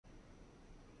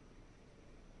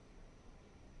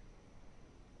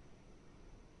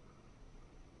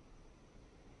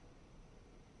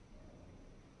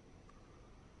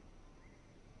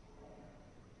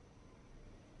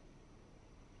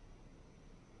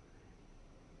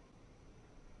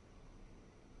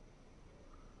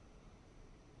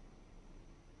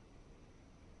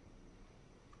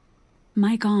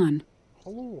Mic on.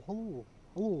 Hello, hello,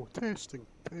 hello, testing,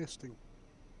 testing.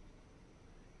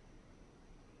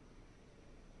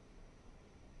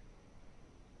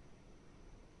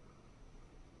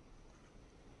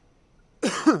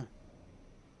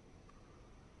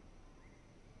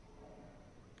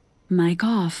 Mic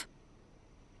off.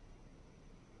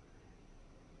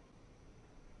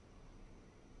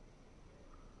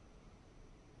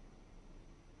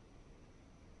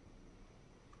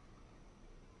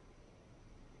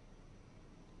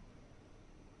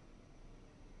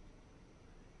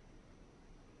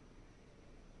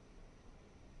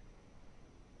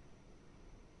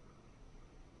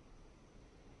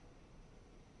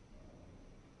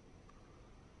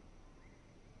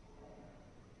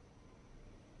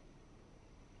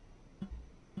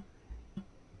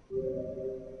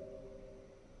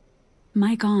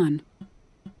 Mic on.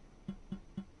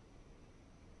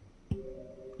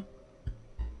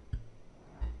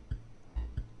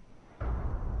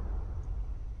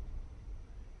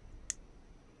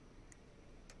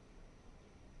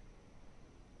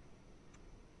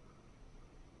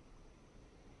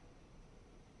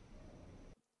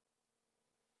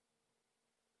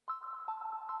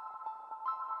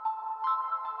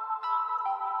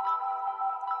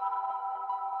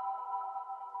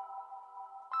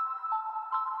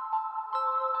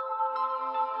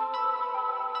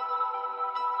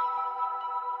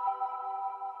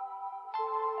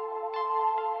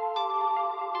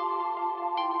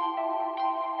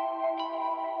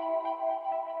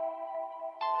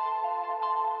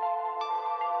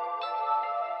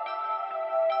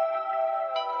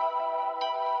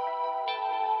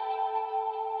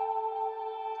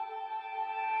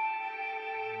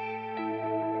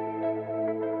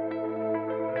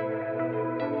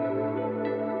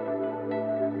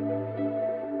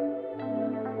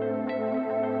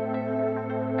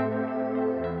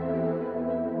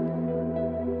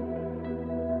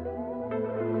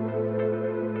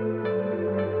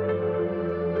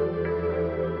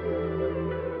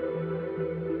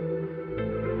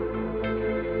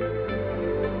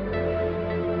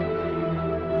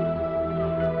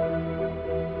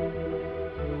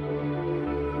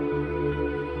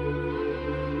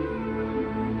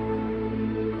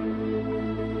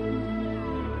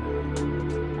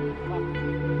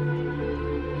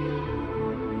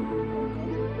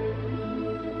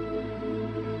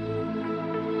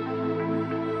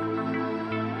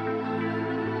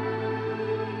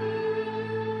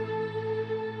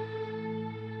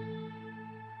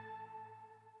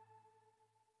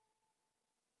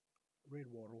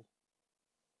 Rainworld.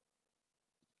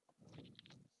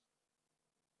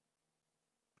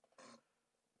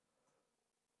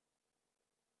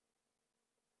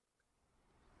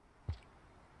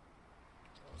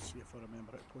 Let's see if I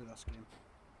remember how to play this game.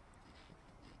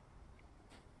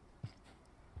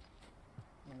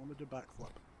 I want to do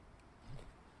backflip.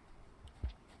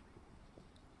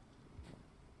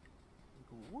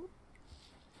 Go whoop.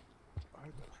 How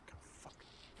do I fuck?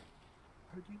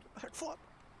 How do you do backflip?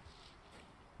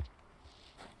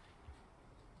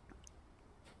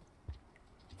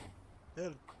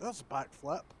 There's a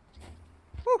backflip.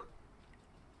 Woo!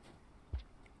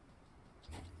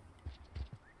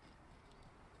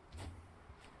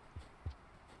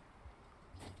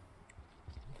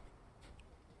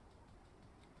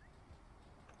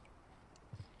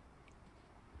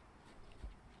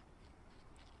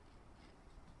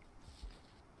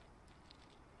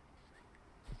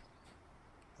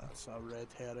 That's a red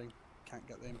herring. Can't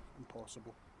get them.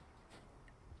 Impossible.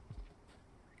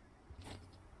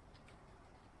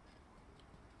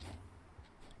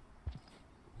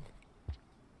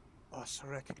 Oh, it's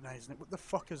recognising it. What the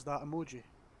fuck is that emoji?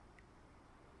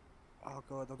 Oh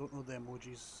god, I don't know the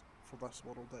emojis for this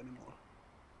world anymore.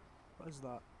 What is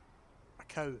that? A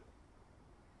cow.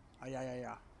 Aye, aye, aye,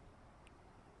 aye.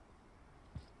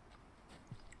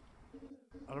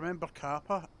 I remember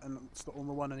Kappa, and it's the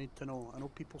only one I need to know. I know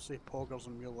people say poggers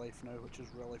in real life now, which is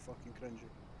really fucking cringy.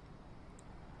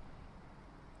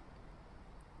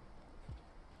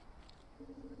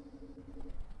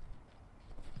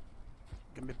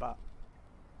 Give me bat.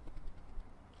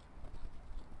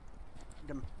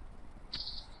 Give me.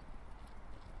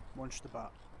 Munch the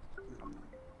bat.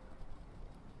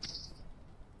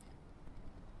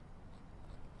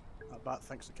 That bat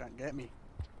thinks it can't get me.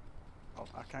 Oh,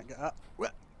 I can't get that.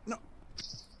 What? No!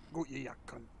 Go you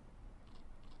cunt.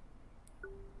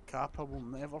 Kappa will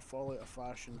never fall out of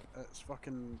fashion. It's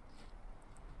fucking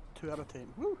too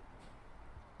irritating. Woo!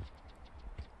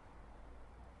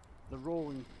 The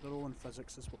rolling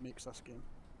physics is what makes this game.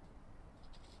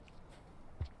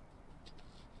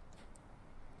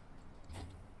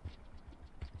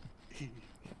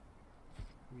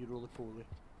 roly poly.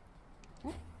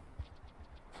 Whoop.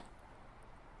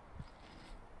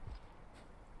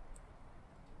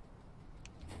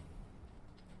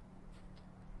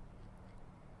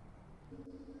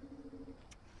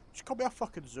 She could be a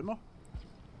fucking zoomer.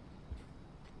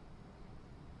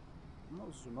 I'm not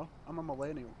a zoomer, I'm a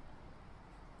millennial.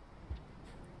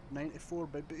 94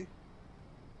 baby.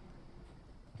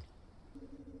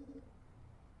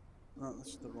 No, this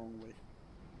is the wrong way.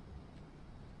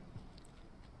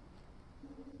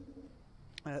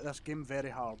 This game very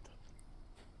hard.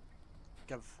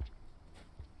 Give.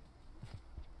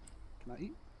 Can I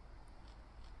eat?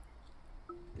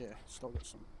 Yeah, still got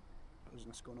some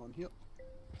business going on here.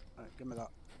 Alright, give me that.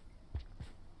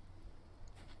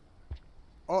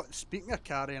 Oh, speaking of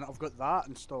carrying, I've got that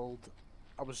installed.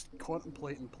 I was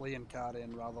contemplating playing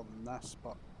carrying rather than this,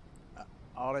 but I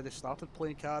already started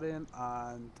playing carrying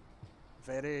and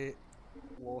very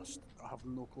lost. I have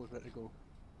no clue where to go.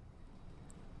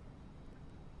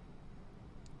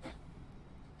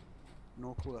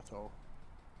 No clue at all.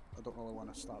 I don't really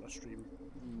want to start a stream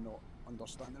not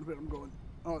understanding where I'm going.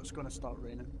 Oh, it's going to start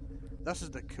raining. This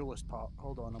is the coolest part.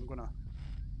 Hold on, I'm gonna...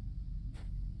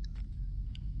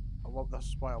 I love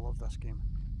this, why I love this game.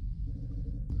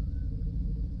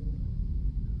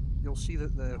 You'll see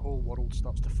that the whole world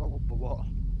starts to fill up with water.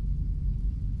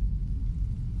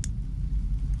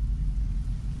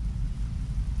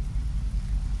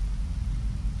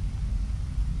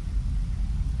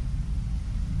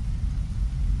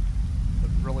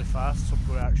 But really fast, so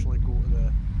we actually go to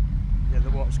the... Yeah, the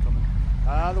water's coming.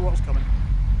 Ah, the water's coming.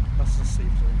 This is a safe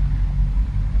zone.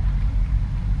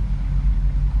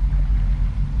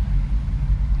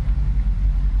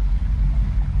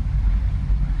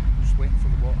 Waiting for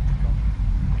the water to come.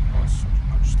 Oh, it's such,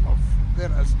 I just love. There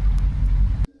it is.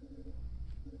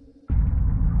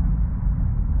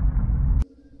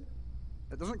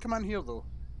 It doesn't come in here though.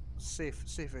 Safe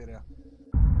area.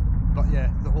 But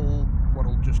yeah, the whole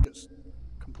world just gets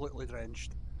completely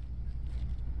drenched.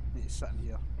 And he's sitting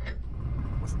here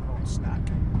with a hot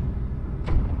snack.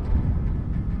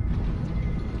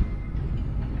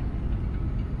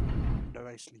 Now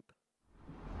I sleep.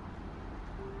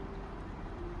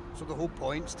 So the whole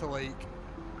point's to like,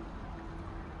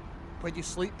 when you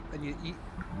sleep and you eat,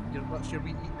 what's your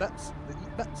wee eat bits? The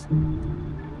eat bits?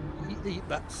 You eat the eat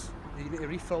bits, and you need to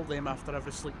refill them after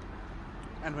every sleep.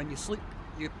 And when you sleep,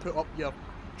 you put up your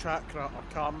chakra or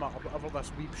karma or whatever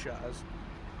this weeb shit is.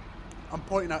 I'm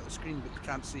pointing at the screen but you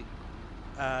can't see.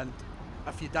 And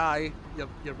if you die,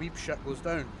 your weeb shit goes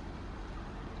down.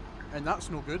 And that's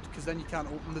no good, because then you can't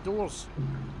open the doors.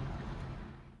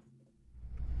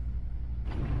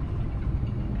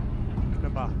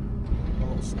 A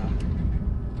little snack,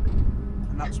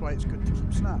 and that's why it's good to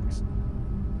keep snacks,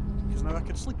 because now I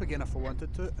could sleep again if I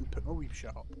wanted to and put my weeb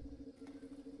shit up.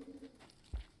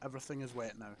 Everything is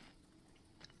wet now.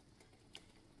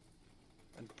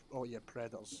 And oh yeah,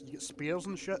 predators. You get spears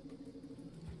and shit.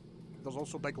 There's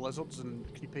also big lizards and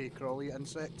creepy crawly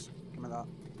insects. Give me that.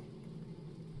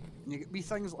 And you get wee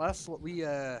things like this, like wee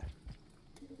there's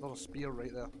a spear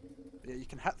right there. Yeah, you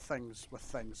can hit things with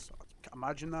things.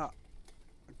 Imagine that.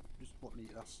 Just let me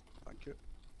eat this, thank you.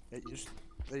 Yeah, you just,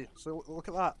 there, so look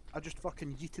at that, I just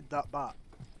fucking yeeted that bat.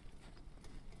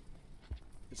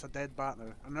 It's a dead bat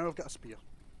now, and now I've got a spear.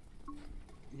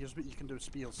 Here's what you can do with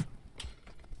spears.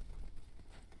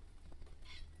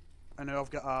 And now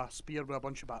I've got a spear with a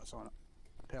bunch of bats on it.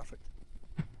 Perfect.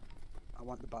 I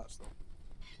want the bats though.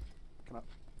 Come up.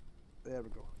 There we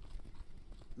go.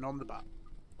 Nom the bat.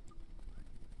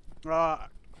 Ah,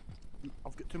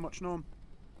 I've got too much nom.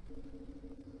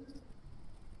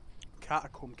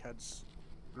 Catacomb kids.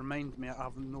 Remind me, I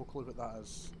have no clue what that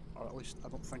is. Or at least I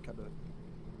don't think I do.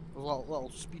 A little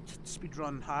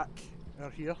speedrun hack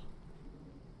out here.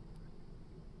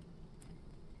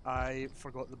 I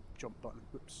forgot the jump button.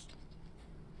 Whoops.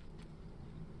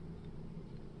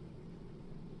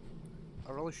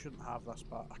 I really shouldn't have this,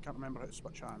 but I can't remember how to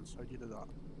switch hands. How do you do that?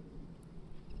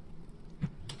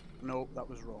 No, that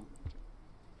was wrong.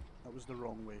 That was the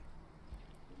wrong way.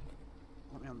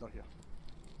 Let me under here.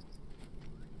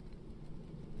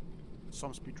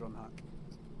 Some speedrun hack.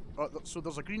 Oh, so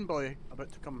there's a green boy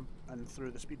about to come in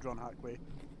through the speedrun hack way.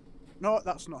 No,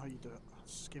 that's not how you do it.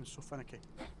 This game's so finicky.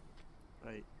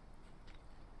 Right.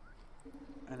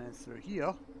 And then through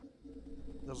here,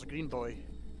 there's a green boy.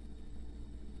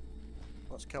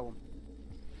 Let's kill him.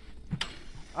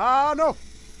 Ah, no!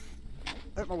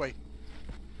 Out my way.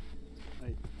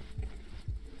 Right.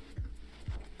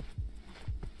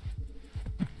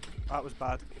 That was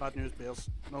bad. Bad news, bears.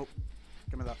 Nope.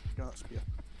 Give me that spear.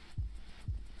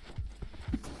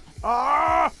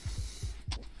 Ah!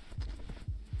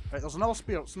 Right, there's another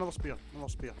spear. It's another spear.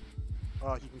 Another spear.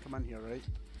 Oh, he can come in here, right?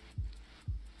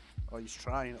 Oh, he's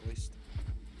trying at least.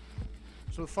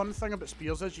 So the fun thing about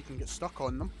spears is you can get stuck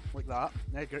on them, like that.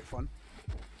 Yeah, great fun.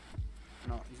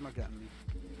 No, he's not getting me.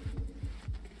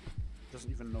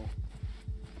 Doesn't even know.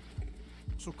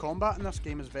 So combat in this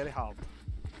game is very hard.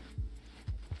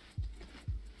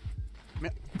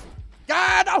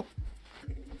 Ah, no!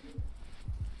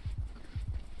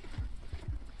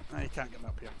 Nah, you can't get me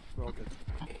up here. We're all good.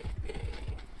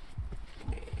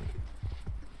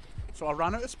 So I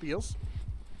ran out of spears.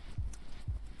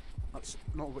 That's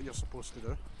not what you're supposed to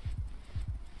do.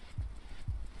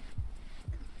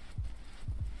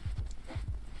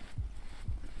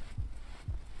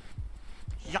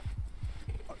 Yeah.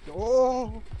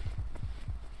 Oh.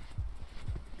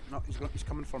 No, he's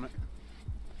coming from it.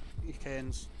 He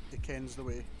kens the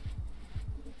way.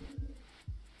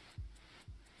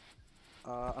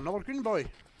 Another green boy.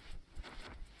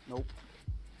 Nope.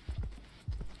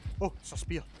 Oh, it's a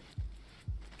spear.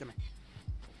 Gimme.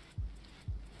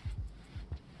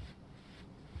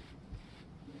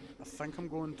 I think I'm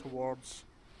going towards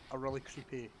a really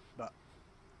creepy bit. A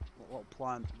little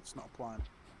plant. It's not a plant.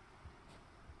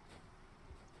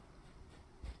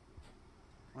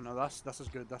 Oh no, this is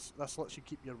good. This lets you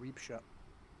keep your weeb shit.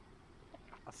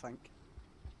 I think.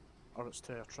 Or it's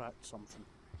to attract something.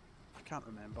 I can't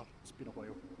remember. It's been a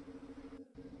while.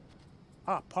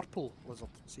 Ah, purple lizard.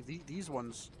 See, these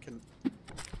ones can...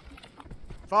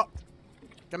 Fuck!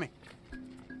 Gimme.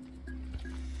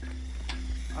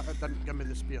 It didn't give me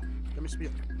the spear. Give me spear.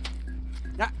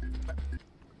 Yeah!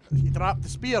 He dropped the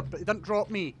spear, but he didn't drop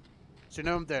me. So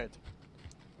now I'm dead.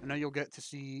 And now you'll get to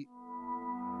see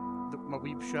my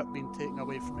weeb shit being taken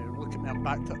away from me. Look at me, I'm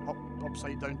back to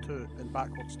upside down too, and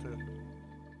backwards too.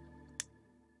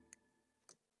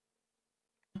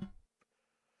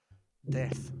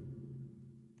 Death.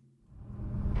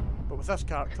 But with this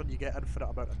character, you get infinite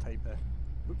amount of time there.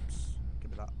 Oops.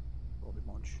 Give me that. Robbie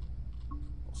munch.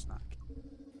 Little snack.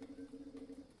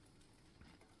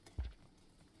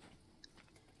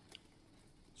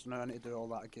 So now I need to do all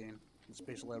that again. It's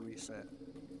basically a reset.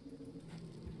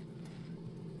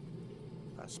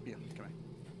 Spear, come here.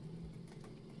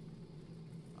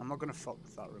 I'm not going to fuck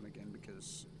with that room again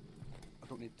because I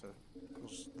don't need to.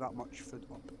 There's that much food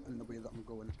up in the way that I'm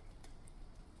going.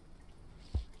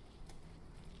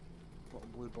 Little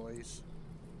blue boys.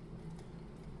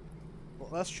 Well,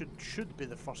 this should be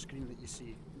the first screen that you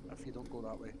see if you don't go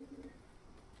that way.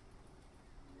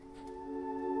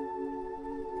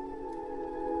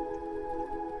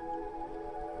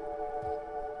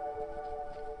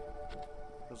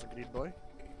 There's a green boy.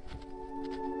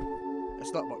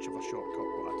 It's not much of a shortcut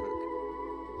what I took,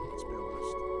 let's be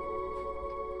honest.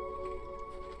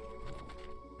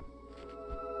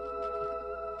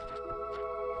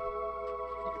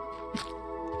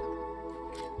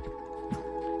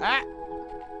 Ah!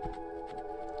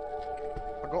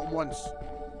 I got him once.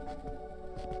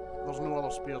 There's no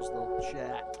other spears though.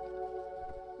 Shit.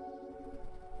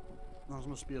 There's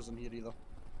no spears in here either.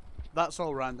 That's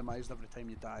all randomised every time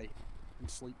you die and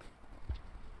sleep.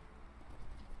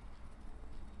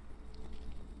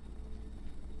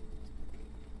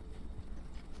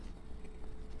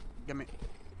 Gimme.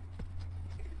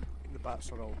 The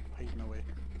bats are all hiding away.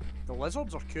 The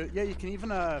lizards are cute. Yeah, you can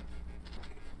even,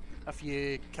 if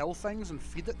you kill things and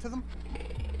feed it to them,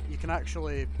 you can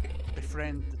actually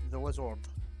befriend the lizard.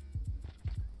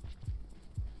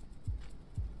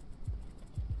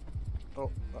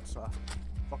 Oh, that's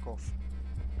fuck off.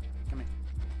 Gimme.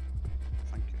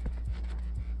 Thank you.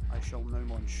 I shall now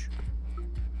munch.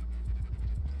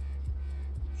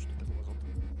 Stupid lizard.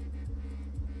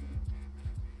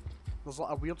 There's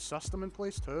like a weird system in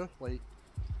place too, like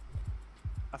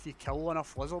if you kill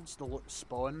enough lizards they'll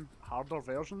spawn harder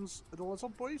versions of the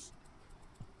lizard boys.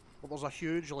 But there's a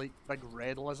huge like big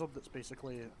red lizard that's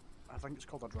basically, I think it's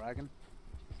called a dragon.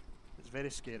 It's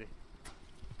very scary.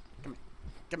 Gimme.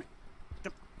 Gimme.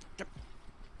 Gimme. Gimme.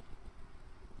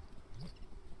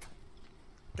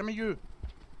 Gimme you!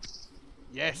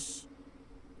 Yes!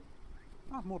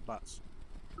 Ah, more bats.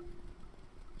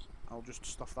 I'll just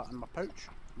stuff that in my pouch.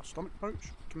 My stomach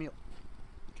pouch. Come here.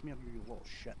 Come here, you little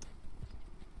shit.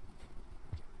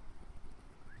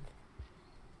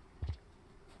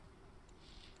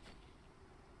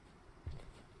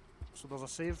 So there's a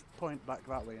save point back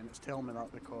that way, and it's telling me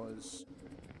that because...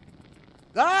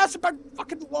 Ah, it's a big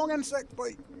fucking long insect,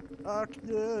 boy!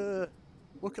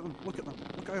 Look at them, look at them.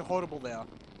 Look how horrible they are.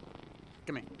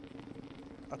 Gimme.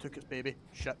 I took its baby.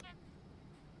 Shit.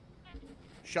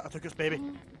 Shit, I took its baby.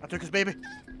 I took its baby.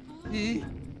 Eee.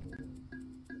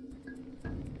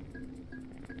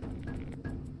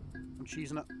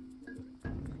 cheese in it.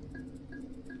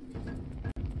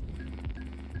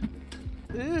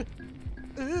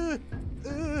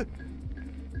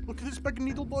 Look at this big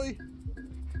needle boy.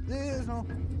 No.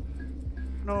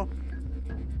 No.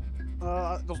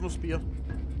 There's no spear.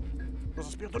 There's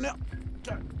a spear down there.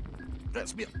 Get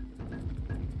spear.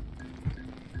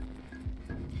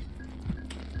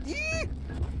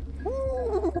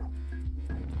 Woo!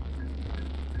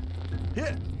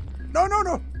 Hit! No, no,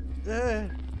 no!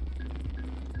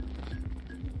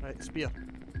 Right, spear.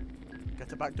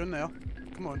 Get it back down there.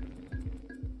 Come on.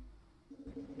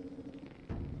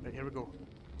 Right, here we go.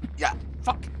 Yeah!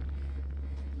 Fuck!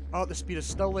 Oh, the spear is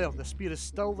still there. The spear is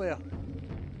still there.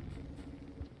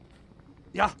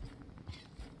 Yeah!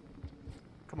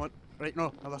 Come on. Right,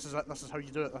 no. No, this is it. This is how you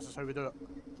do it. This is how we do it.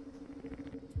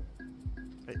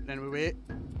 Right, then we wait.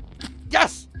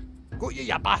 Yes! Got you,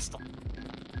 you bastard!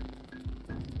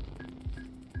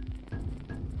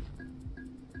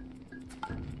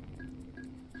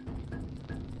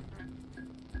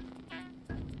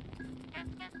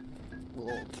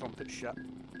 Little trumpet shit.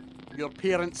 Your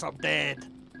parents are dead!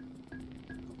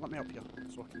 Let me up here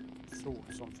so I can throw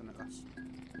something at this.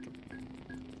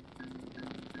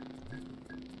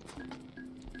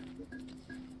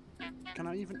 Can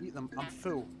I even eat them? I'm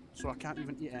full, so I can't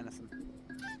even eat anything.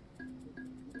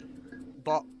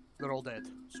 But they're all dead,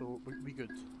 so we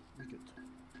good. We good.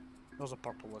 There's a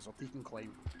purple lizard, he can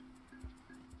climb.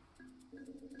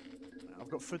 I've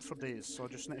got food for days, so I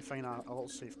just need to find a little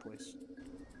safe place.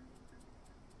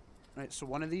 Right, so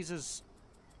one of these is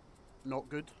not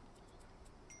good.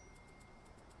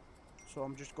 So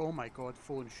I'm just, oh my god,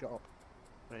 phone, shut up.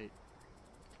 Right.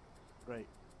 Right.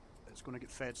 It's gonna get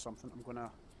fed something, I'm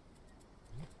gonna...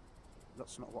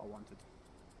 That's not what I wanted.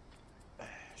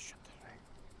 Shit, right.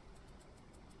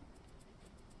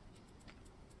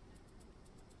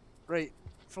 Right,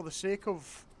 for the sake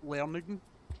of learning...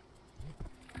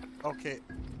 Okay.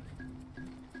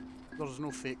 There's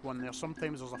no fake one there.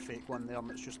 Sometimes there's a fake one there and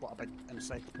it's just like a big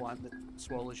insect plant that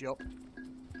swallows you up.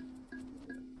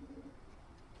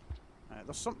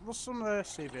 There's some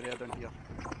save area down here.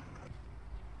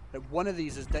 One of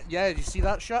these is dead. Yeah, you see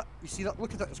that shit? You see that?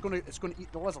 Look at it. It's gonna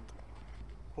eat the lizard.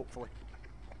 Hopefully.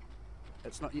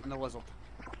 It's not eating the lizard.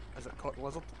 Has it caught the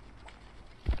lizard?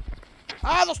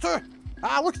 Ah, there's two!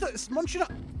 Ah, look at it. It's munching it.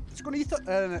 It's gonna eat it.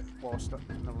 And it lost it.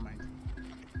 Never mind.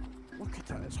 Look at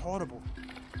it. It's horrible.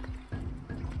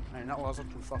 Right, that lizard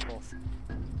can fuck off.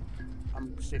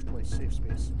 I'm safe place, safe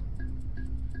space.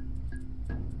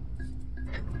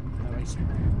 Nice.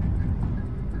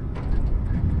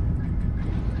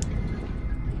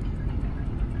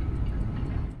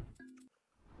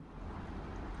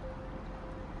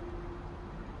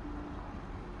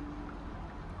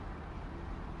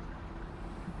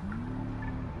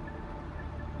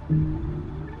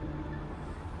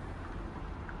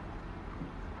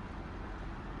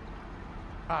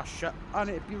 Ah shit, I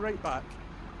need to be right back.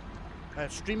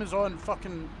 Stream is on,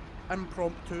 fucking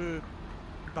impromptu.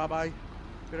 Bye bye.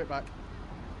 Be right back.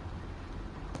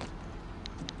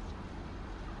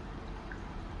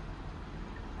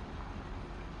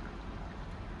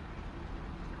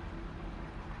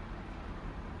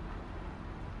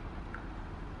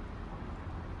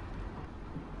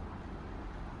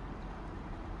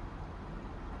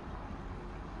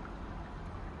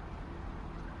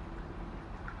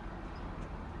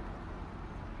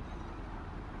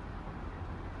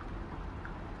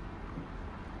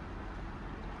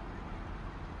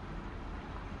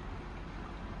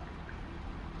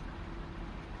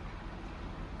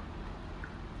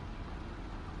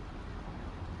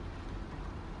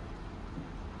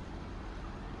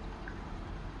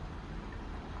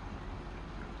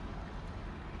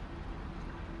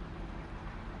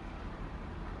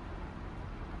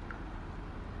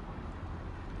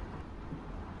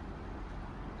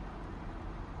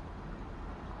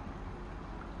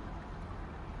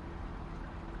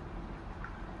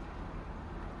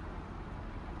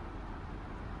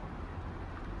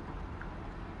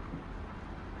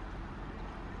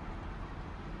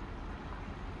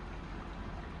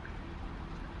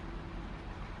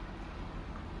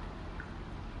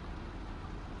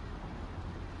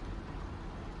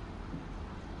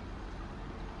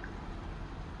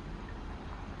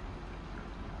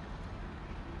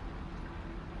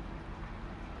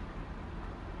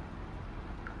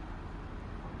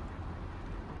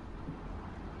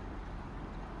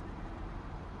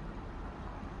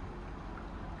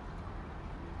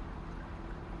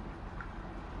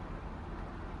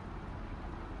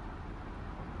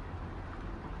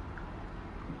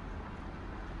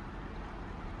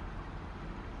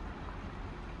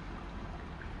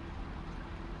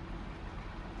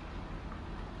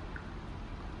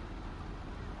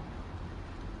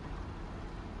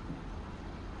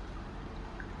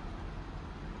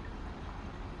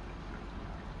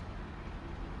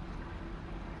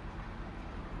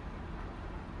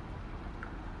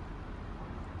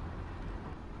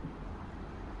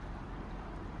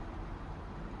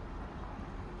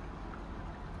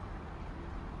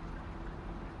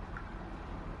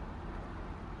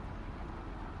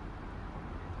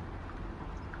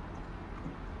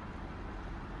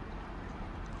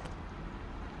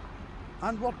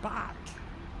 And we're back!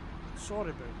 Sorry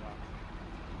about that.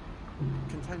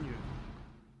 Continue.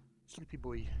 Sleepy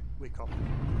boy, wake up.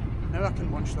 Now I can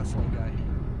munch this little guy.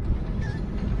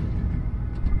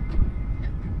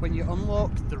 When you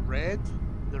unlock the red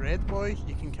boy,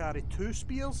 you can carry 2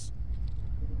 spears.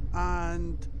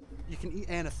 And you can eat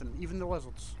anything, even the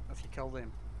lizards, if you kill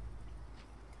them.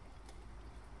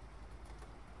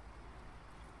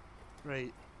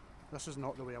 Right. This is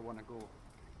not the way I want to go.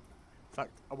 In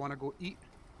fact, I want to go eat.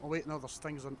 Oh wait, no, there's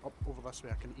things up over this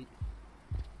way I can eat.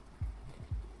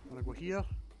 I want to go here.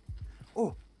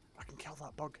 Oh! I can kill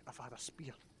that bug if I had a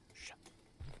spear. Shit.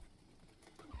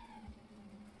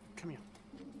 Come here.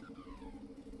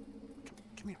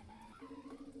 Come here.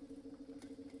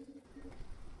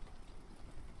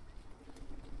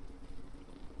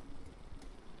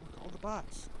 Look at all the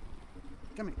bats.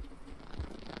 Gimme.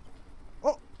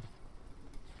 Oh!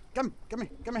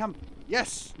 Gimme him.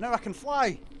 Yes! Now I can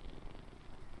fly!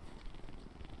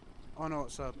 Oh no,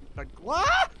 it's a big...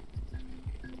 Ah!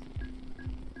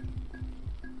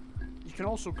 You can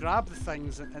also grab the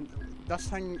things, and this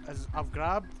thing I've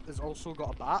grabbed has also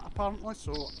got a bat apparently,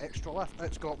 so extra lift.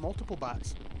 It's got multiple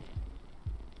bats.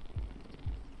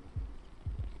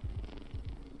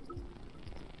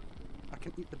 I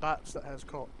can eat the bats that it has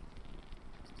caught.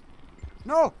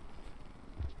 No!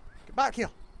 Get back here!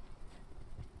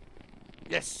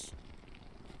 Yes!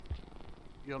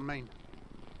 You're mine.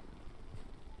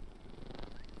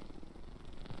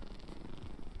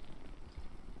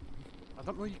 I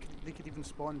don't know they could even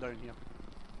spawn down here.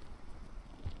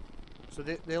 So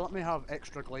they let me have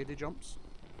extra glidey jumps.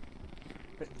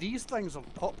 But these things are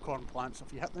popcorn plants.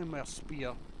 If you hit them with a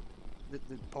spear, the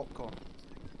popcorn.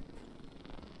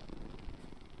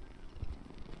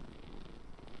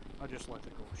 I just let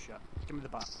it go. Shit. Give me the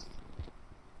bat.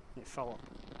 It fell up.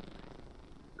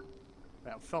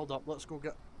 Right, I'm filled up. Let's go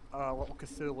get a little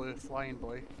Cthulhu flying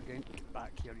boy. Again, get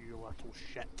back here, you little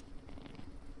shit.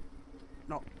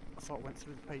 No, I thought it went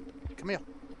through the pipe. Come here.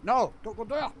 No, don't go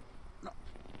there. No,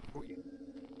 got you.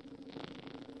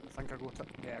 I think I got it.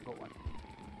 Yeah, I got one.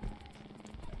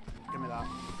 Give me that.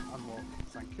 Unlock.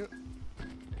 Thank you.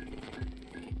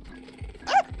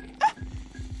 Ah! Ah!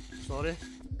 Sorry,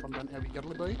 turned into a wee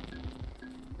girly boy.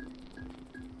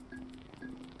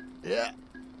 Yeah.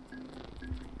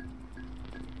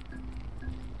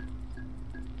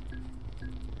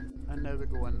 And now we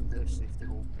go in the safety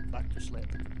hole, back to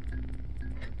sleep.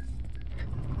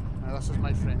 Now this is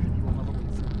my friend and you will never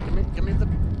leave. Give me the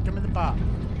bat.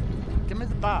 Give me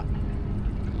the bat.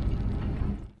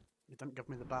 You didn't give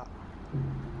me the bat.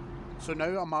 So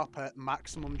now I'm up at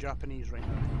maximum Japanese right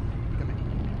now. Give me.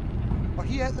 Oh,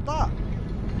 he ate the bat.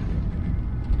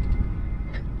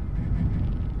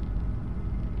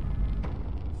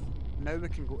 Now we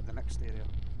can go to the next area.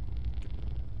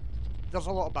 There's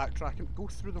a lot of backtracking. Go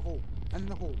through the hole. In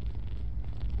the hole.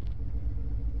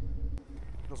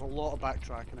 There's a lot of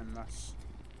backtracking in this.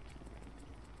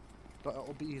 But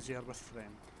it'll be easier with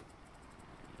them.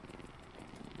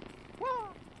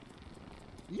 Wah!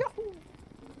 Yahoo!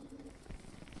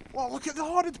 Oh, look at the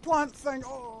horrid plant thing!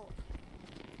 Oh!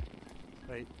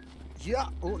 Right. Yeah!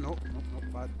 Oh, no.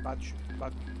 No. Bad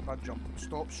jump.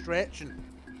 Stop stretching.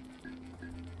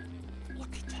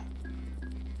 Look at it.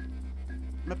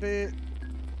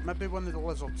 Maybe one of the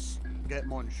lizards get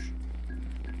munch.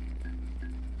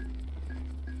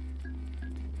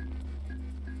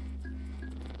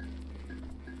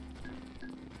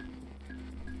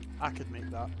 I could make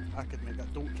that.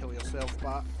 Don't kill yourself,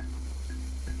 bat.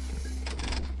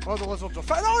 Oh, the lizards are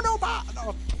fine. No, bat!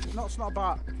 No, it's not a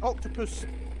bat. Octopus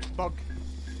bug.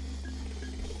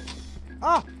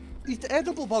 Ah! Eat the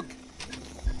edible bug.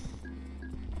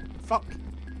 Fuck.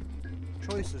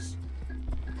 Choices.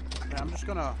 Right, I'm just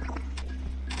gonna...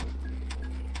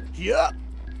 Yeah!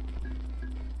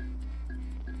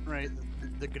 Right,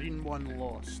 the green one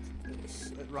lost.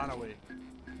 It ran away.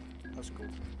 That's cool.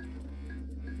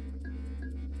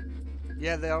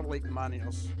 Yeah, they are like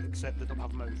man-eaters, except they don't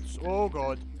have mouths. Oh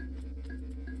god.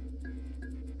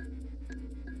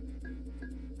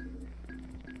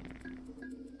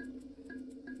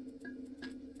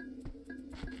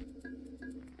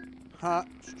 Ha!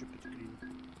 Stupid green.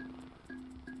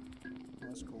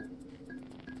 That's cool.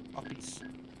 Uppies.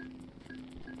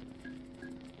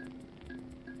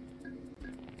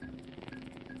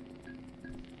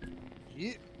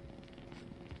 Yeah.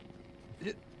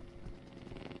 Yeah.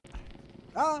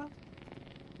 Ah!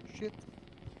 Shit.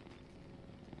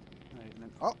 Right, and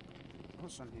then up.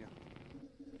 What's in here?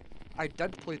 I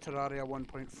did play Terraria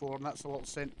 1.4, and that's a little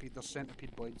centipede. There's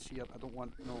centipede boys here. I don't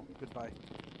want... No, goodbye.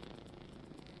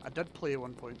 I did play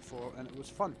 1.4, and it was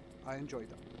fun. I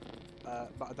enjoyed it.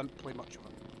 but I didn't play much of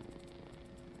it.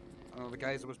 I know the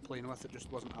guys I was playing with, it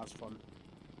just wasn't as fun.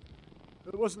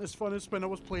 It wasn't as fun as when I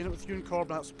was playing it with you and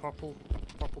Corbin. That's purple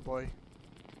boy.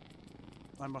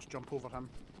 I must jump over him.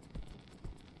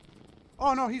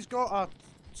 Oh no, he's got a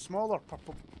smaller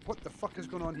purple. What the fuck is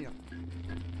going on here?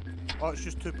 Oh, it's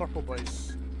just two purple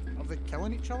boys. Are they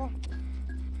killing each other?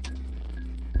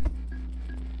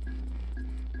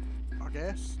 I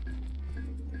guess.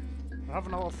 They're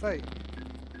having a little fight.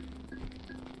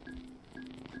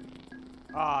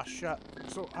 Ah, shit.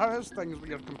 So, how is things with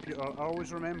your computer? I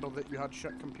always remember that you had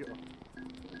shit computer.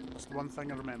 That's the one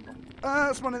thing I remember. Ah,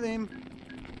 it's one of them.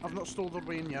 I've not stole their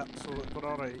brain yet, so we're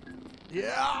alright.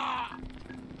 Yeah!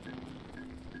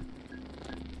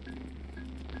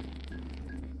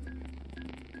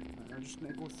 I just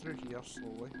need to go through here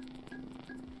slowly.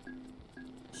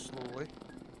 Slowly.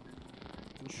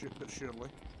 And shoot but surely.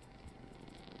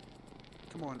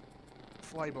 Come on.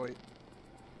 Flyboy.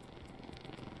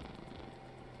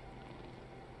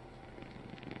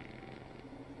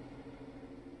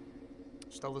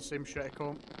 Still the same shitty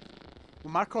comp.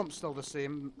 Well, my comp's still the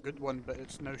same, good one, but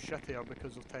it's now shittier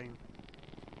because of time.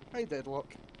 Hi,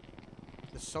 Deadlock.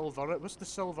 The silver. What's the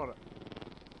silver?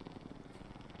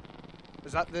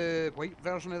 Is that the white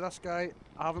version of this guy?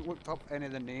 I haven't looked up any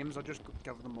of the names, I just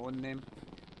give them my own name.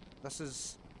 This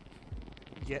is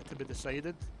yet to be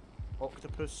decided.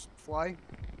 Octopus fly.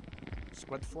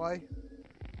 Squid fly.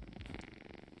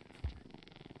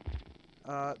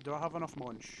 Do I have enough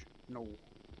munch? No.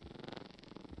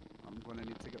 I'm going to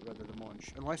need to get rid of the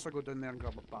munch. Unless I go down there and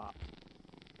grab a bat.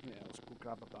 Yeah, let's go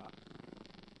grab a bat.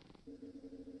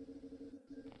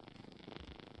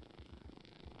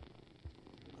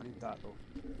 I need that though.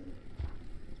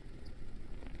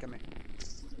 Gimme.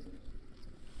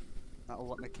 That'll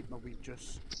let me keep my weed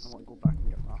juice. I want to go back and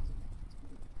get that.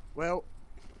 Well,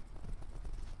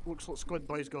 looks like Squid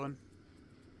Boy's gone.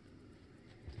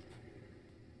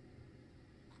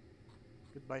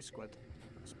 Goodbye, Squid.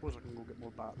 I suppose I can go get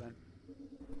more bat then.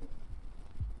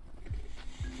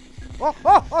 Oh!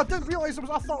 I didn't realise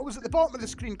I thought it was at the bottom of the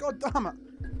screen. God damn it!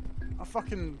 I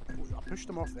pushed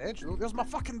him off the edge though. There's my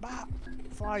fucking bat!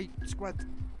 Fly, Squid.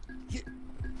 Yeet.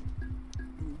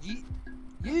 Yeet.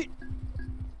 Yeet.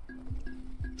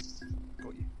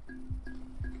 Got you.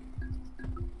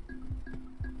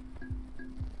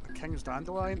 A king's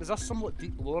dandelion? Is that some like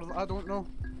deep lore that I don't know?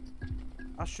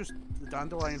 That's just the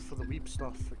dandelion for the weeb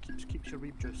stuff. It keeps your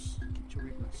weeb juice. Keeps your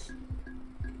weebness.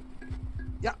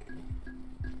 Yeah.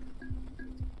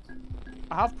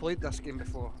 I have played this game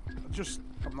before.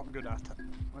 I'm not good at it.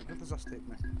 Like, where does this take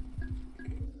me?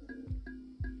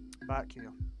 Back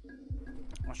here.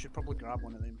 I should probably grab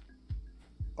one of them.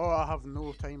 Oh, I have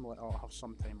no time left. Oh, I have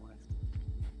some time left.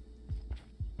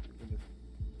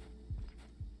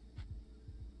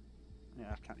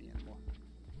 Yeah, I can't eat anymore.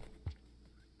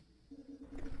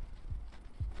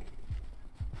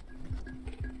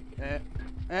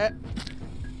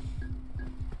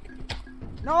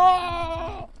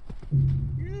 No!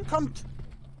 You cunt!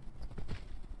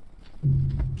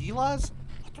 Gilas?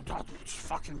 It's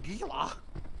fucking Gila.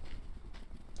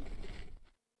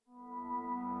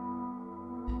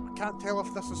 I can't tell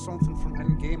if this is something from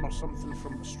in-game or something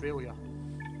from Australia.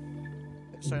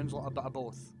 It sounds like a bit of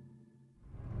both.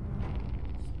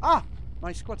 Ah!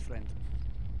 My squid friend.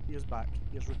 He is back.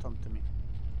 He has returned to me.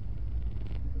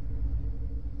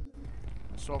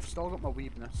 So I've still got my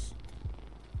weebness.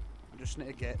 I just need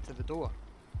to get to the door.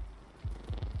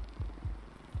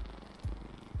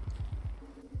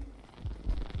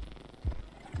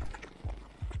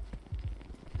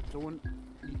 Don't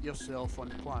eat yourself on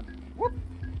the plant. Whoop!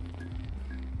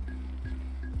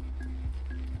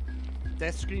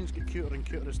 Death screens get cuter and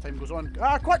cuter as time goes on.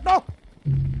 Ah, quick, no!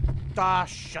 Ah,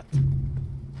 shit.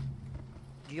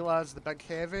 Gila's the big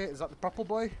heavy. Is that the purple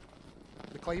boy?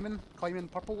 The climbing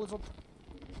purple lizard?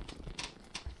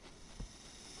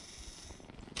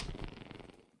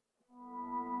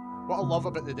 What I love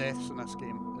about the deaths in this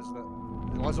game is that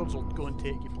the lizards will go and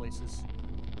take you places.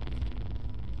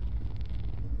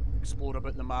 Explore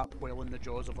about the map while in the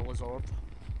jaws of a lizard.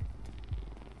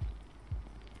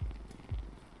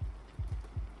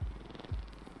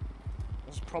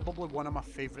 This is probably one of my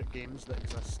favourite games that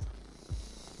exist.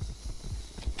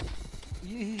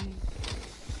 Yee.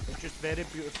 It's just very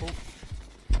beautiful.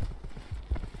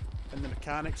 And the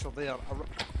mechanics are there.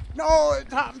 No, it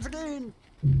happens again!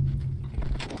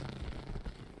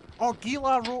 Oh,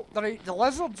 Gila wrote the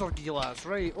lizards are Gilas,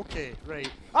 right, okay, right.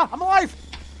 Ah, I'm alive!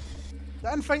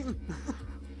 They're infighting!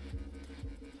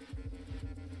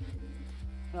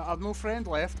 I have no friend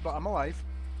left, but I'm alive.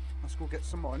 Let's go get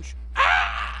some munch.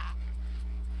 Ah!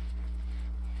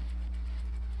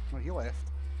 he left.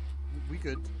 We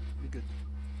good. We good.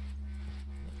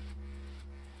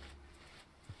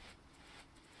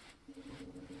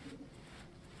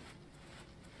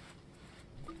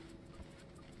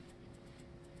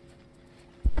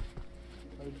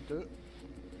 How'd you do it?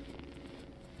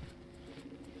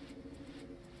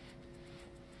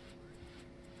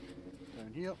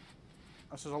 Down here.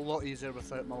 This is a lot easier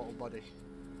without my little buddy.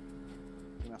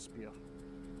 And a spear.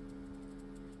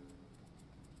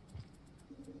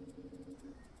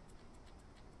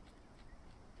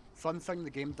 Fun thing the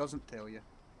game doesn't tell you.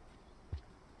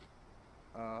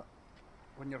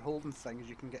 When you're holding things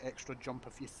you can get extra jump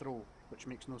if you throw, which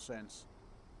makes no sense.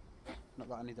 Not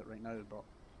that I need it right now, but...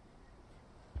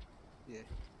 yeah.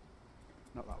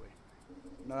 Not that way.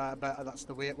 No, but that's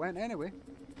the way it went anyway.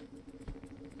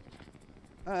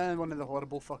 And one of the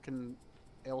horrible fucking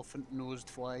elephant-nosed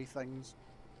fly things.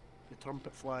 The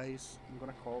trumpet flies, I'm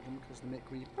gonna call them because they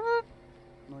make wee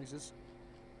noises.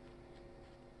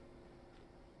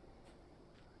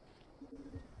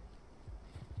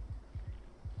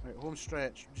 Right, home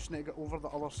stretch. Just need to get over the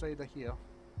other side of here.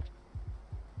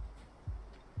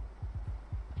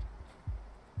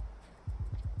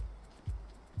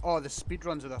 Oh, the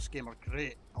speedruns of this game are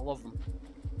great. I love them.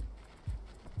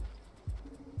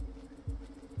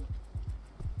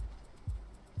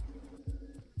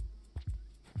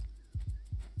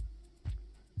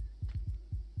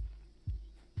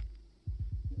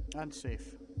 And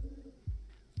safe.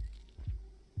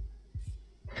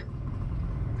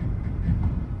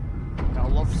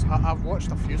 I've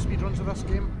watched a few speedruns of this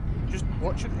game. Just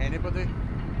watching anybody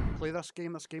play this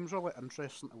game's really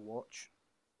interesting to watch.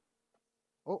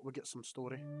 Oh, we get some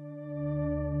story.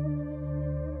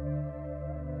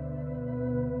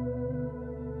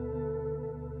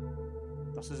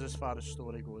 This is as far as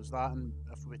story goes. That, and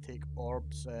if we take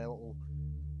orbs, little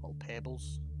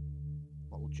pebbles,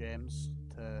 little gems,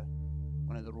 to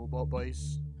one of the robot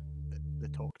boys, they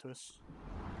talk to us.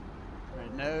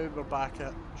 Right, now we're back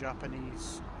at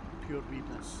Japanese pure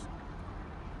weebness.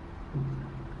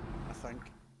 I think.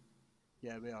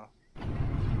 Yeah, we are.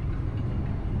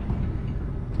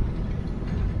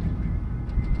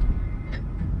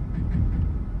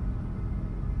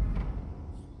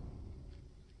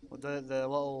 Well, the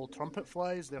little trumpet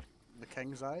flies, they're the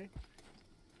king's eye.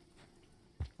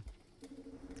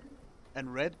 In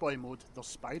Red Boy mode, there's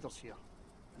spiders here,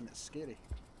 and it's scary.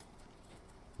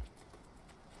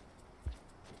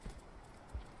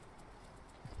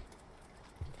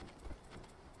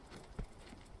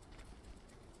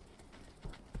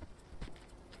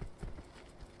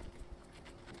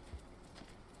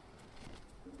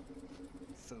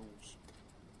 Fools.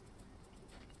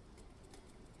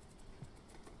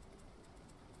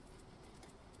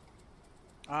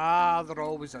 Ah, there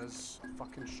always is. A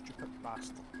fucking stupid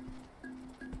bastard.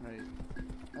 Right.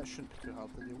 That shouldn't be too hard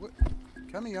to deal with.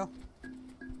 Come here.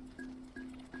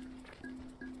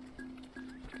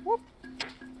 Whoop.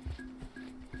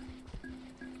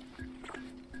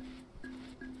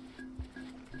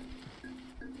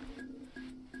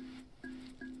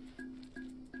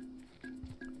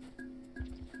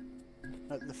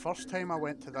 The first time I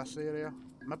went to this area,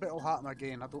 maybe it'll happen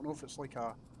again. I don't know if it's like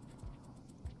a...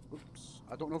 oops.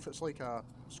 I don't know if it's like a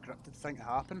scripted thing to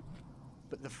happen.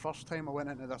 But the first time I went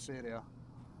into this area,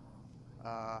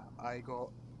 I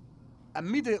got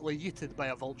immediately yeeted by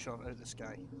a vulture out of the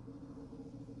sky.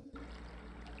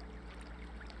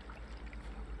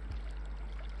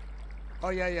 Oh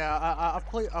yeah, I've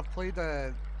played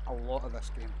a lot of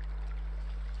this game.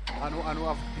 I know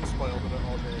I've been spoiled about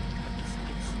all the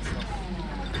secrets and stuff.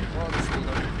 Oh, the slow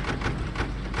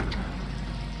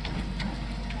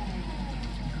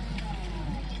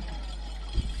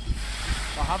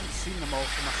I haven't seen them all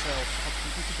for myself. I've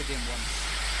completed the game once.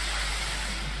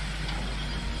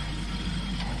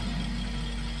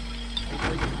 I'd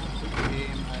like to complete the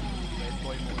game in Red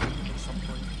Boy mode at some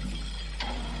point.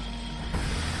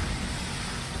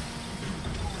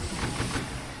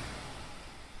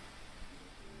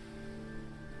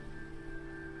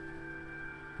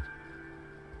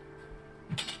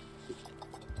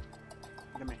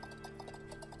 Gimme.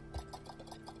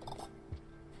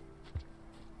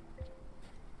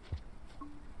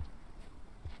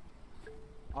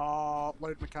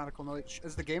 Loud mechanical noise.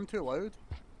 Is the game too loud?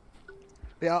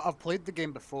 Yeah, I've played the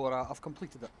game before. I've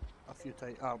completed it a few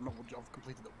times. No, I've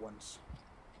completed it once.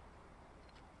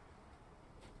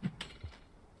 I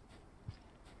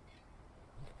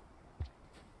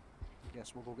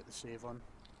guess we'll go get the save on.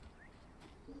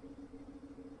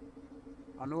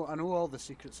 I know all the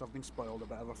secrets have been spoiled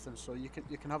about everything, so you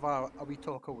can have a wee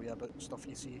talk away about stuff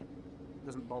you see. It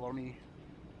doesn't bother me.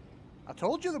 I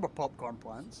told you there were popcorn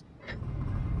plants.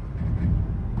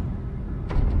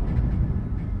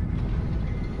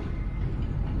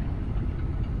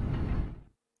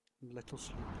 Little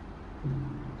sleep.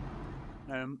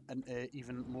 Now I'm into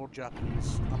even more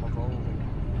Japanese. I'm evolving.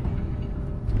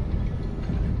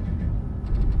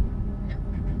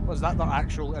 Was that their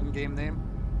actual in-game name?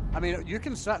 I mean, you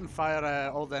can sit and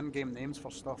fire all the in-game names for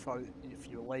stuff out if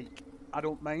you like. I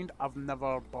don't mind. I've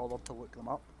never bothered to look them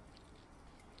up.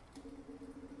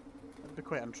 It'd be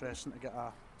quite interesting to get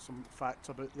some facts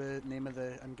about the name of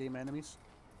the in-game enemies.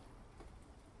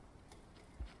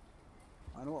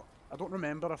 I know. I don't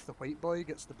remember if the white boy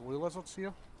gets the blue lizards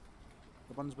here.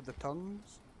 The ones with the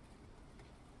tongues.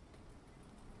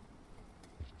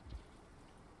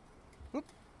 Oop.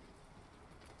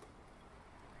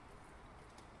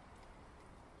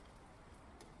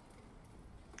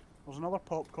 There's another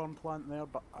popcorn plant there,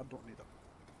 but I don't need it.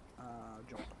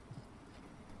 Jump.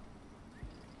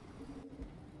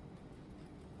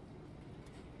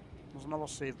 There's another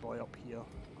save boy up here.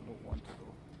 I don't want to go.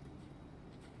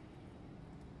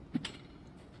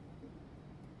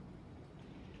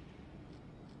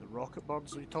 The rocket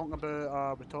birds? Are you talking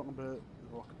about? We're talking about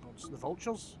the rocket birds. The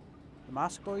vultures? The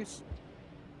mask boys?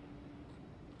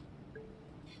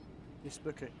 They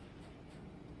spooky.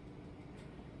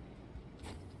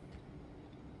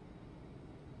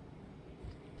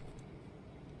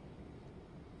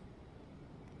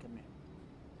 Give me.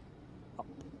 Up.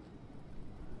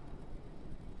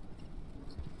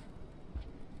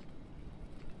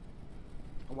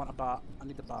 I want a bat. I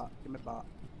need a bat. Give me a bat.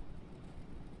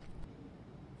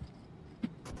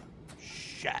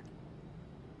 Shit.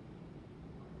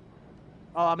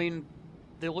 Oh, I mean,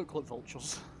 they look like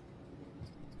vultures.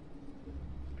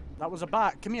 That was a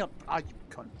bat. Come here. Ah, you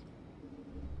cunt.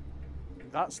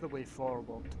 That's the way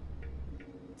forward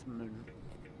to moon.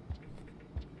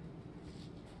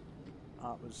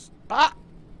 That was bat.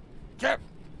 Get.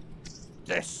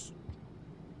 Yes.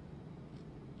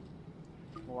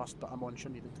 The last bit of munch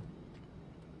needed.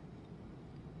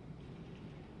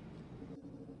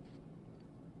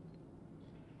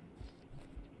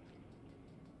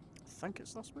 I think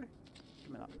it's this way. Give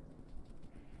me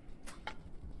that.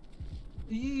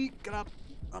 Eee, grab.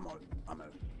 I'm out. I'm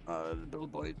out.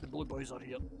 The blue boys are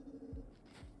here.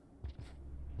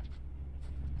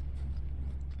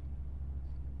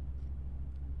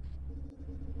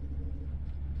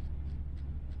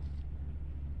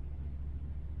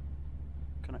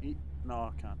 Can I eat? No,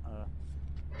 I can't.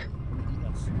 Let me eat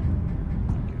this.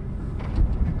 Thank you.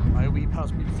 My weep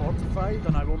has been fortified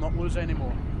and I will not lose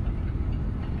anymore.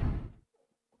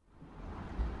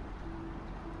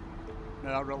 No,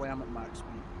 I really am at max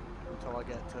speed until I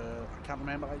get to, I can't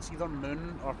remember, it's either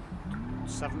Moon or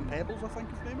 7 Pebbles, I think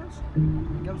his name is.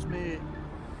 It gives me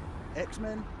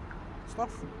X-Men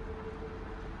stuff.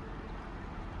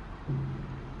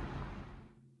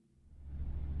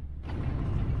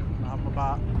 I have my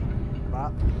bat.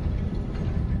 Bat.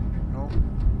 No.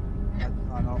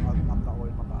 I know, I'm not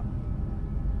allowed my bat.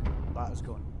 Bat is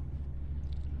gone.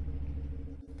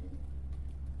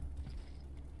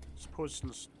 Suppose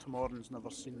since Tomorrow's never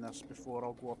seen this before,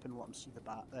 I'll go up and let him see the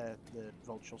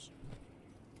vultures.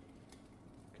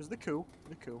 Because they're cool.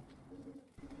 They're cool.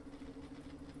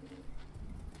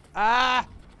 Ah!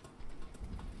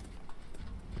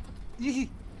 Yee!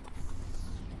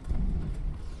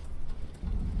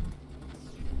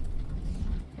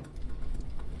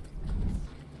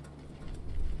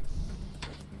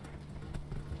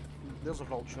 There's a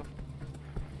vulture.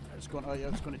 It's going. Oh yeah,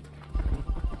 it's going to.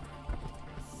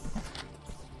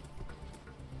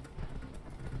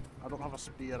 I don't have a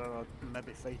spear, or I'd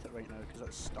maybe fight it right now because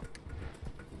it's stuck.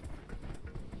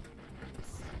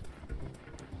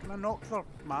 Can I knock their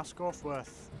mask off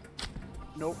with?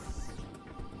 Nope.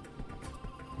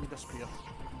 Need a spear.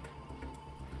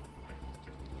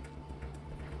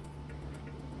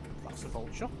 That's a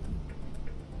vulture.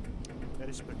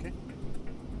 Very spooky.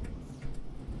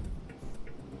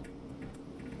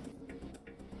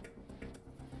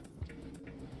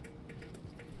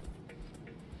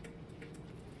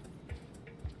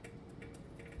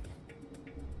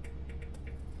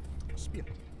 Spear.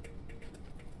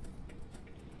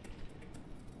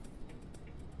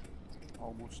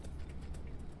 Almost.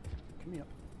 Come here.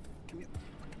 Come here.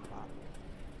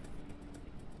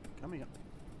 Come here.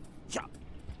 Yeah.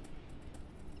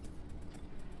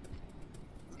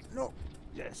 No.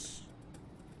 Yes.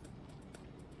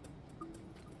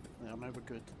 There, now we're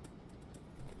good.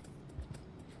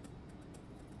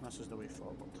 This is the way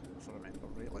forward, if I remember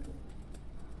rightly.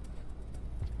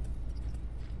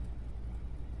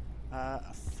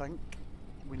 I think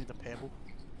we need a pebble.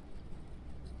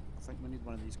 I think we need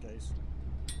one of these guys.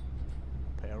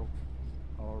 A pearl.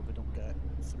 Or we don't get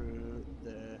through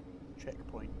the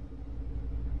checkpoint.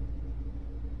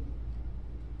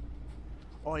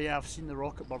 Oh yeah, I've seen the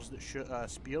rocket birds that shoot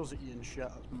spears at you and shit.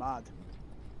 That's mad.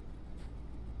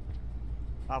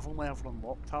 I've only ever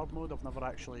unlocked hard mode. I've never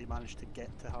actually managed to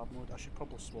get to hard mode. I should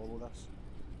probably swallow this.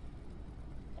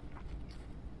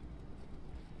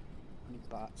 I need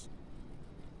bats.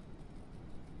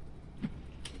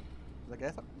 Did I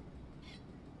get it?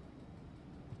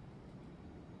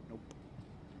 Nope.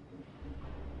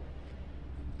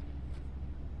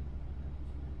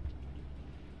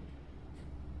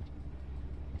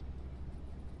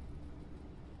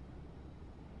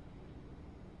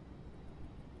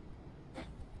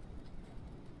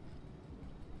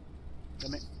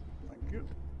 Gimme. Thank you.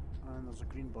 And there's a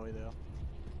green boy there.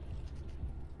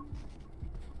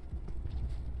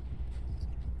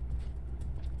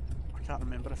 I can't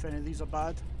remember if any of these are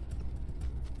bad.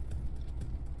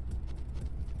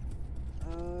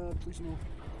 Please no.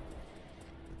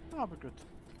 Ah, we're good.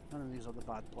 None of these are the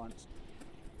bad plants.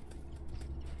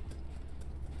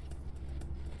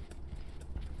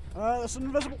 That's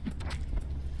invisible.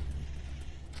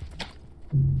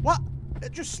 What?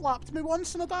 It just slapped me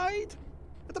once and I died?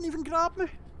 It didn't even grab me.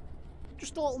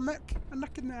 Just a little nick. A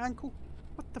nick in the ankle.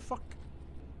 What the fuck?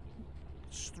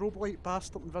 Strobe light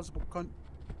bastard invisible cunt.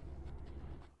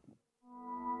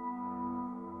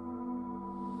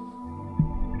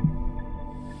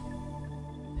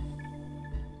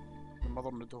 The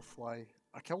mother noodle fly.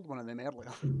 I killed one of them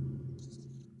earlier.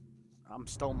 I'm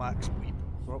still max weep.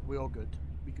 We all good.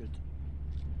 We good.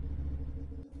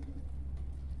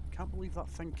 Can't believe that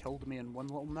thing killed me in one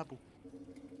little nibble.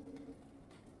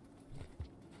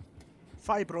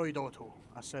 Fibroid auto.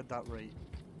 I said that right.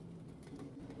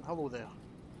 Hello there.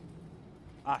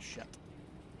 Ah shit.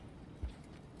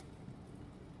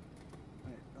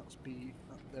 Right, let's be...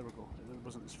 there we go. It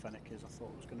wasn't as finicky as I thought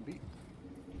it was going to be.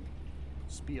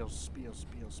 Spears, spears,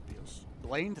 spears, spears.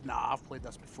 Blind? Nah, I've played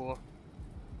this before.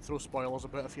 Throw spoilers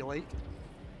about if you like.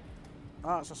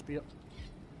 Ah, it's a spear.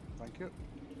 Thank you.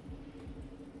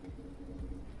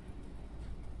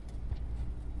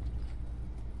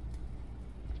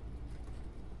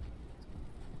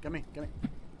 Gimme, gimme.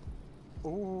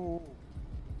 Oh.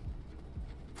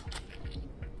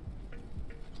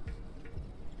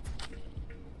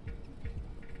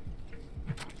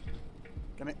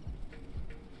 Gimme.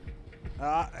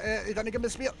 He didn't give me the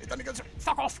spear. He didn't give me the spear.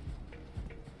 Fuck off.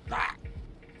 Ah.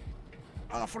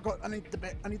 Oh, I forgot. I need the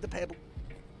pebble.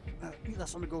 Eat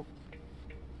this on the go.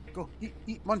 Go. Eat,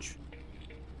 eat, munch.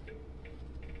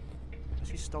 Has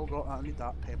he still got that? I need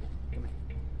that pebble. Gimme.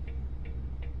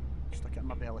 Stick it in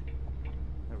my belly.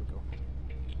 There we go.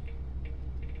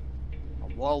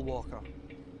 A wall walker.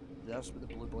 That's what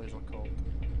the blue boys are called.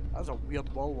 That's a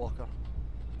weird wall walker.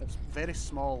 It's very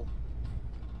small.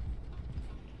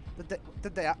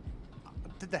 Did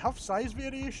they have size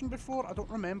variation before? I don't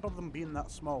remember them being that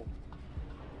small.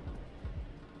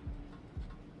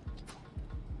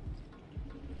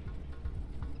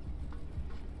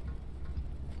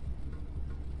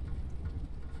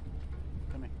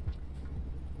 Gimme.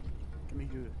 Gimme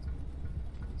you.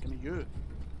 Gimme you.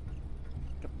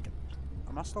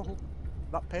 Am I still holding?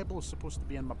 That pebble is supposed to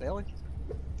be in my belly.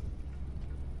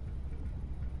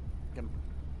 Gimme.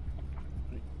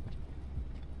 Right.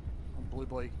 Oh, blue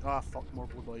boy. Ah, fuck, more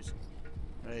blue boys.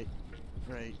 Right.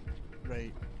 Right.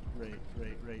 Right. Right.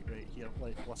 Right. Right. Right. Here.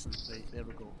 Like, listen. Right. There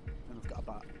we go. And I've got a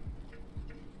bat.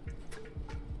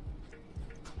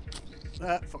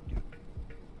 Ah, fuck you.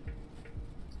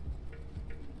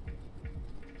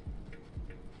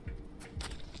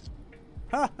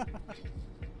 Ha ha ha!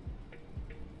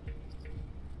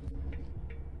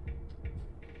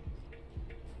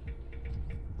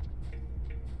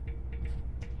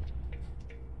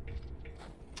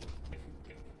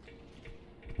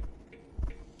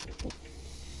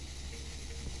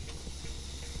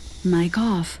 Mic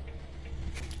off.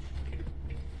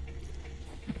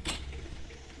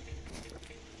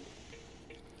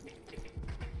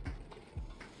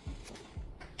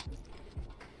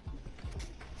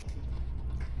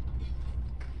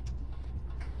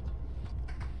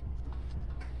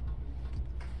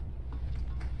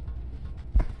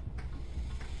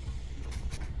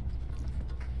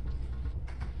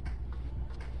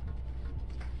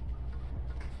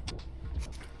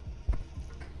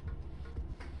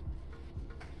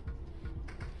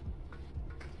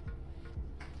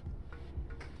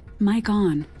 Mic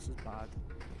on. This is bad.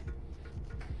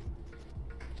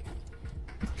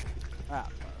 Ah,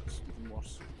 that's even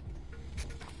worse.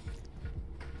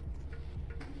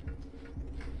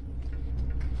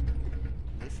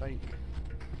 Leaf. fine.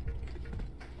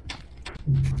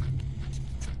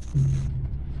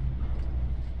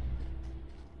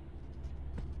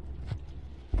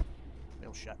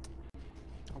 Well, shit.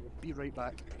 I will be right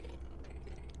back.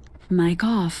 Mic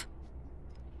off.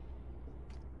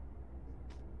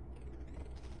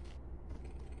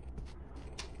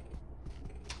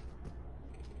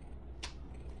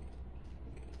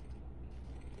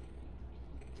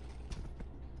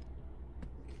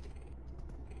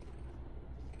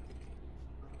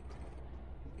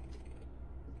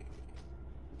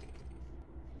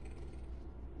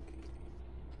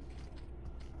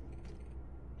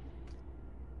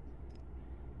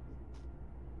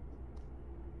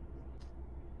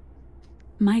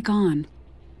 Mic on.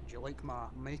 Do you like my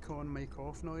mic on, mic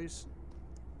off noise?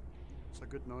 It's a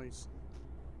good noise.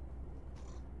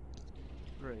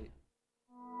 Right.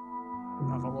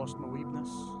 Have I lost my weebness?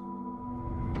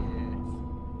 Yeah.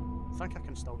 I think I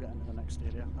can still get into the next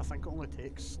area. I think it only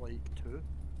takes like 2.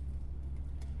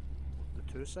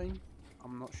 The 2 sign?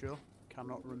 I'm not sure.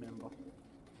 Cannot remember.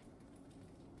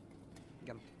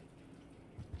 Again.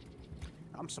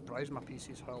 I'm surprised my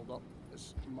PC's held up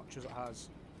as much as it has.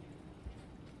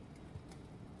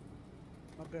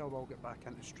 Maybe I will get back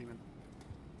into streaming.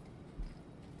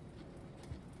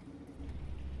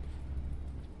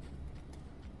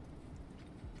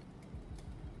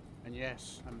 And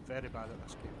yes, I'm very bad at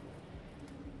this game.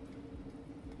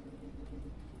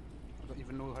 I don't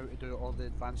even know how to do all the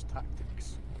advanced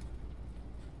tactics.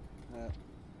 I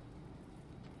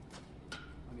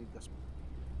need this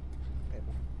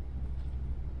pebble.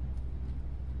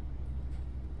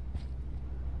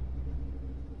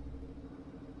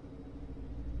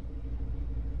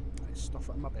 I stuff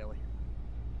it in my belly.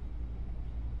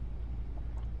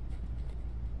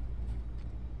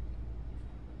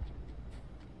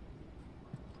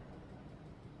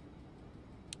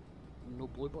 No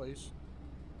blue boys.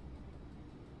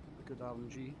 A good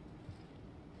RNG.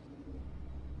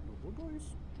 No blue boys.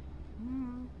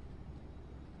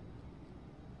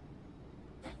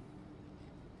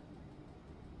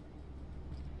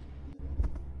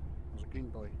 There's a green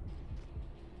boy.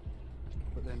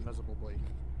 But the invisible boy.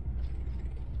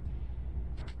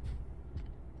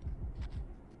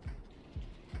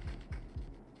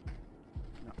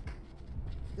 No.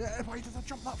 Yeah, why did I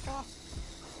jump that far?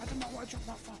 I did not want to jump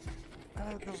that far.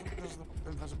 There's the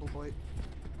invisible boy.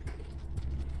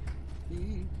 I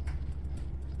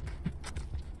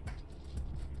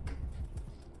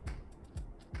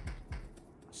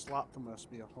slapped him with a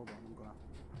spear. Hold on, I'm gonna.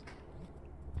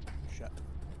 Shit.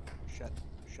 Shit.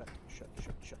 Shit. Shit.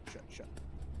 Shit. Shit. Shit. Shit.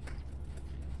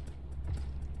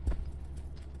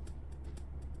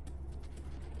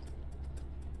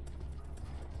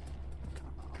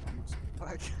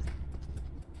 Back.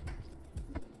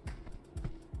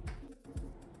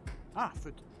 Ah,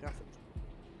 food. Perfect.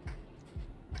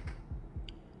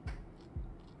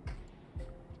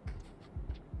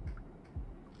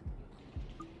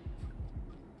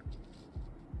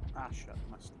 Ah, shit,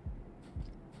 missed.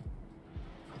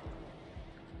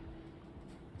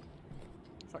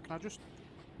 In fact, can I just...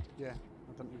 Yeah,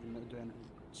 I didn't even need to do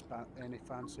any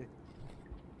fancy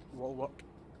wall work.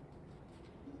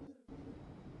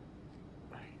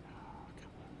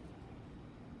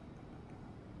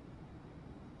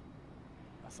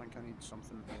 I think I need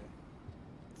something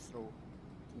to throw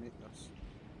to make this.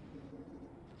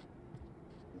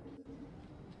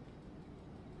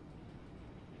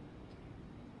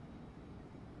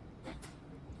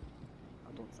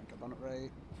 I don't think I've done it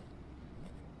right.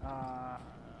 I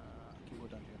can go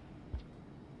down here.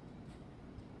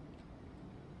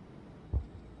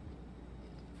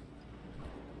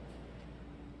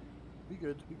 Be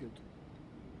good, be good.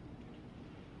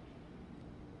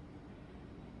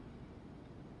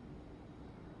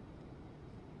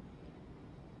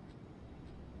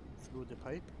 Through the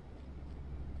pipe.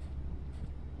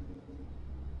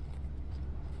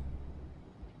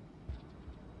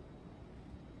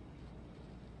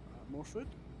 More food.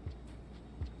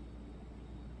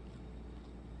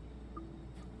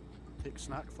 Take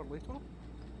snack for later.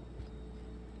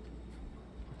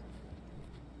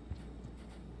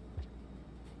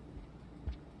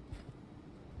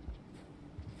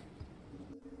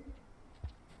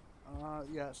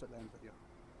 Yeah, it's at the end of here.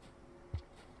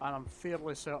 And I'm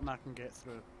fairly certain I can get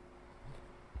through.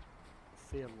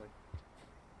 Fairly.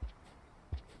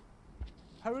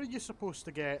 How are you supposed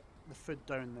to get the food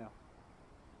down there?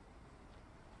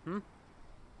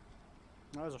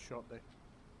 That was a short day.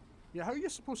 Yeah, how are you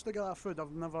supposed to get that food?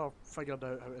 I've never figured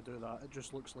out how to do that. It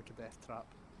just looks like a death trap.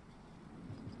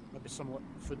 Maybe some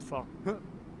food for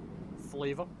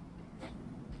flavour.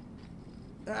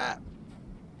 Ah!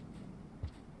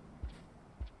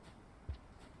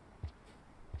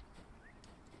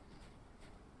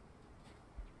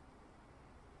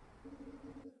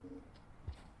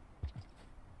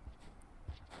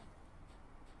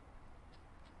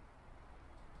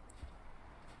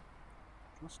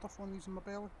 Can I stuff one of these in my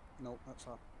belly? No, that's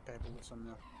a pebble that's in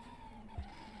there.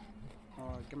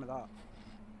 Oh, give me that.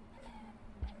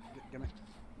 Gimme.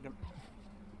 Gimme.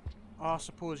 Oh, I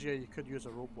suppose, yeah, you could use a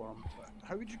rope worm, but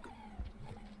how would you go?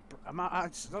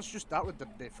 That's just, that would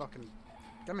be fucking...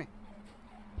 Gimme.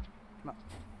 Come on.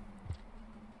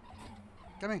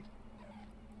 Gimme.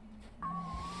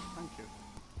 Thank you.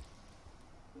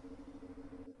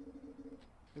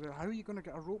 Yeah, but how are you going to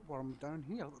get a rope worm down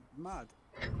here? Mad.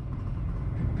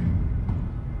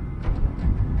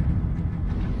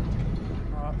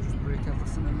 Just break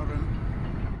everything in the room.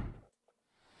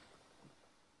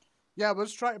 Yeah, I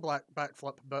was trying to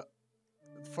backflip, but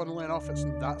funnily enough,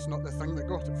 that's not the thing that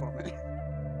got it for me.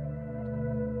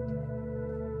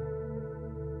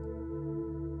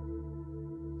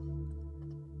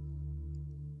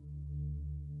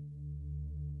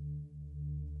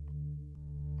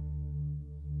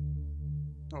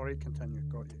 Alright, continue.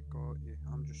 Got you.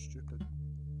 I'm just stupid.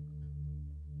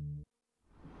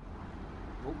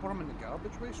 Rope worm in the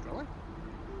garbage waste, really?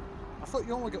 I thought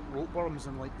you only got rope worms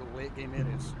in like the late game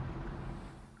areas.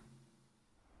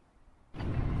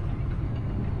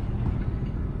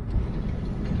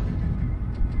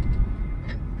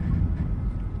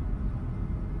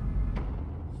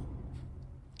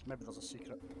 Maybe there's a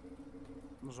secret.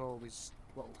 There's always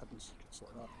little hidden secrets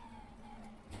like that.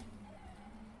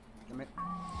 Gimme.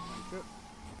 Thank you.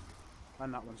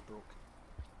 And that one's broke.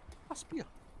 A spear.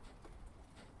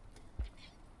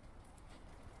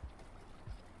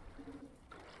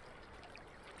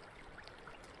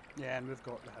 Yeah, and we've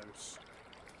got the house.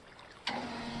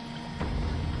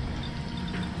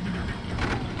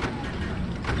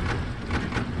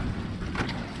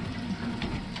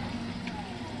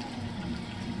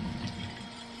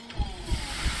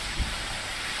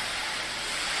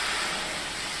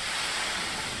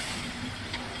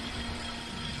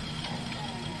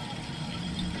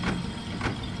 I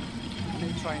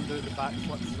need to try and do the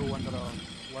backflip throw under a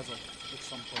lizard at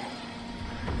some point.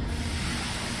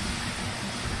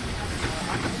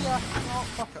 Yeah, no,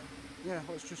 fuck it. Yeah,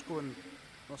 let's just go and...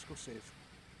 let's go save.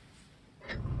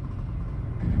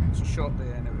 It's a short day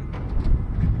anyway.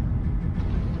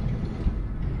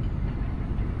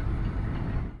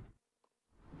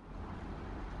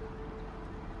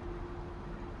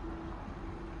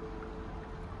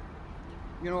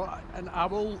 You know, and I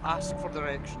will ask for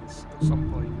directions at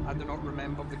some point. I do not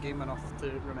remember the game enough to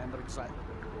remember exactly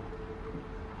where to go.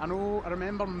 I know, I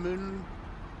remember Moon,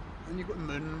 when you go to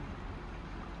Moon,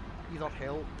 either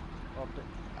help or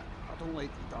I don't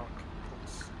like the dark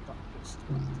place.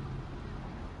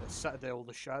 It's Citadel,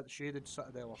 the shaded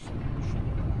Citadel or something.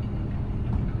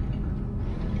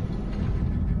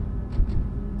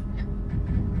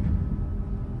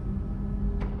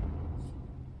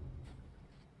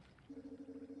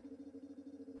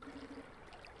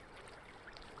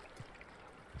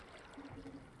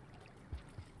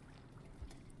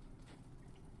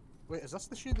 Wait, is this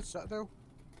the shaded Citadel?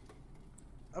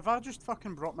 Have I just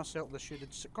fucking brought myself the shaded...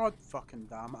 God fucking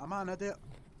damn it, am I an idiot?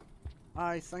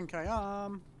 I think I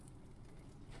am.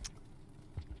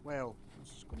 Well,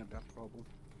 this is going to be a problem.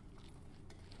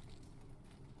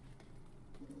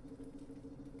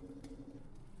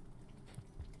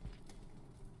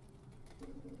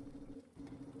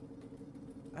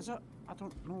 Is it? I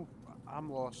don't know. I'm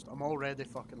lost. I'm already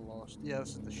fucking lost. Yeah,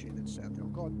 this is the shaded Citadel.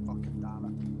 God fucking damn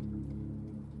it.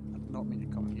 I did not mean to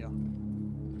come here.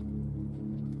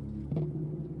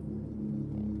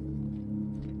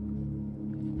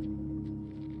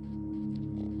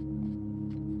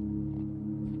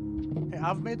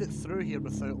 I've made it through here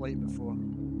without light before. And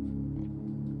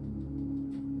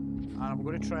I'm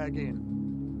going to try again.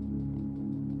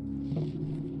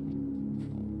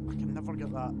 I can never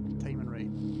get that timing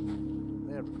right.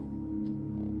 There we go.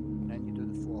 And then you do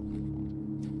the flop.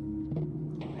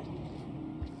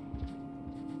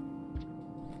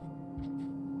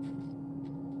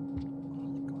 Oh,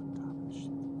 god damn this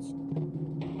shit.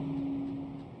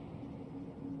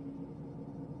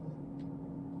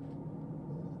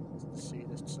 See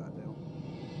this Citadel.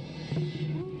 I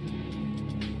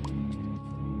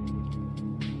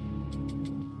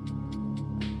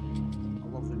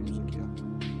love the music here.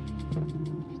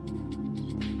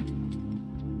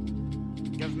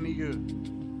 Give me you.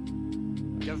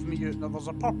 Give me you. Now there's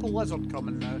a purple lizard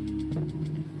coming now.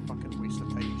 Fucking waste of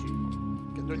time, G.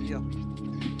 Get down here.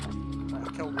 Right, I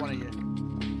killed one of you.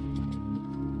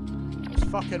 It's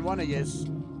fucking one of yous.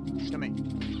 Gimme.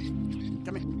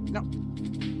 Gimme. No.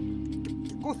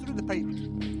 Go through the pipe.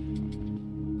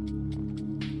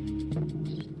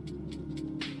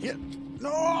 Yeah. No!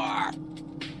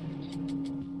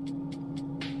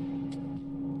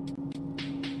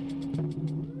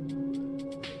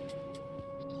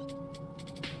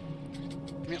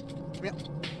 Come here. Come here.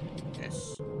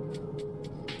 Yes.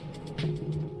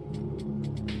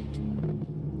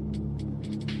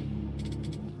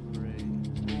 Right.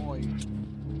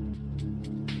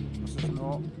 This is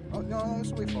not... Oh, no,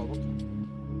 it's a way forward.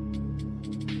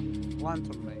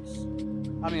 Lantern mice.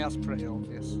 I mean, that's pretty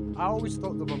obvious. I always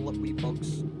thought they were like wee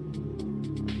bugs.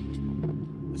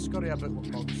 They scurry a bit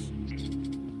like bugs.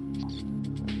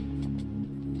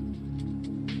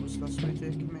 What's this way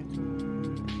taking me to?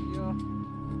 Here.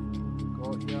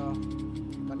 Got ya.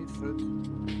 I need food.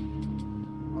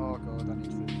 Oh god, I need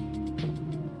food.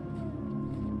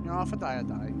 You know, if I die, I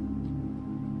die.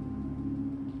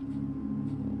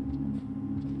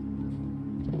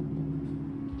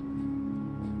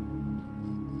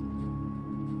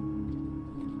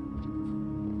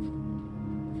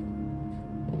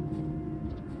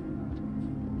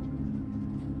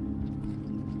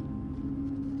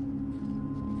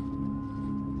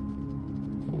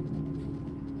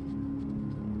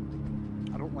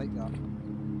 Like that.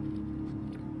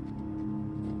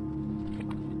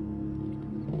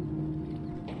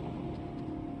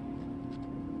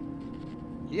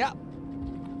 Yep.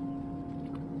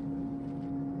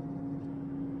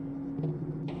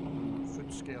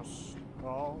 Food scarce.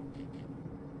 Oh.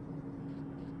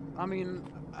 I mean,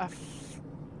 if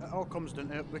it all comes down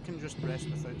to it, we can just rest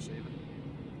without saving.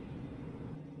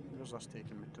 Where's this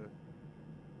taking me to?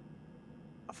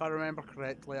 If I remember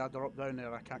correctly, I drop down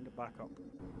there, I can't get back up.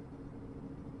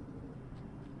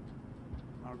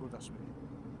 I'll go this way.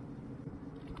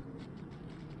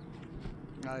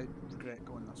 I regret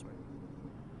going this way.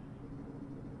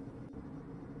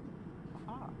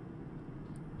 Aha!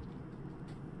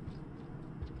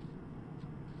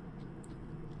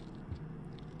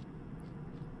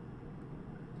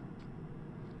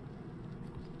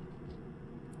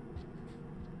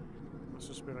 This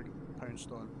is where I get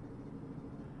pounced on.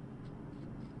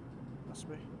 This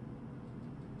way.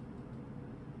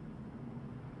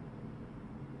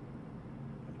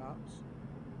 Perhaps.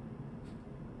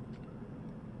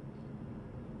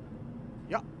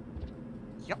 Yep.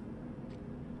 Yep.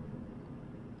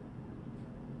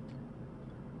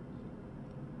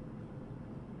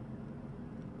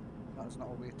 That is not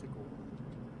a way to go.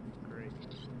 Great.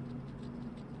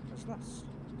 What's this?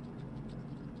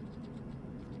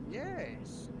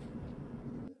 Yes.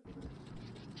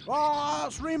 Ah,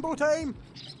 it's rainbow time!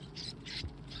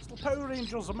 It's the Power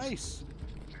Rangers of mice.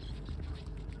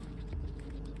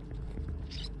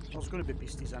 There's going to be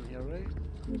beasties in here, right?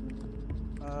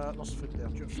 There's food there.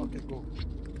 Just fuck it, go.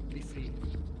 Be free.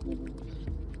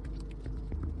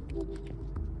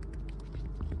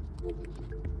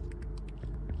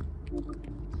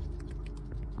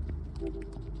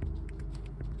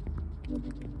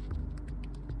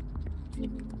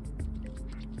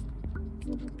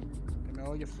 Give me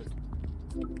all your food.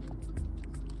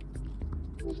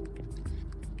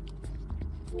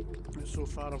 So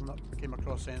far I've not came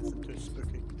across anything too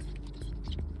spooky.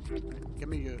 Give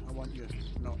me you, I want you.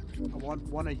 No, I want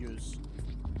one of yous.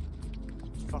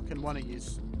 It's fucking one of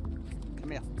yous.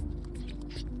 Come here.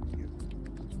 You.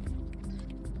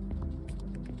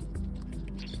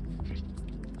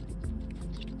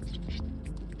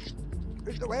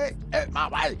 Out the way! Out my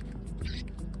way!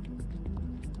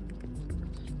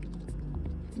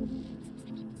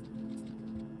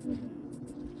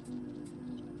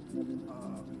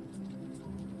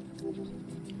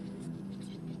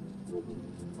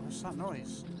 What's that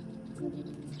noise?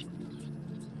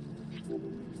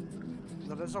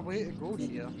 There is a way to go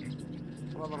here.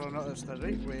 Whether or not it's the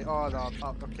right way. Oh,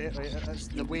 okay, right, it's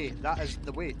the way. That is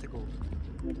the way to go.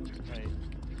 Right.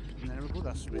 And then we go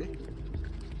this way.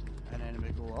 And then we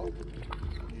go up.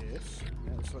 Yes.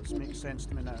 So it makes sense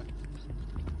to me now.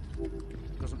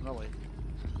 Doesn't really.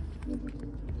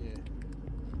 Yeah.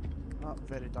 Oh,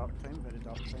 very dark time, very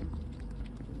dark time.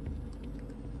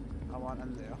 I want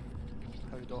in there.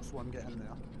 How doth one get in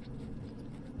there?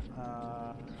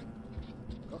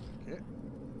 Okay.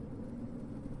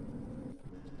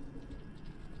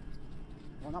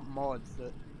 Well, that mod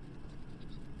that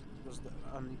was the,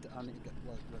 I need to get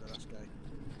rid of this guy.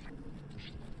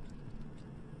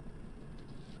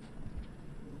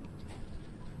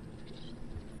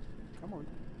 Come on.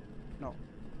 No.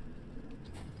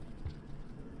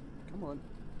 Come on.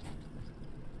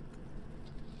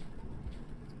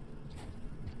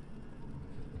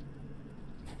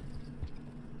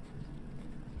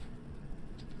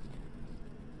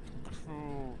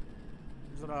 Oh,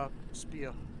 is there a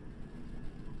spear?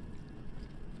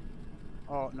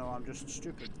 Oh no, I'm just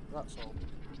stupid, that's all.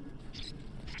 Just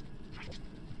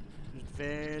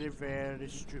very, very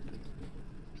stupid.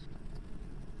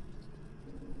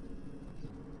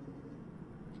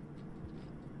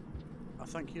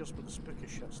 think here's where the spooky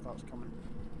shit starts coming.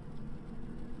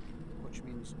 Which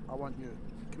means I want you.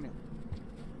 Come here.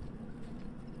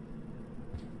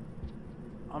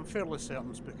 I'm fairly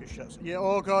certain spooky shit's... Yeah,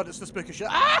 oh god, it's the spooky shit.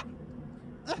 Ah!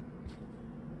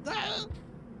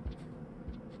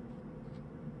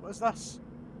 What is this?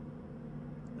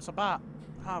 It's a bat.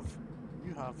 Have.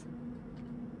 You have.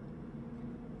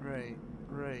 Right,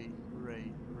 right,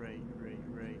 right, right, right,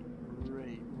 right,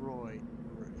 right, Roy.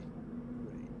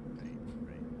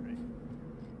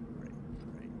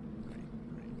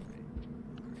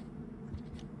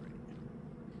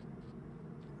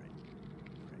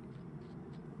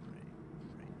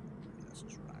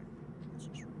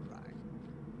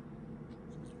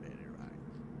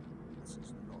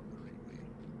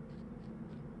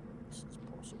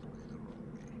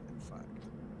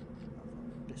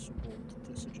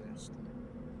 To suggest.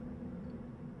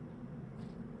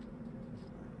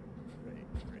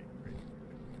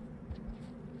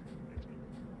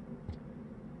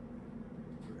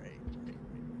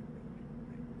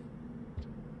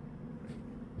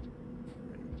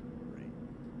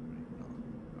 No,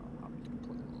 I'm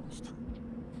completely lost.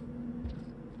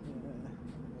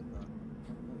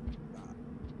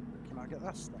 Can I get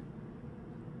this thing?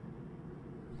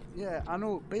 Yeah, I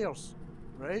know, bears,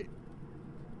 right?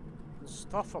 There's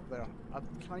stuff up there.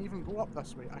 Can I even go up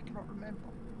this way? I cannot remember.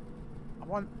 I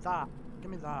want that. Give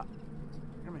me that.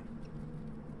 Give me.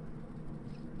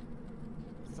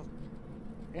 Is there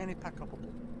any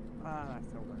pickupable? Ah, I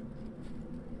fell down.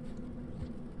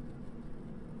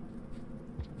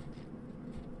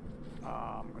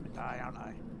 Ah, I'm gonna die, aren't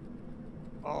I?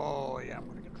 Oh yeah, I'm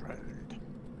gonna get drowned.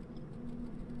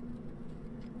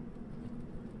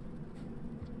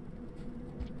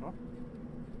 Oh?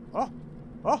 Oh!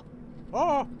 Oh!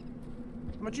 Oh!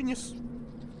 I'm a genius.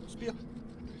 Spear.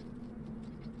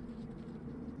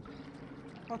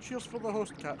 Oh, cheers for the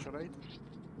host catcher, right?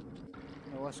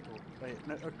 No, let's go. Right,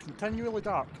 now, continually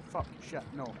dark. Fuck, shit,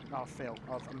 no. I failed.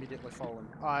 I've immediately fallen.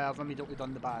 I have immediately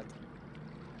done the bad.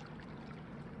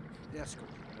 Yes, go.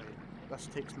 Right, this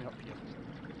takes me up here.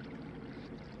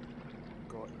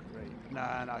 Got it, right.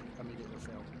 Nah, I immediately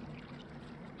fell.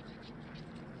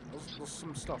 There's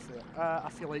some stuff there. I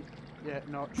feel like... Yeah,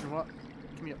 no, do you know what?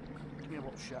 Come here. Come here,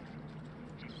 little shit.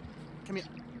 Come here.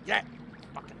 Yeah!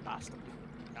 Fucking bastard.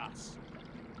 Yes.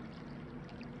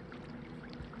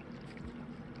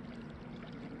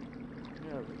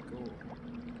 There we go.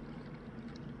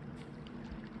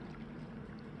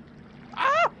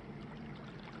 Ah!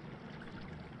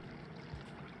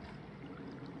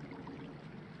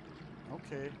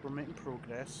 Okay, we're making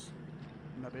progress.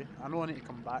 Maybe. I know I need to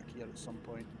come back here at some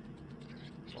point.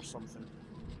 Or something.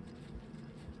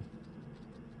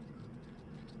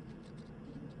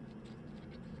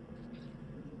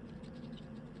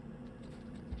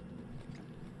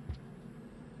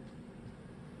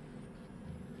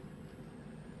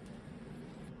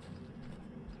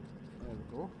 There we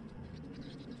go.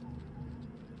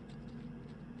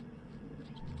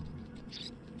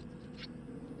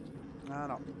 Ah,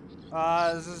 no.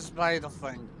 Ah, this is a spider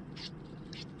thing.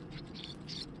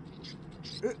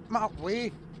 My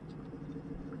way!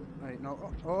 Right,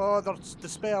 no. Oh, they're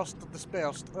dispersed. They're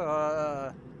dispersed.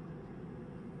 No.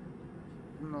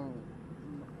 No.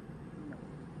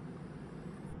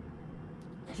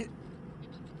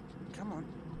 Come on.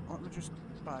 Let me just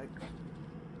buy.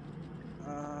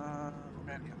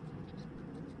 Okay, here.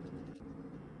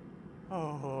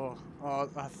 Oh,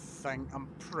 I think I'm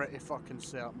pretty fucking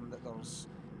certain that there's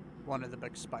one of the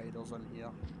big spiders in here,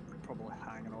 probably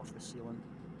hanging off the ceiling.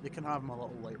 You can have my little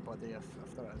white buddy if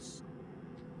there is.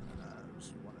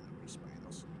 There's one of the wee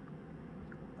spiders.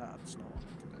 That's not what I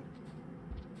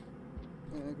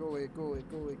want to do. Go away, go away,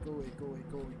 go away, go away, go away,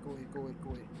 go away, go away, go away, go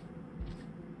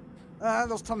away.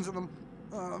 There's tons of them.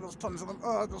 There's tons of them.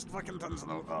 There's fucking tons of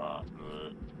them.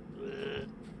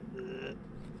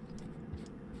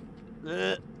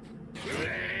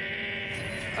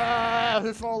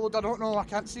 Who followed? I don't know. I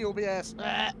can't see OBS.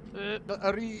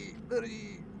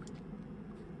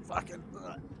 Fucking.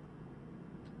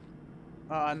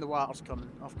 And the water's coming.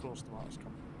 Of course, the water's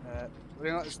coming.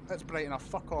 You know, it's bright enough.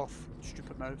 Fuck off,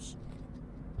 stupid mouse.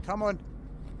 Come on.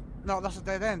 No, that's a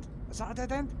dead end. Is that a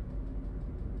dead end?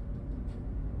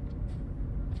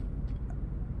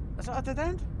 Is that a dead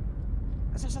end?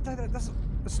 Is this a dead end?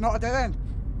 It's not a dead end.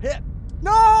 Hit.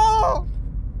 No!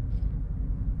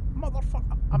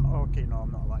 Motherfucker. I'm okay. No,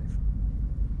 I'm not alive.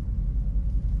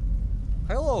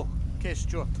 Hello, K.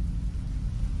 Stewart.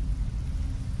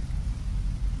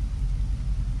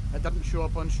 It didn't show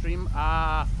up on stream.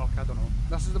 Ah, fuck, I don't know.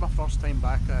 This is my first time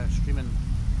back streaming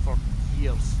for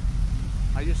years.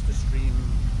 I used to stream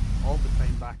all the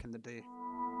time back in the day.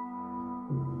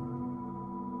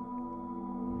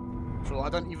 So I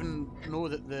didn't even know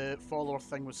that the follower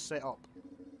thing was set up.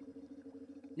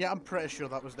 Yeah, I'm pretty sure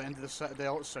that was the end of the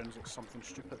Citadel. It sounds like something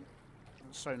stupid.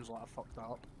 It sounds like I fucked that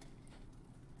up.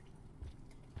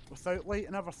 Without light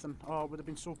and everything. Oh, I would have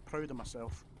been so proud of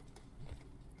myself.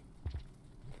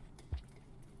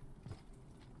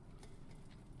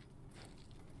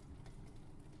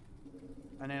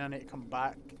 And then I need to come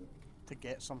back to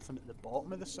get something at the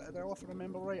bottom of the Citadel, if I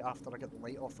remember right, after I get the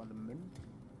light off on the moon.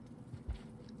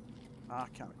 I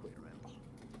can't quite remember.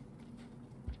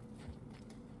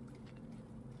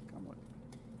 Come on.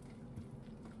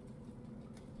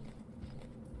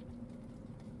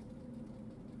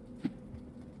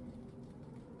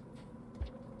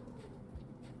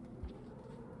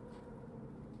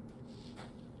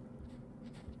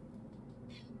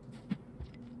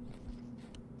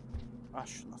 I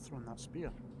shouldn't have thrown that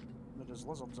spear. There is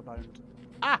lizards abound.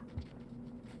 Ah!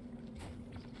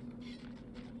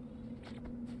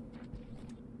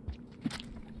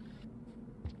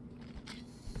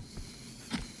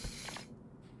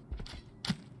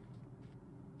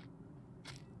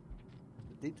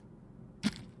 Indeed.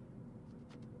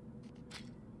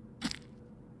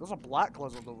 There's a black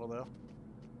lizard over there.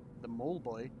 The mole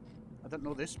boy. I didn't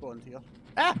know they spawned here.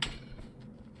 Ah!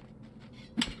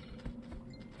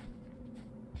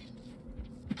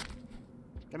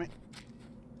 Gimme.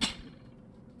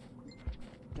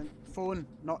 Phone,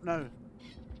 not now.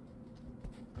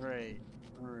 Right.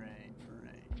 I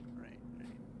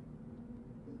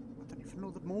didn't even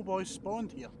know the mole boys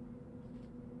spawned here.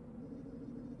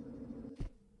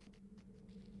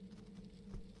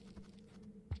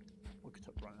 Look at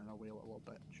it running away like a little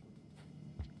bitch.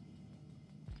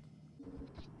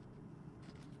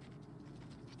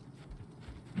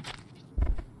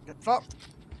 Get fucked!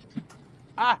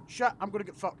 Ah, shit, I'm gonna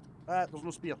get fucked. There's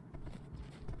no spear.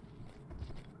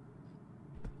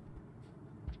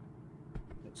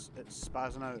 It's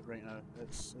spazzing out right now.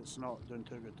 It's not doing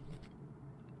too good.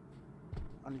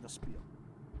 I need a spear.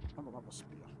 I don't have a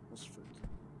spear. There's food.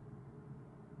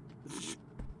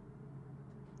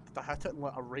 Did I hit it in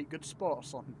like a right good spot or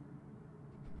something?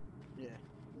 Yeah.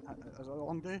 Is it a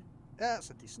long day? Yeah, it's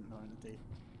a decent amount of day.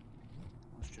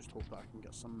 Let's just hope that I can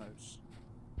get some mouse.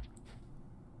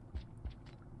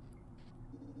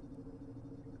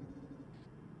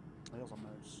 There's a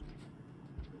mouse.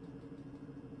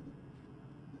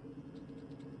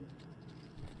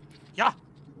 Yeah!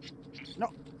 No!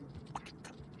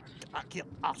 Get back here,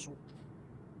 arsehole.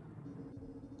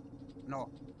 No.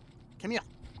 Come here.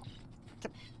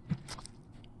 Come.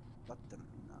 That didn't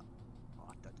mean that. Oh,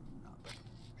 I didn't mean that.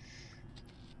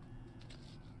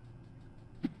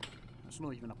 But there's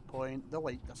not even a point. The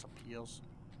light disappears.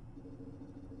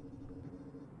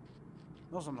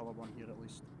 There's another one here at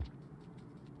least.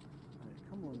 Right,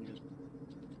 come on, you.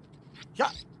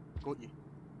 Yeah! Got you.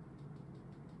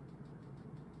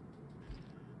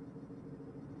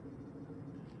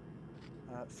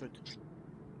 Food.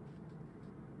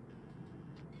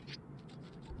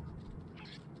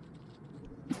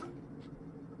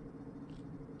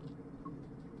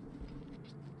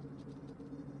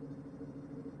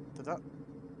 Did that?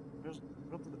 Where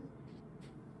did it?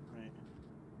 Right.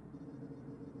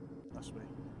 This way.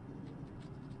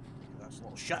 That's a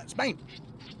little shit. It's mine!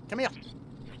 Come here!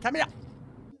 Come here!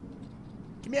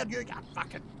 Come here, you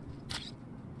fucking.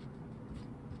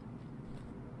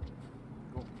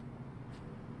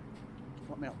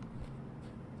 Let me up.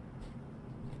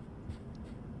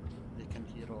 They can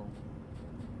hear all.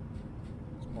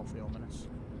 It's awfully ominous.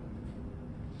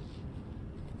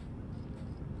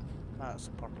 That's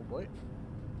a purple boy.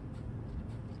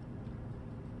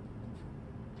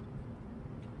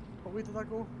 What way did I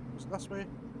go? Was it this way?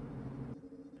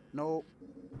 No.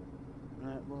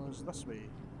 It was this way.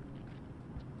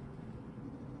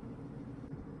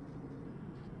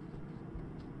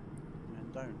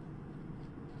 And then down.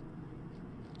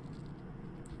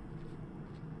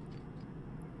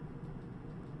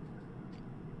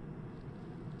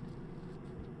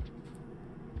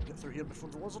 Get through here before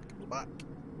the lizard comes back.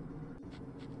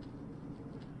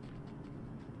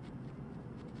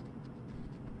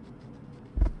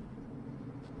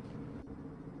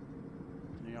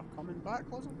 You're coming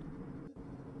back, lizard?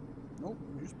 Nope,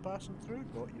 you're just passing through.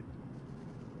 Got you.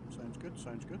 Sounds good,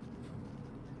 sounds good.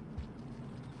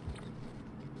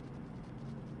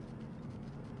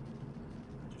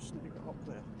 I just need to get up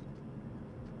there.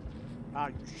 Ah,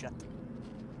 you shit.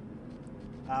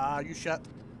 Ah, you shit.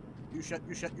 You shit,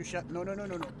 you shit, you shit. No, no, no,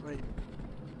 no, no. Right.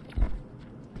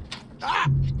 Ah!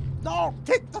 No!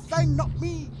 Take the thing, not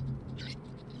me!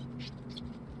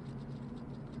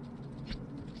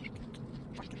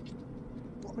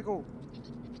 me go.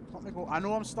 Let me go. I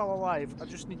know I'm still alive. I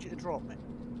just need you to drop me.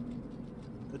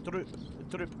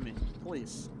 Drop me.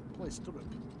 Please. Please, drop.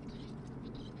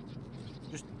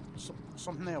 Just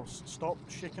something else. Stop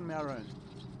shaking me around.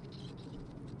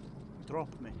 Drop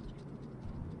me.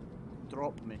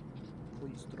 Drop me.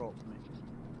 Please drop me.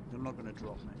 You're not gonna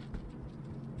drop me.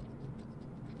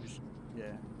 Just,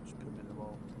 yeah, just put me in the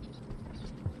wall.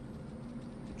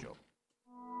 Good job.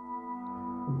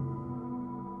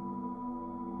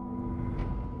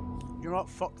 You know what?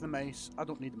 Fuck the mace. I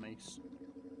don't need mace.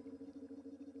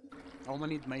 I only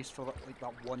need mace for like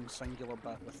that one singular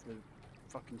bit with the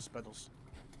fucking spiddles.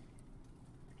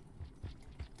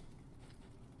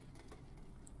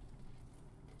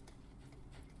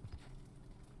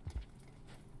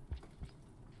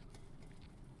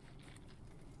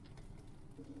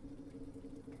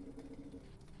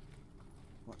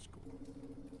 Let's go.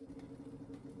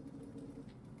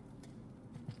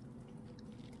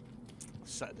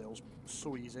 Citadel's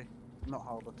so easy. Not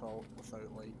hard at all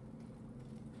without light.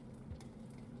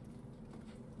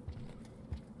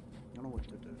 I know what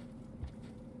to do.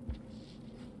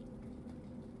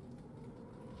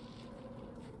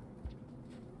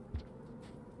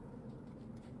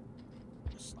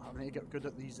 I need to get good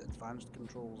at these advanced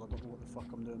controls. I don't know what the fuck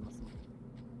I'm doing with them.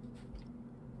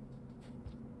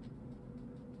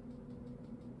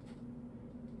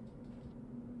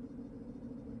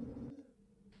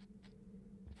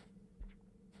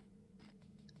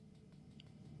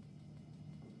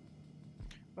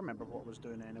 I remember what I was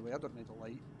doing anyway. I don't need a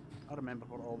light. I remember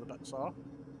what all the bits are.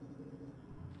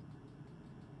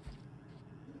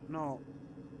 No.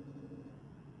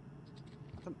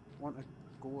 I didn't want to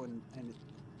go in any...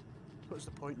 What's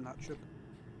the point in that tube?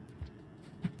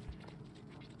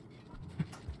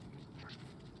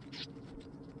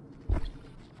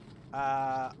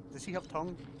 Does he have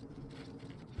tongue?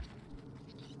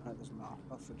 That doesn't matter.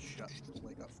 That food's shit. I don't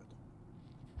like that food.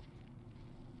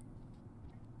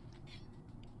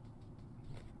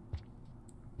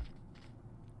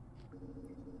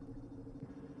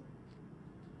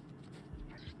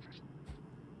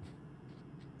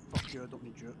 Fuck you, I don't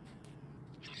need you.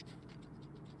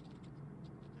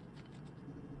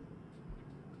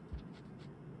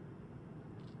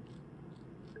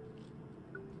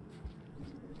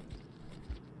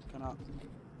 Can I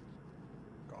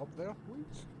get up there,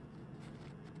 please?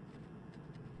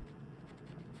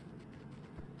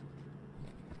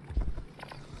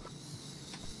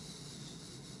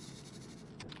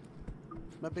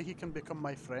 Maybe he can become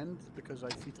my friend because I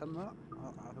feed him that.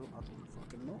 I don't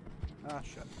fucking know. Ah,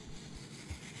 shit.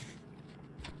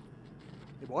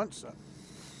 He wants it.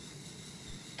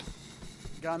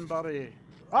 Ganberry.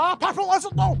 Ah, purple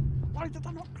lizard, no! Why did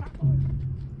I not grab it?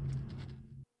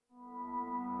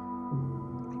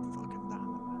 Fucking damn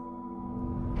it, man.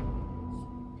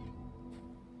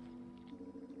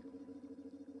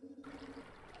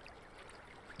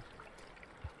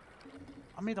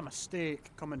 I made a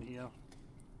mistake coming here.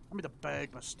 I made a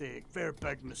big mistake. Very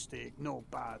big mistake. No,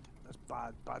 bad. That's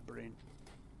bad. Bad brain.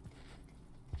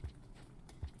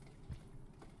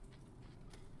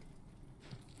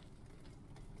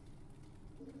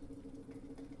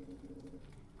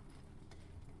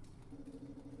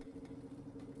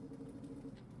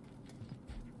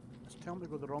 It's telling me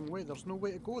to go the wrong way. There's no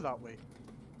way to go that way.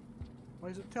 Why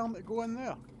is it telling me to go in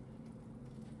there?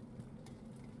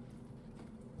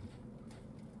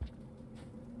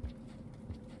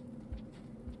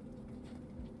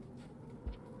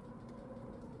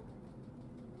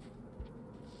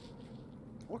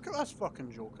 Look at this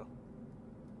fucking joker.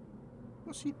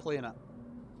 What's he playing at?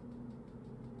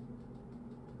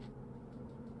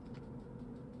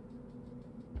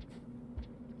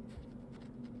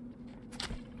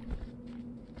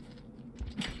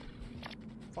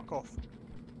 Fuck off.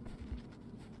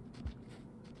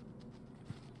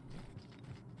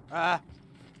 Ah.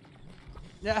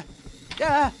 Yeah.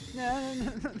 Yeah. Yeah.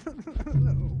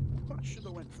 No. I should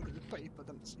have went through the pipe. I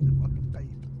didn't see the fucking pipe.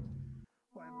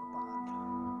 Why am I bad?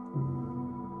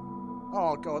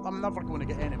 Oh god, I'm never going to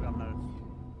get anywhere now.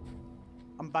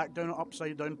 I'm back down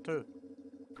upside down too.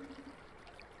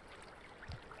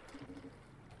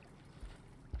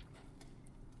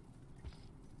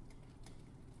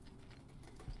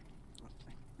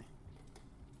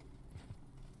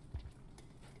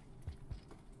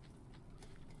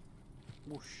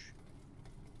 Whoosh.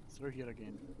 Through here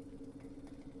again.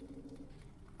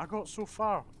 I got so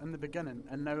far in the beginning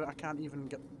and now I can't even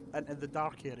get into the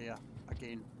dark area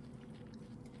again.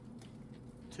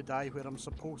 To die where I'm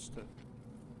supposed to.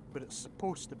 But it's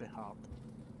supposed to be hard.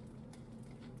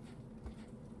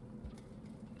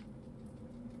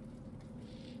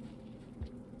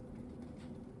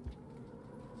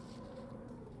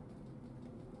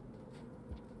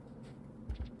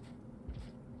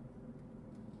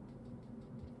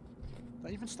 Do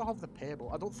I even still have the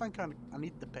pebble? I don't think I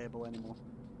need the pebble anymore.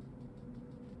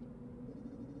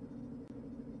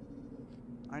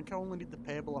 I think I only need the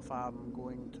pebble if I'm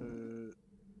going to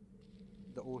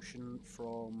the ocean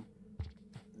from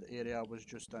the area I was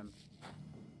just in.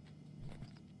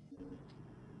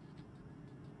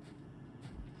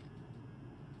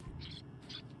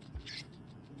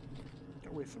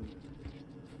 Get away from me.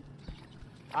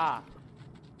 Ah!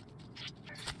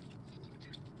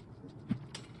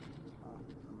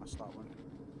 I missed that one.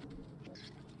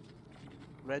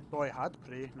 Red boy had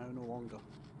prey, now no longer.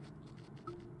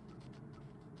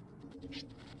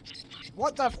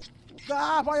 What the f—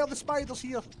 Ah! Why are the spiders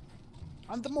here?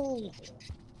 And the mole!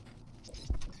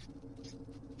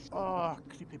 Oh,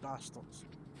 creepy bastards.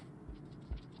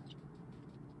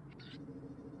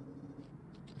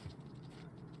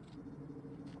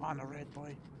 Oh, and a red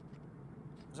boy.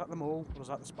 Is that the mole, or is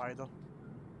that the spider?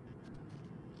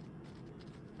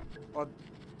 Or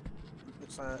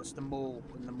it's the mole,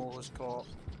 and the mole has caught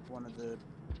one of the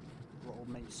little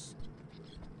mice.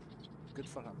 Good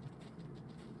for him.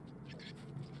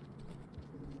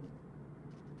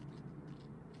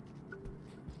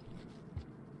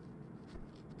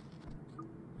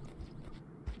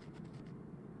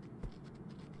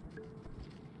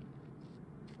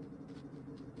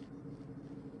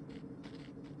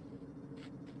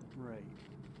 Right.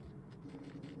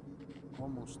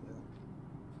 Almost there.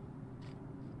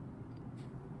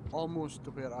 Almost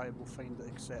to where I will find it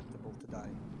acceptable to die.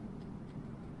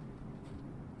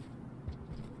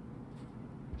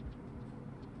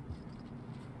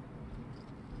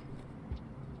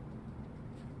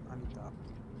 I need that.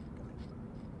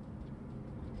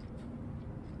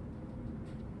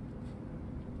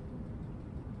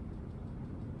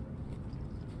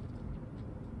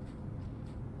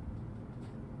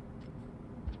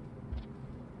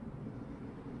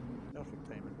 Perfect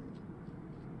timing.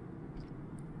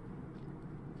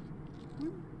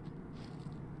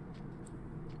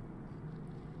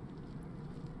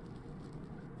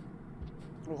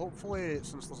 Well, hopefully,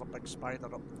 since there's a big spider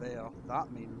up there,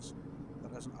 that means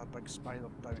there isn't a big spider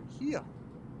down here.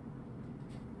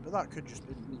 But that could just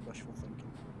be me wishful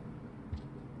thinking.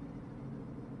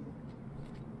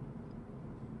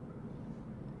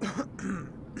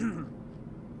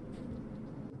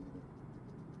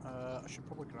 I should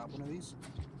probably grab one of these.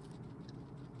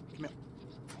 Come here.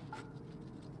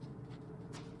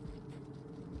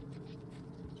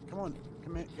 Come on,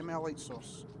 give me a light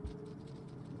source.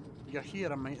 You're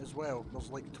here, I might as well. There's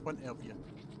like 20 of you.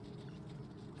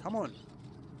 Come on.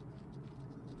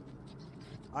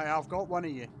 I've got one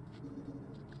of you.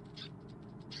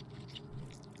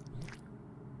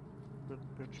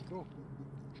 Where'd you go?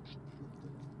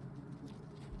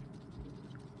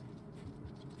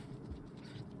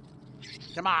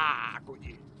 Come on, got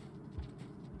you.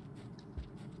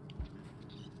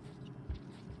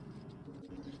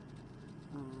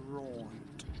 Right.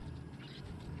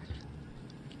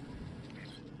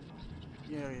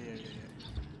 Yeah.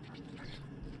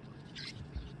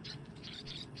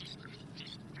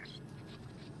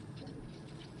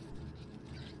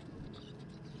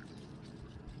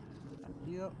 And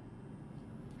here.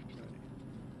 Right.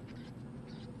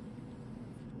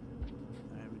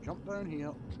 And we jump down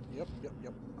here. Yep.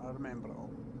 I remember it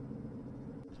all.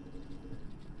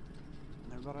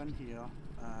 Now we're in here,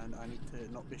 and I need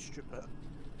to not be stupid.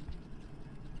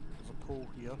 There's a pole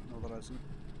here. No, there isn't.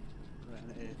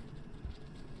 Right,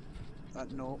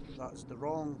 and no, that's the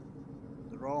wrong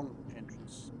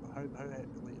entrance. How late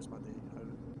is my day?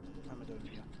 How am I doing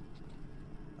here?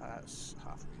 It's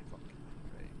halfway. Fuck.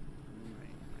 Right.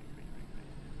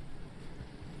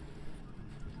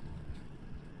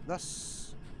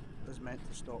 This is meant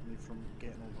to stop me from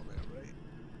getting over there, right?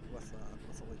 With a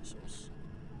light source.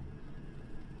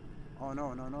 Oh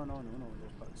no,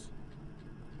 those bits.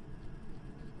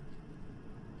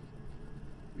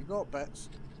 We got bits.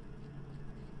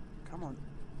 Come on.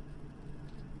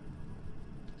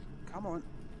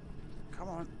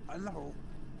 In the hole.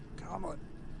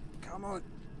 Come on.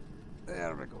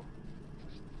 There we go.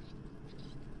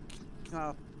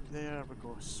 There we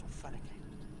go. So finicky.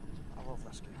 I love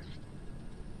this game.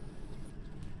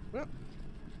 Whoop.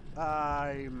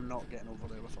 I'm not getting over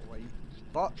there with a light.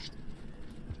 But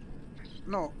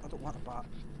no, I don't want a bat.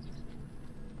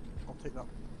 I'll take that.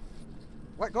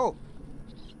 Let go!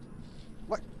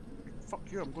 Fuck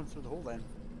you, I'm going through the hole then.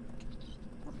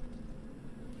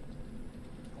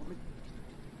 Let me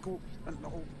go in the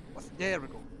hole. There we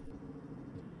go.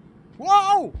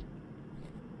 Whoa!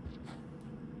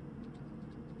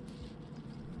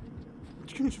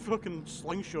 You fucking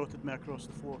slingshotted me across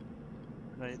the floor.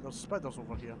 Right, there's spiders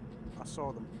over here. I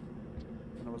saw them.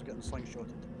 and I was getting slingshotted.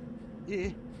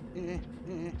 Eh, eh,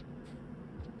 eh.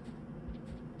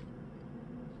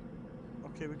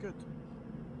 Okay, we're good.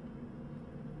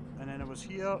 And then I was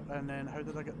here, and then how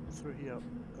did I get through here?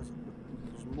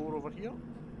 There's more over here?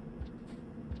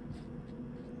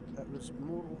 It was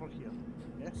more over here.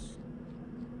 Yes?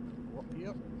 Go up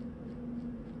here.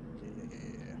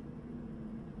 Yeah.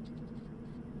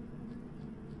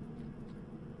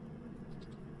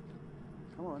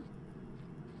 Come on.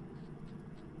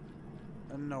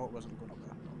 And no, it wasn't going up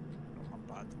there. No, I'm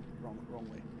bad. Wrong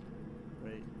way.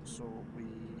 Right, so we...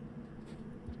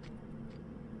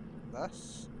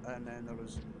 this, and then there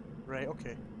was... Right,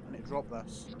 okay. I need to drop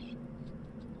this.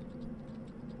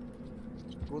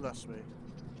 Go this way.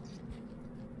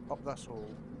 Up this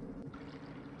hole.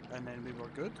 And then we were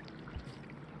good.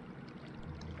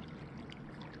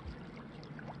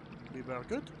 We were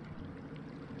good.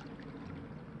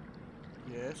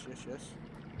 Yes.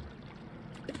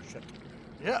 Shit.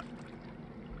 Yeah!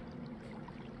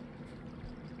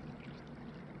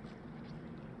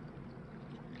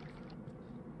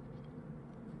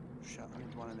 Shit, I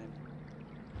need one of them.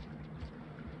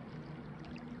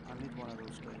 I need one of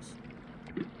those guys.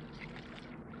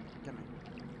 Gimme.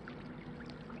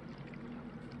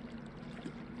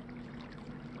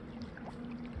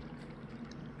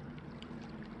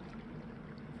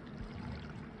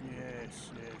 Yes.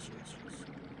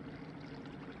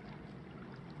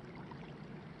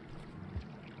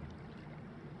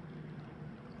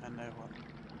 And now what?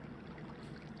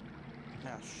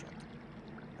 Ah, shit.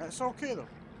 It's okay though.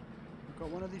 We've got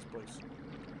one of these boys.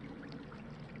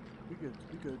 We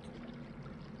good.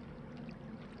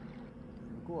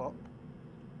 We'll go up.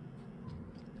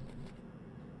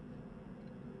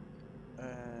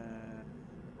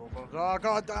 Over. Oh,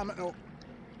 god damn it, no!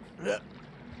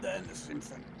 Then the same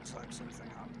thing. Exact same thing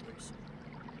happened twice.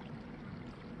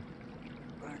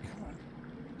 Right, come on.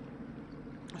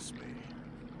 This way.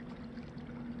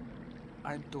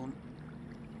 I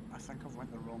think I've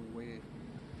went the wrong way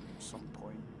at some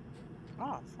point.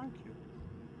 Ah, thank you.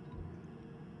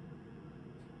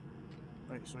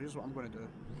 Right, so here's what I'm going to do.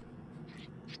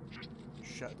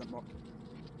 Shit, didn't work.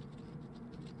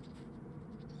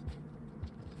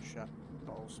 Shit,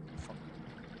 balls. Fuck.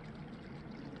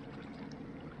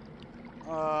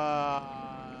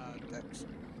 Dicks.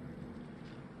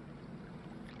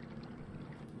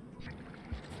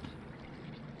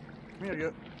 Come here,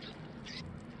 you.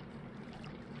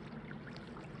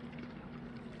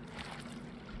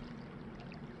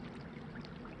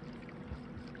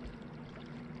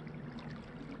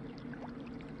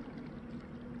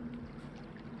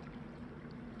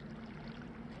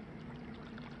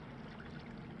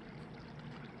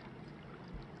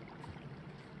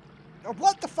 Oh,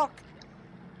 what the fuck?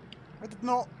 I did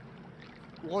not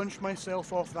launch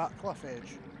myself off that cliff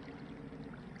edge.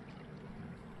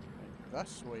 Right,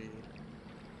 this way.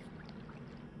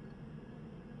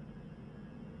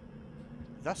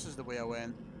 This is the way I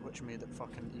went, which made it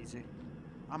fucking easy.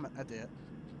 I'm an idiot.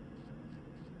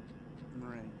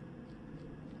 Right.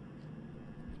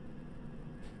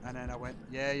 And then I went,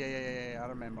 yeah, I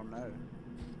remember now.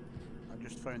 I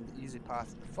just found the easy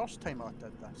path the first time I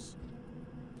did this.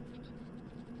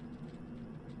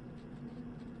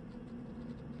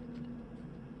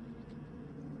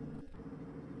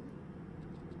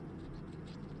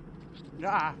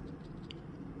 Yeah.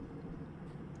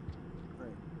 Right.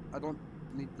 I don't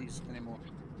need these anymore.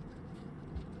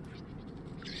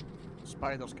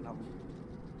 Spiders can have them.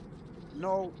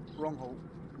 No, wrong hole.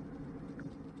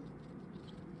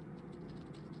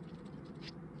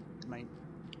 Mine.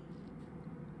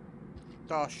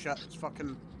 Oh shit, it's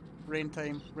fucking rain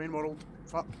time. Rainworld.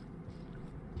 Fuck.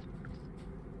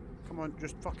 Come on,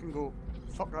 just fucking go.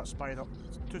 Fuck that spider.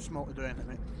 It's too small to do anything,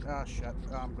 mate. Ah shit.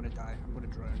 Ah, I'm gonna die. I'm gonna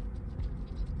drown.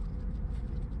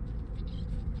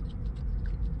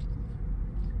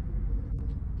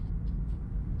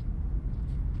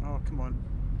 Oh, come on.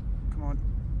 Come on.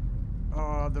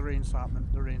 Oh, the rain's happening.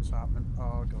 The rain's happening.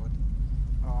 Oh, God.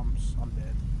 Oh, I'm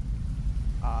dead.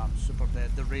 I'm super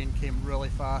dead. The rain came really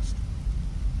fast.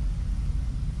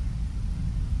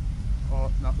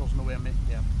 Oh, no, there's no way I'm making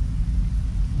it. Yeah.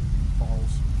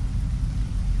 Balls.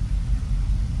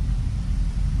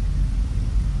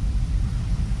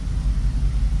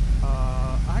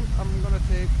 I think I'm going to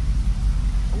take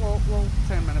a little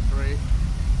 10-minute break.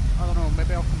 I don't know,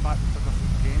 maybe I'll come back with a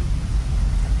different game.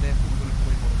 I'm definitely going to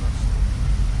play more of this.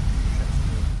 Shit's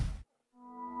good.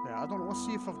 Yeah, I don't know, let's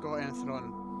see if I've got anything on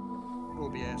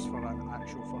OBS for an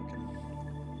actual fucking...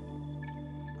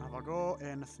 Have I got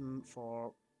anything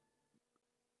for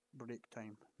break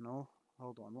time? No?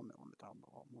 Hold on, let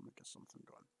me get something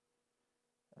going.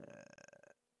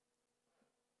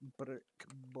 Brick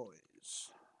Boys.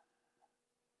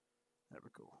 There we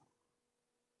go.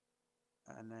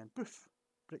 And then poof,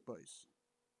 Brick Boys.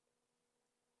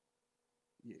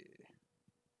 Yeah.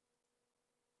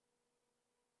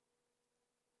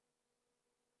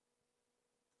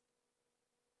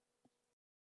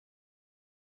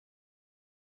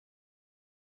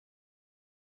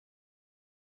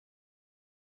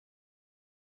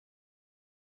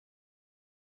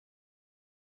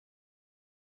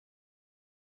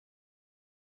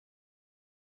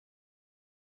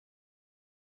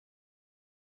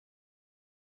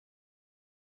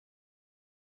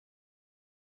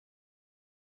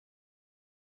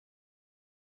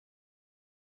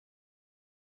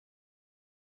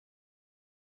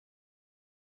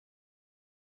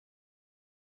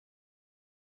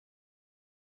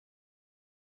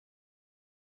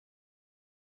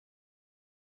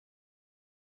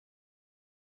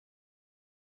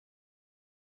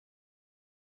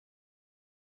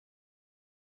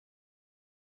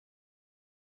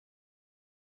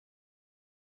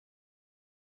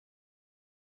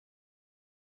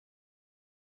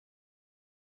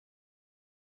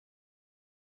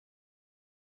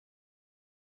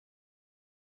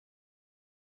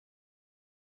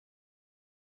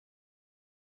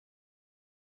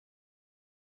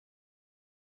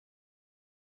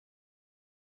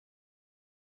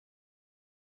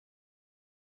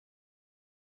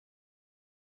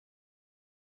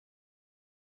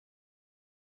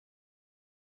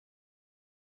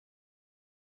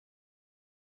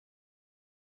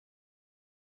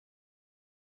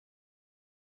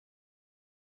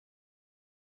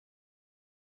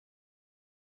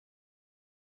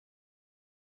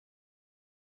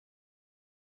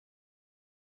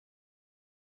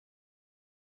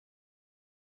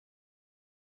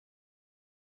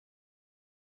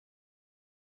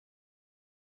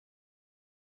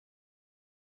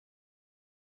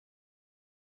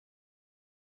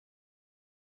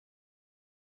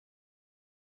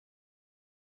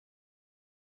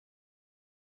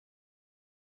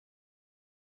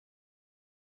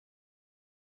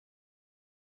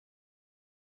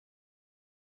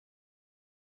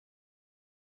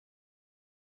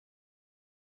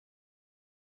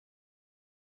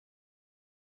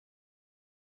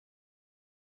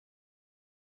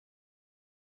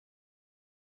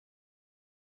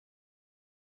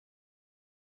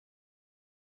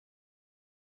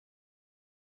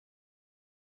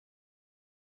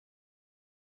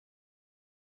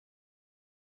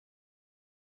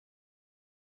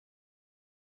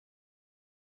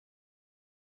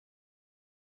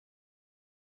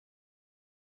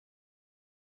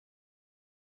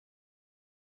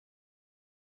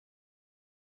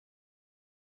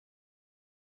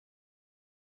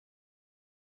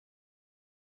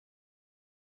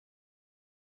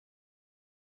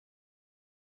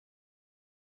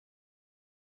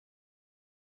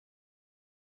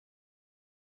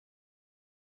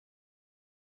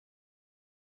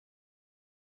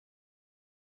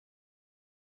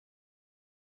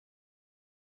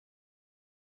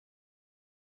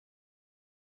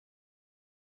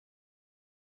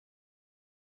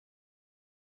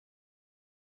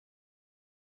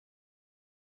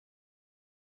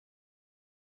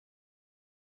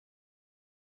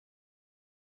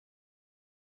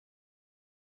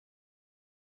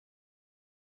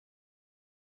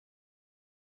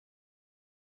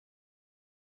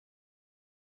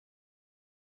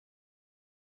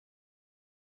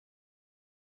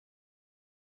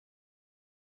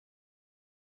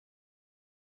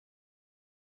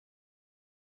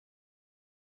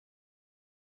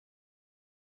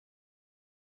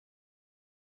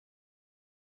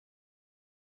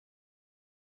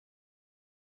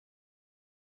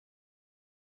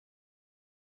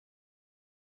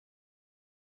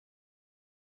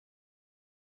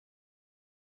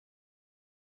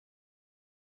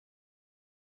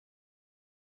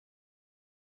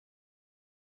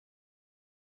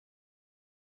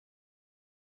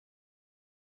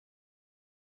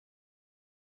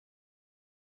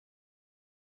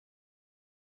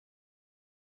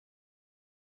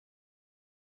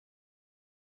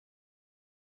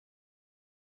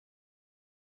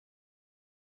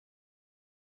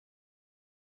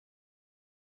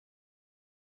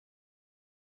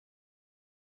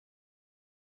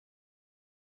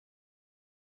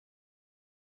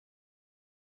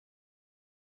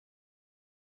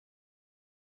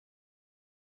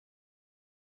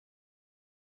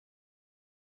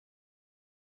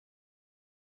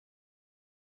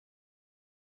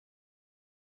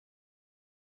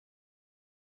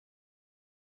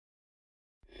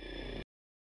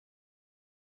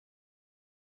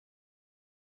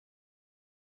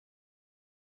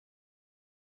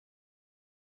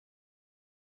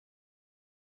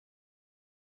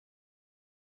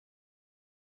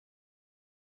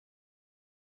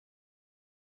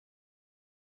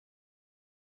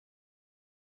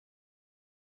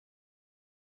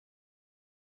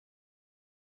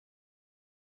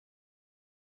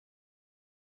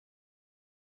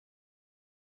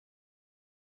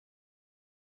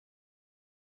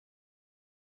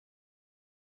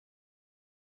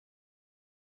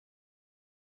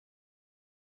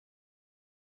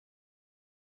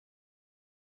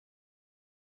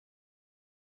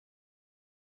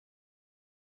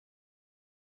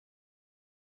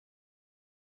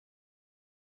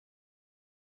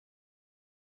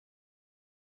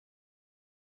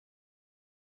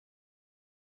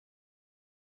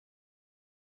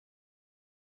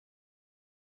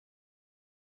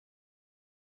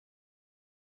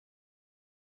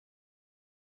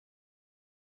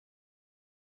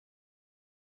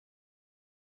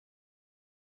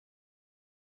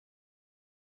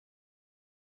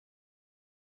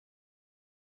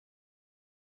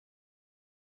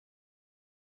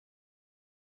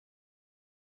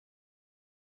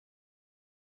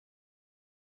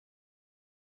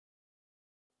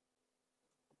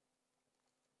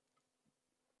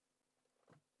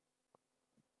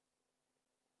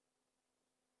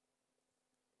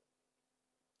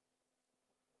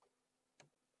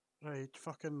 Right,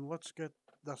 fucking let's get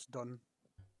this done.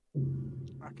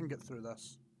 I can get through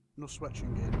this. No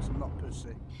switching games, I'm not a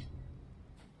pussy.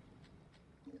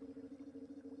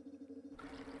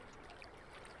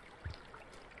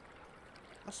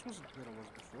 This wasn't where I was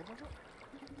before, was it?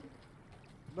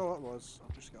 No, it was.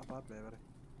 I've just got a bad memory.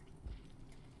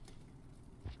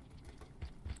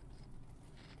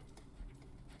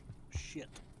 Shit.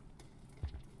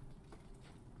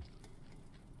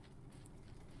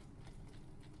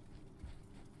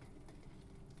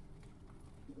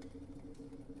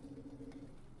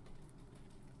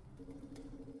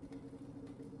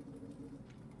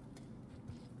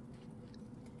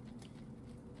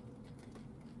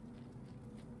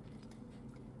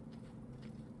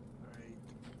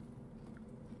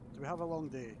 Do we have a long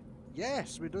day?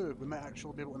 Yes, we do. We might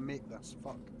actually be able to make this.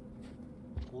 Fuck.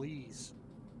 Please.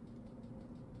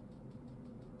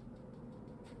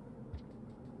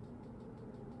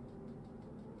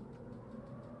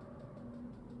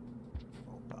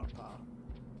 Oh, power.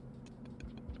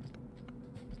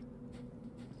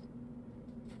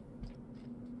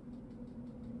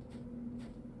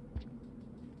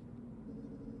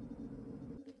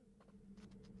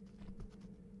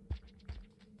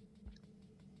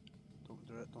 Don't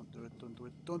do it, don't do it, don't do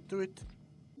it, don't do it!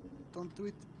 Don't do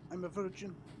it! I'm a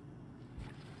virgin!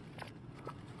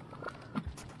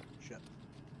 Shit.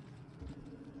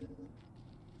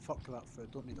 Fuck that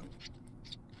food, don't need it.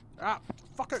 Ah!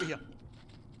 Fuck out of here!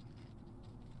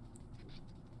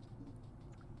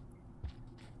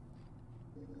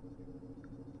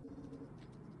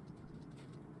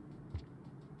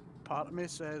 Part of me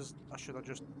says I should have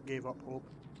just gave up hope,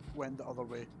 went the other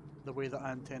way, the way that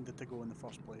I intended to go in the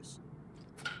first place.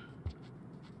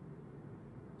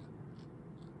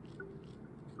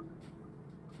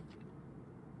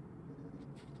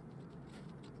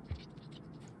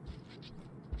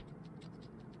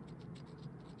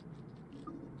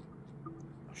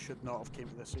 I should not have came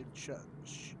to this side.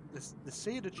 The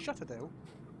side had shut it out.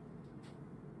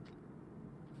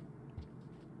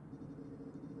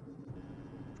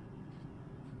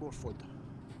 More food.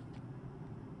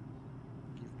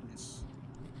 Give please.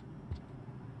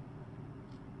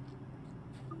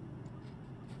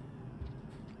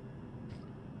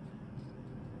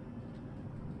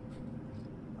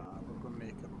 We're gonna make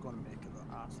it, we're gonna make it.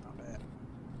 I bet.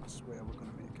 I swear we're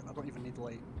gonna make it. I don't even need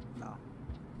light. Nah.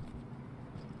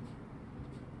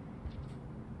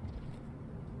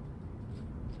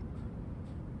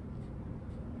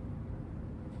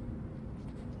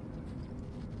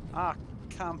 Ah,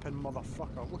 camping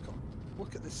motherfucker.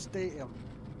 Look at the stadium.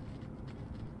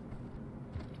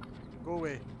 Go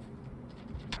away.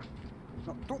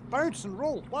 No, don't bounce and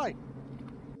roll. Why?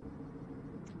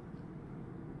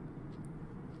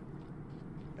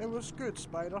 It was good,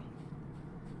 Spider.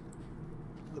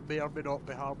 The bear may not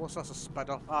be harmless. That's a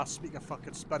spider. Ah, speak of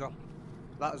fucking spider.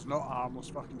 That is not a harmless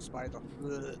fucking spider.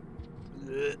 Ugh.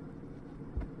 Ugh.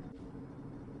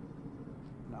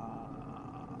 Nah.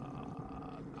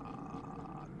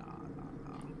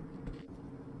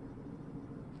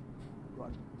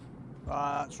 Run.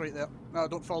 Ah, it's right there. No,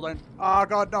 don't fall down. Ah,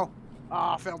 God, no.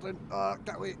 Ah, I fell down. Ah,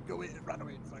 get away, go away, run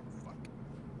away. Thank fuck.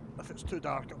 If it's too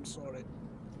dark, I'm sorry.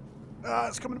 Ah,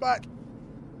 it's coming back.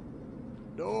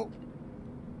 No.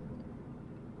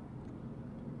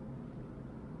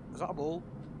 Is that a ball?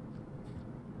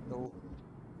 No.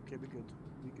 Okay, be good.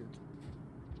 Be good.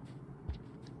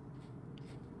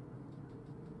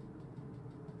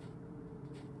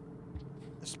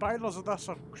 The spiders of this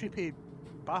are creepy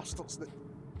bastards that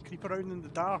creep around in the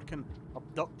dark and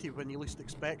abduct you when you least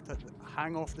expect it, that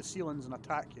hang off the ceilings and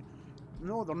attack you.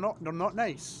 No, they're not. They're not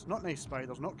nice. Not nice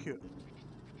spiders. Not cute.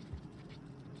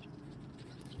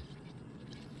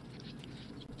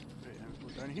 Right, now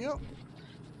go down here.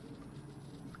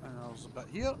 And there's a bit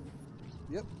here.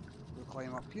 Yep. We'll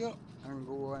climb up here and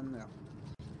go in there.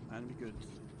 And be good.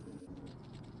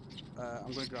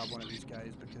 I'm going to grab one of these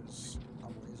guys because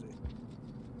I'm lazy.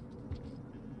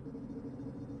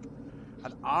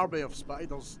 An army of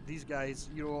spiders. These guys,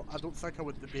 you know, I don't think I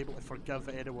would be able to forgive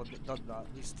anyone that done that.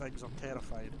 These things are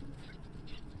terrified.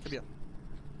 Come here.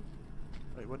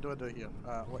 Right, what do I do here?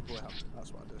 Let go of him.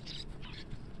 That's what I do.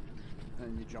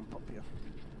 And then you jump up here.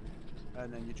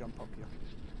 And then you jump up here.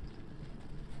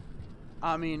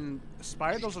 I mean,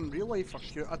 spiders in real life are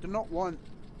cute. I do not want...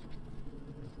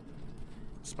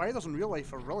 Spiders in real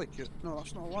life are really cute. No,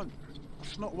 that's not what I want.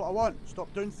 That's not what I want.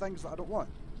 Stop doing things that I don't want.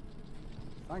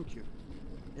 Thank you.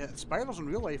 Yeah, spiders in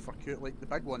real life are cute, like the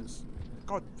big ones.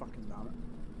 God fucking damn it.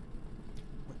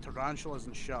 Like tarantulas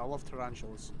and shit. I love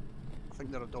tarantulas. I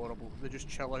think they're adorable. They just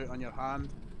chill out on your hand.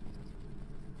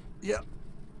 Yep.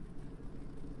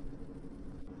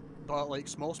 But like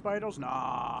small spiders?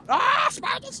 Nah. Ah,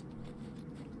 spiders!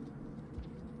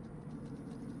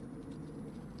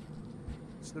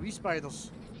 It's the wee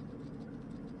spiders.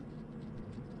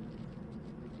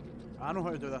 I know how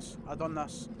to do this. I've done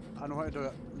this. I know how to do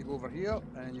it. You go over here,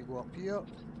 and then you go up here,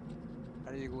 and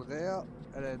then you go there,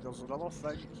 and then there's another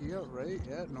thing here, right?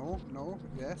 Yeah, no, no,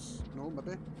 yes, no,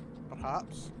 maybe,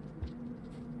 perhaps.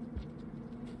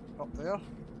 Up there,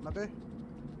 maybe.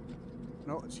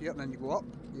 No, it's here, and then you go up.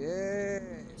 Yeah,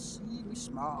 see, me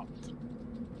smart.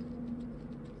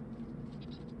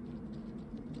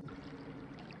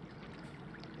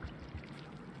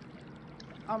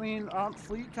 I mean, aren't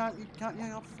can't you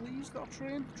have fleas that are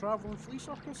trained? Travelling flea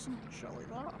circus and shit like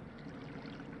that?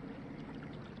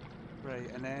 Right,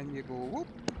 and then you go whoop,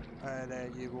 and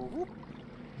then you go whoop.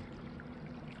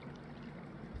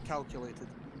 Calculated.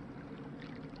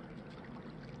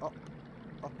 Up,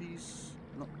 uppies,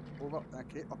 no, over,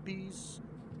 okay, uppies,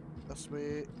 this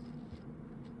way,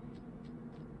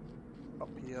 up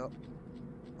here,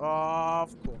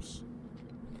 of course.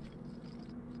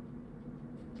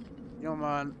 Yo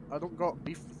man, I don't got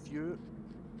beef with you.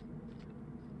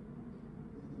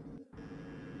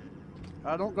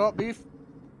 I don't got beef.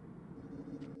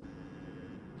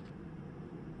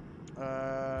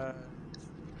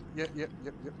 Yep.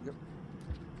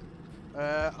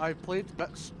 I played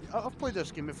bits. I've played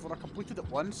this game before. I completed it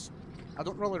once. I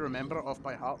don't really remember it off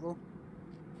by heart though.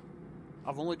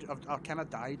 I've kind of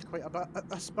died quite a bit at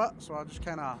this bit, so I just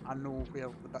I know where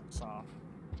the bits are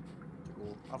to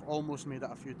go. I've almost made it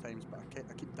a few times, but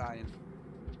I keep dying.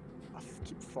 I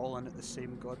keep falling at the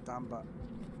same goddamn bit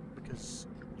because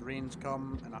the rains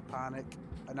come and I panic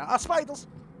and spiders!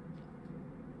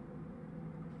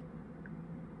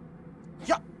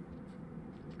 Yeah.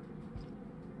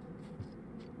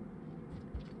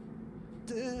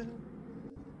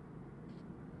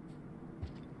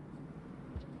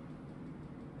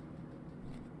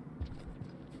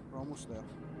 We're almost there.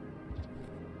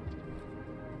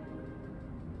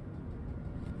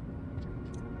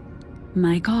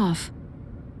 Mic off.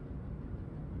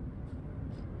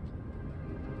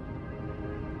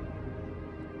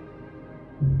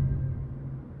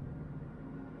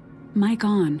 Mic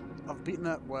on. I've beaten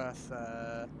it with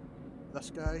this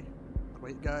guy, the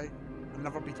white guy. I've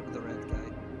never beat it with the red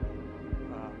guy.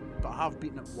 But I have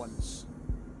beaten it once.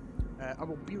 I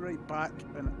will be right back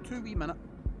in 2 wee minutes.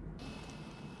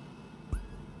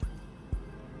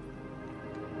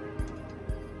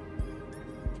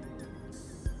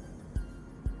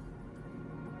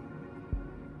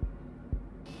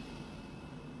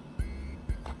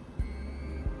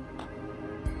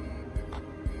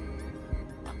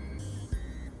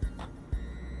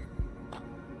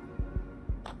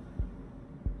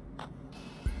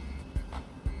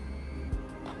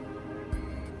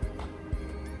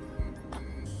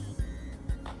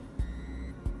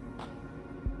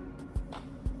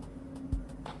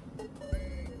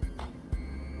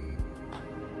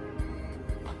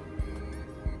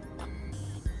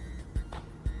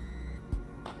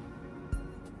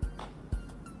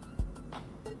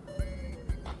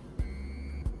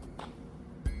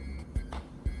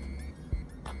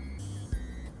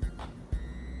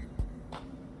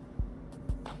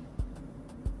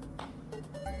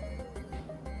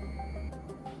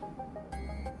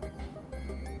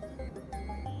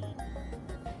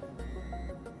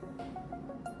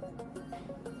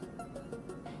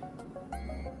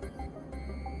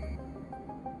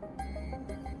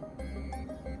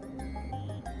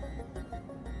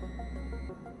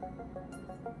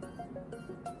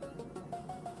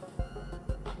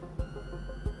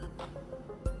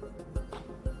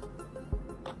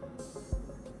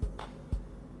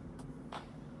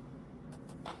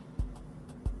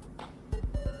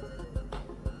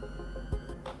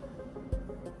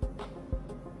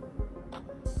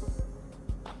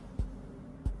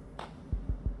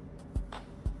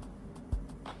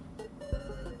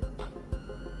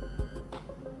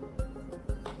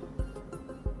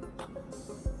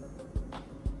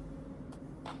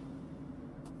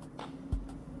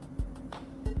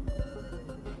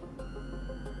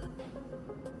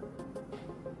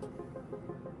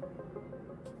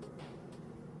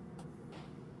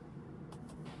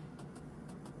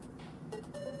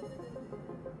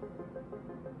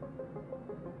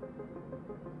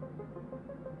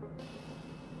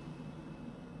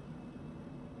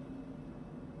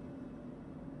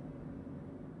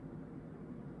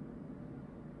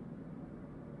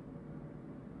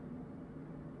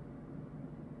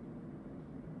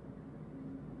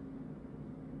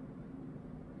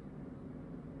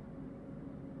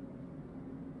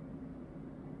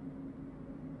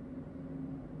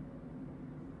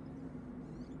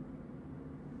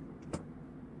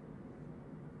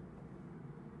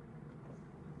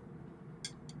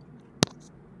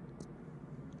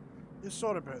 Yeah,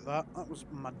 sorry about that. That was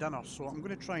my dinner, so I'm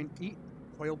going to try and eat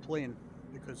while playing,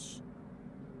 because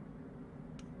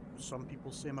some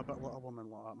people say I'm a bit like a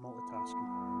woman like that, multitasking.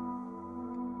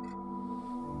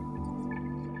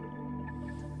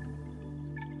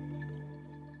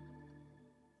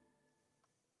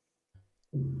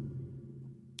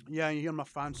 Yeah, you hear my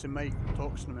fancy mic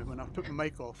talks to me when I put my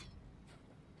mic off.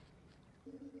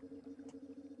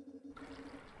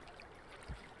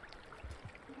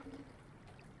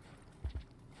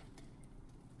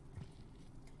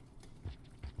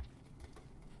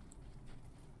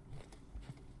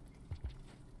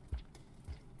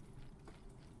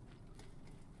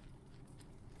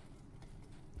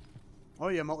 Oh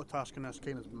yeah, multitasking in this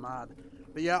game is mad.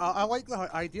 But yeah, I like the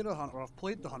idea of the Hunter. I've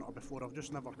played the Hunter before, I've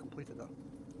just never completed it.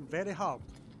 Very hard,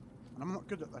 and I'm not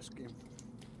good at this game.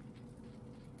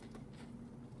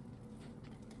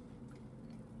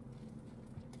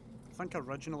 I think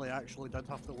originally I actually did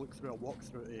have to look through a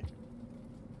walkthrough to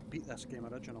beat this game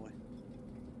originally.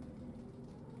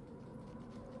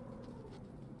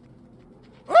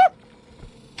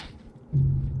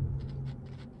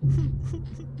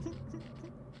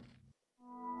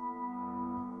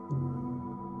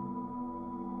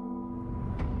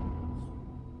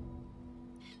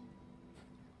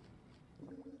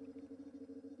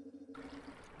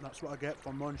 That's what I get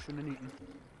for munching and eating.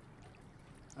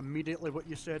 Immediately what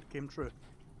you said came true.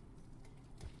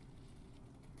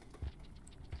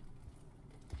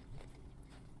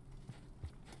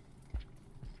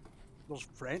 There's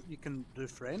you can do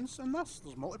friends in this?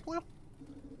 There's multiplayer?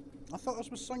 I thought this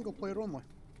was single player only.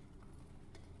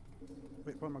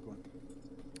 Wait, where am I going?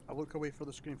 I look away for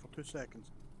the screen for 2 seconds.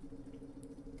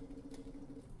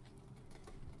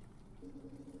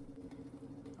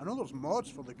 I know there's mods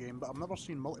for the game, but I've never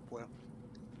seen multiplayer.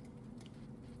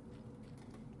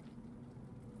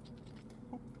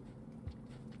 Oh.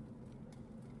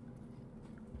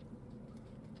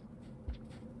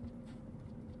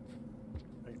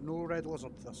 Right, no red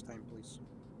lizard this time, please.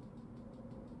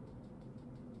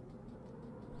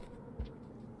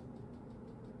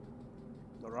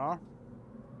 There are.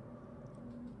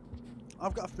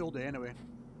 I've got a full day anyway.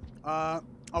 I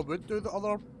would do the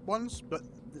other ones, but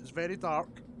it's very dark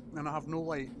and I have no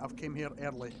light. I've came here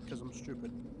early because I'm stupid.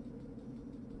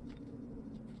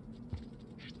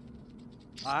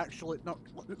 I actually, no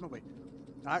way.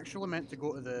 I actually meant to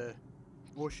go to the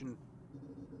ocean,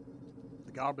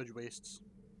 the garbage wastes,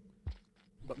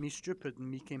 but me stupid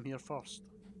and me came here first.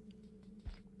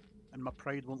 And my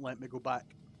pride won't let me go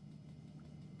back.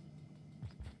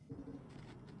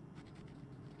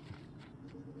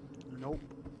 Nope.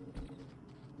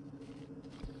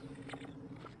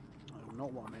 That's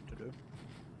not what I meant to do.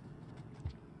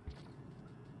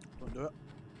 Don't do it.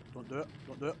 Don't do it.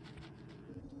 Don't do it.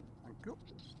 Thank you.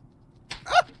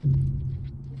 Ah!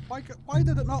 Why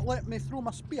did it not let me throw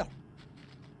my spear?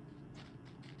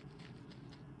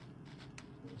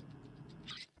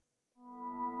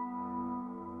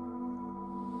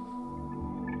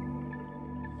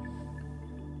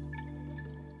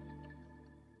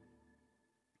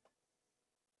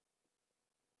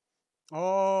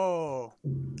 Oh.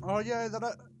 Oh yeah,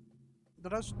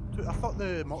 there is two. I thought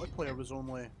the multiplayer was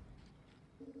only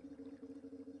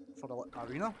for the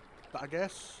arena, but I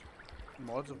guess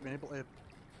mods have been able to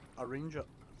arrange it.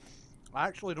 I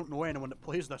actually don't know anyone that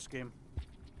plays this game.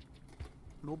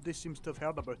 Nobody seems to have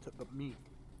heard about it but me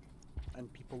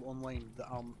and people online that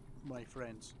are my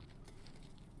friends.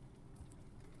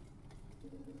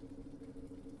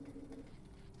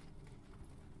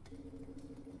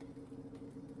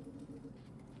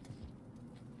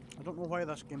 I don't know why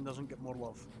this game doesn't get more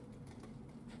love.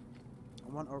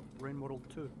 I want our Rainworld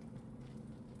 2.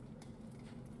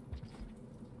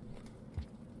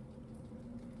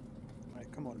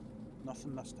 Right, come on.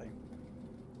 Nothing this time.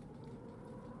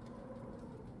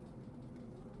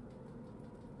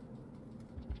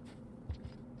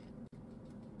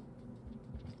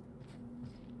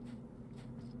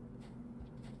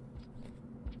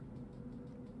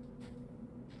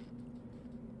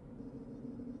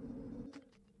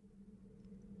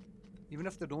 Even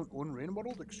if they don't own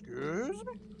Rainworld, excuse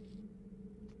me?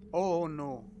 Oh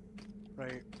no.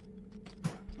 Right.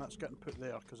 That's getting put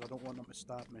there because I don't want them to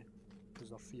stab me. Because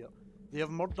they're fear. They have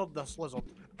murdered this lizard.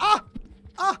 Ah!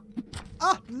 Ah!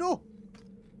 Ah! No!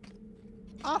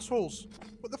 Assholes!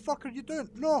 What the fuck are you doing?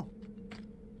 No!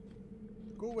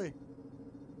 Go away.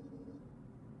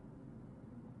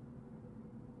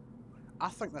 I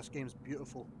think this game's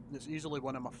beautiful. It's easily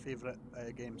one of my favourite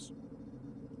games.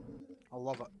 I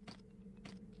love it.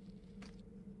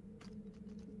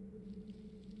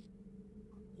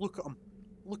 Look at him.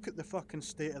 Look at the fucking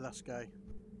state of this guy.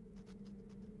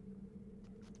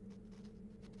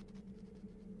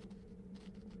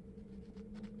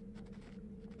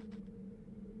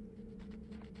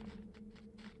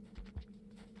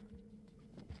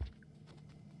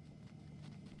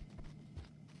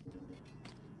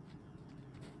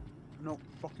 No,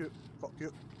 fuck you, fuck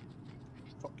you,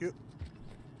 fuck you,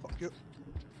 fuck you.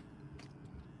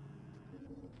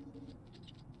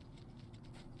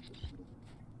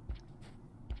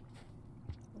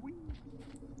 Whee.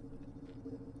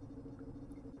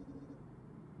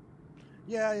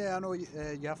 Yeah, I know. You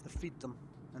have to feed them,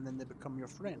 and then they become your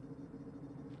friend.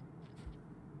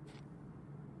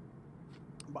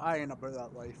 But I ain't about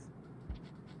that life.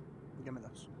 Give me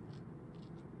this.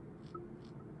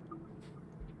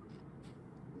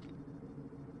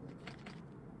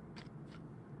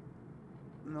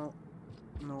 No.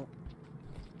 No.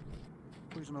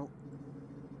 Please no.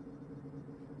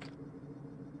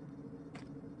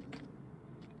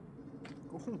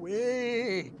 Go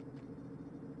away!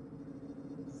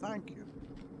 Thank you.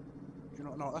 Do you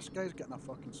know, no, this guy's getting a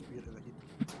fucking spear to the head.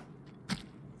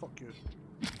 Fuck you.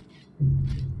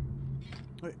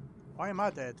 Wait, why am I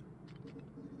dead?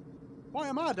 Why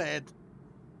am I dead?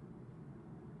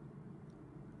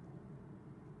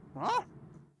 Huh?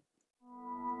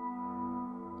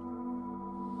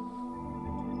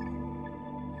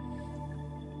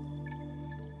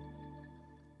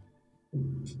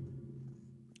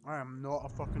 I am not a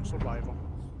fucking survivor.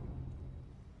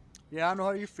 Yeah, I know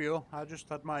how you feel. I just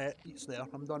had my eats there.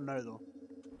 I'm done now though.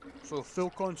 So full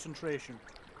concentration.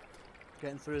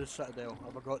 Getting through the citadel.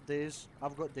 Have I got days?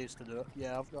 I've got days to do it.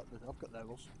 Yeah, I've got the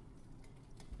hours.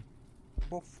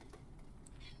 Both.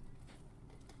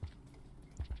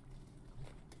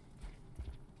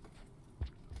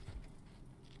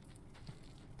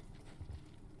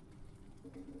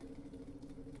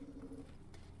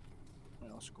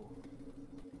 Right, let's go.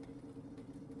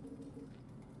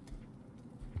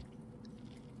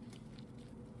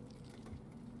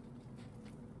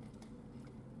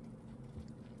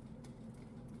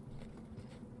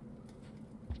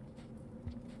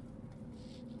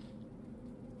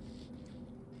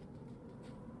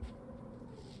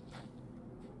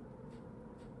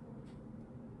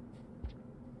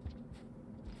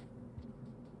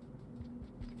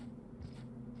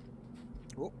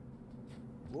 Oh,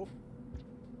 oh.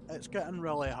 It's getting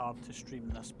really hard to stream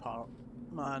this part.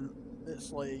 Man,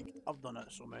 it's like, I've done it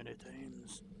so many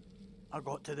times. I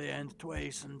got to the end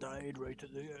twice and died right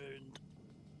at the end.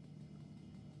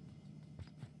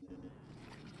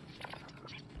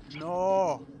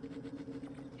 No!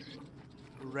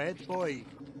 Red boy.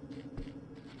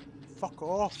 Fuck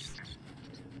off.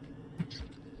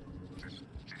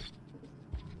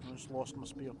 I just lost my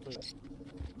spear too.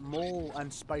 Mole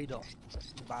and spider.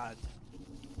 Bad.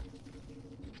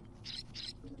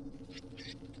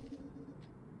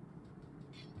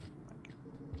 Thank you.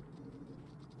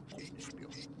 Take the spear.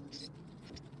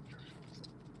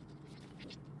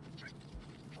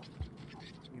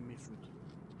 Give me food.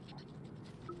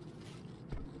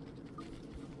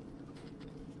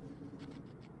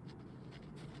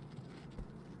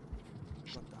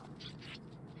 God damn.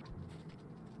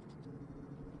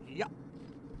 Yeah.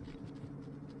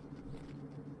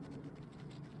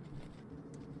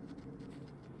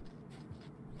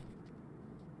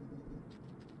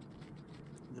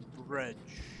 The bridge.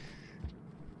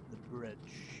 The bridge,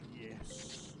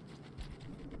 yes.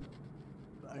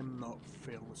 But I'm not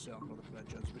fairly certain where the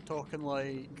bridge is. We're talking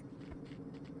like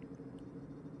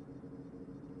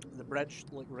the bridge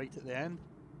like right at the end.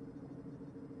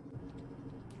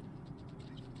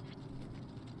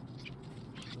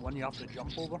 The one you have to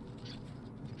jump over.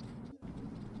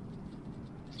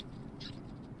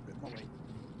 Get my way.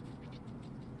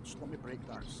 Just let me break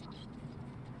that.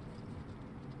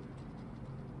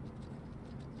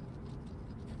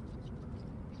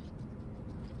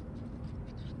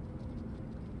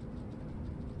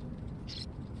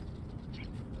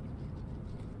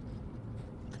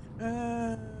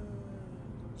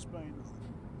 It's fine.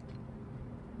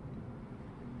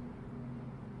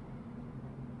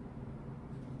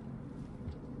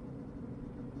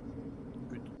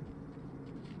 Good.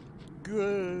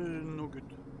 Good, no good.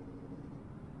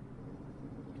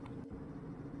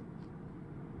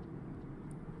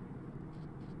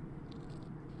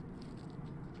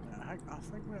 I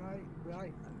think we're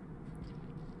right now.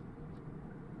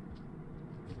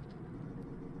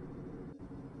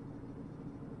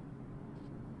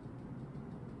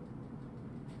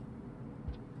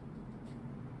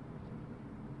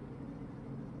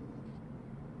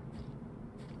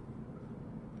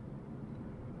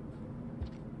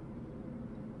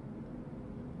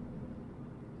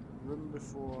 Room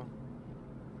before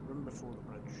the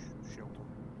bridge shelter.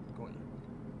 Got you.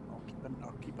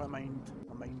 I'll keep a mind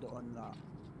on that.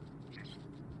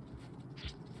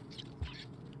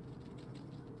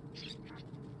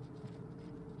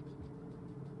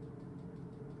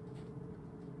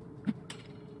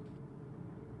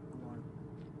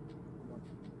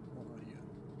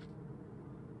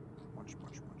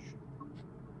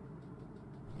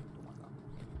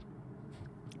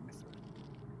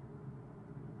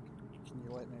 Can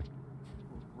you let me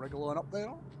wriggle on up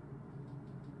there?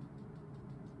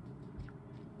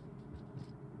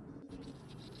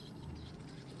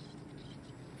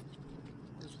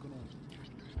 What's going on?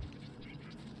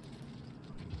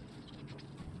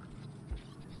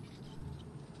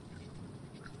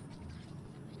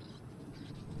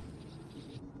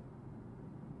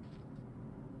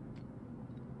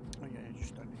 Oh yeah, you're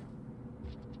just down here.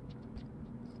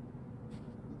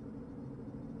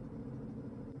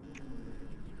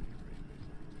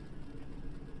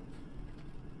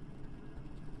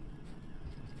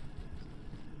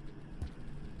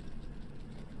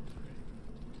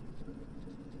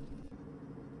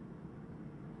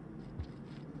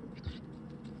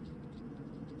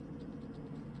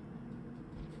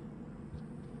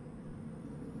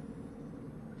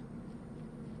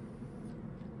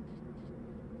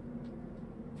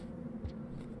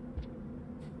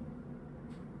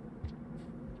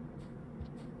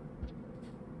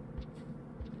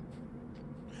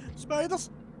 Spiders!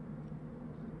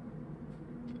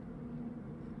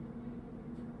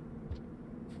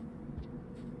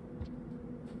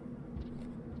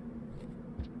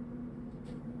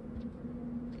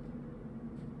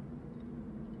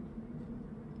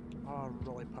 Oh, I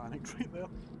really panicked right there.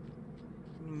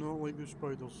 Not like the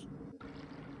spiders.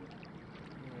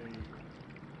 Right.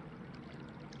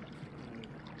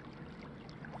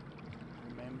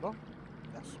 Remember,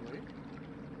 this way.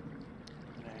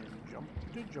 And then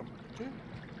jump to,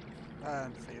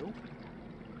 and fail.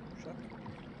 Shit.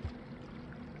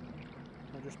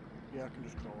 I can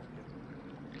just crawl up here.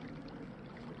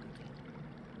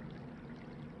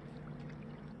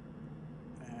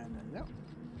 And then there.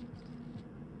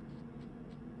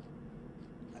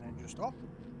 And then just up.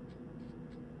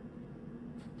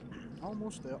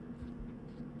 Almost there.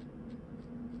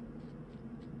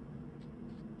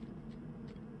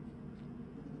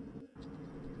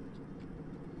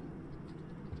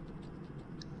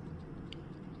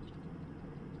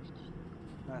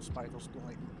 Spiders don't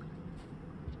like them.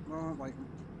 No, I don't like them.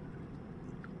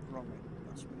 Wrong way.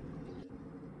 That's way.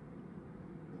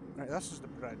 Right, this is the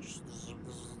bridge.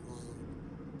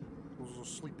 There's a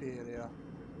sleepy area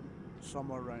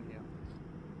somewhere around here.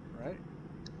 Right?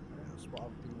 That's what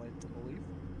I've been led to believe.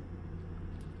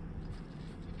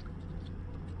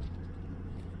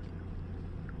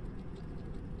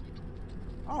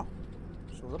 Oh,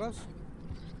 so there is.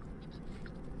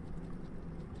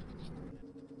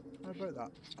 How about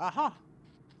that? Aha!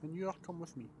 And you are come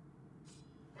with me.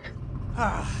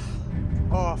 Ah!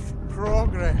 Off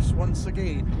progress once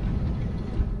again.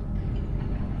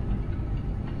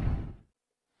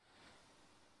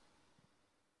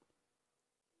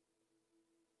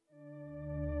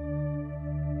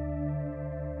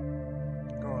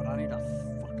 God, I need a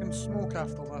fucking smoke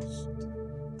after this.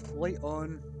 Light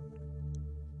on.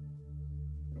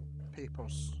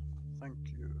 Papers. Thank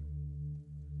you.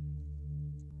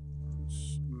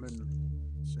 Moon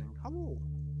saying hello.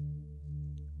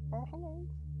 Oh, hello.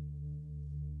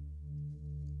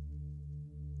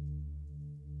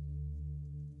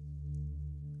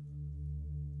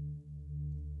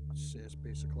 I'd say it's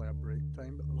basically a break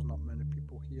time, but there's not many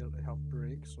people here to have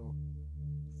breaks, so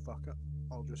fuck it.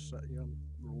 I'll just sit here and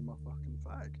roll my fucking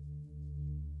fag.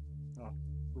 Oh,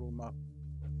 roll my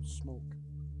smoke.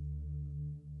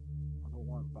 I don't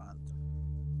want banned.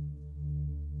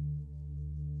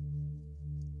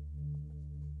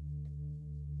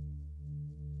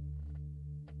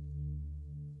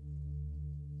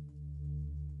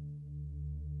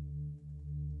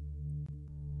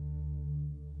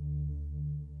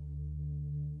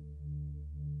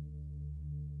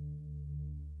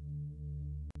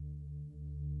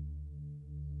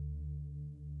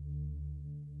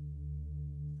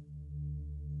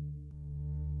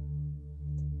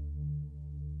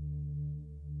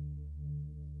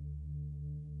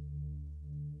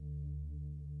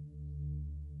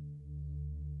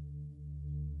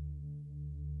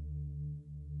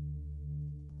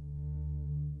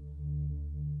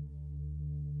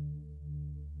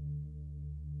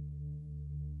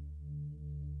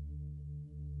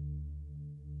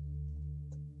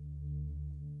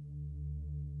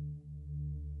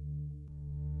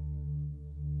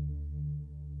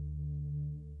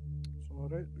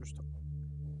 Alright, just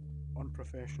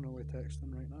unprofessionally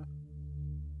texting right now.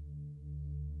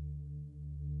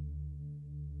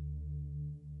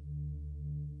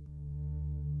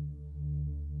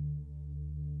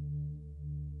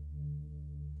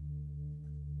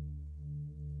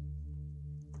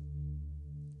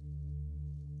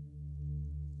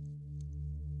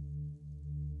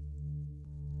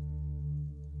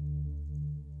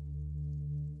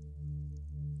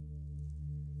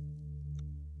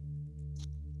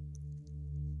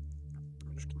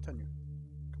 continue.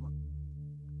 Come on.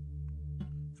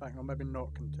 In fact, I'll maybe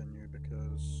not continue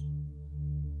because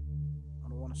I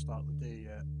don't want to start the day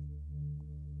yet.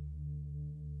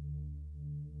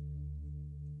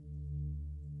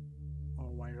 Oh,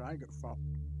 why did I get fucked?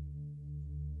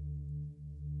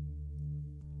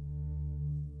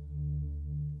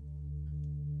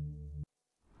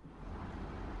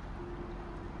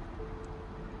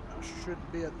 That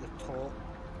should be at the top.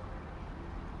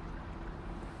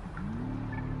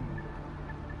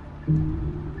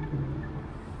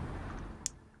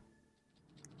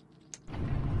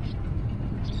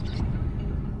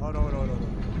 Oh no, no, no, no.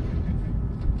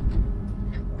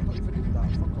 I don't even need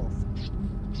that, fuck off.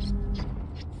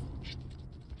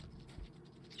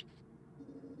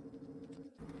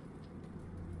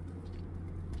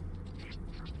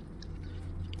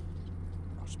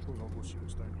 I suppose I'll go see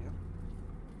what's down here.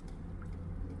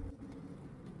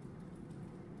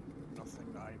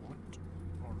 Nothing that I want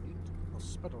or need.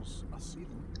 There's spitters, I see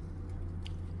them.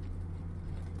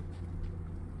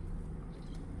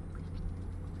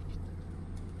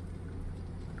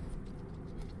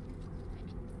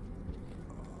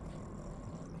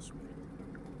 This way.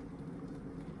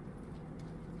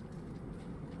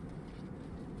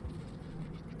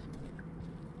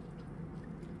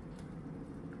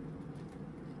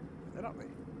 They're that way.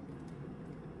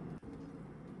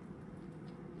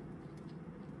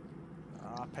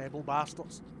 Ah, pebble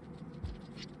bastards.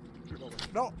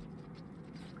 No!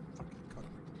 Fucking cunt.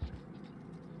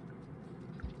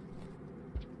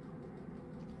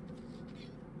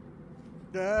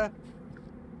 Yeah.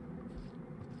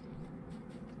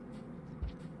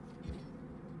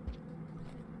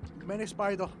 Mini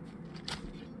spider.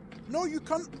 No, you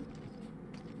cunt!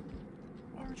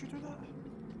 Why would you do that?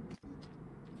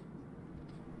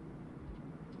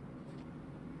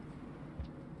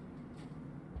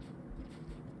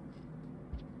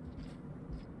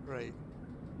 Right.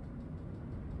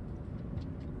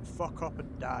 Fuck up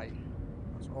and die.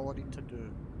 That's all I need to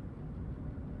do.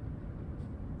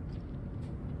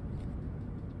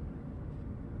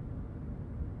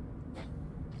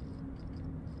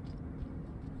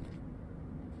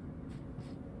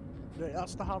 Right,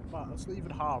 that's the hard part. That's not even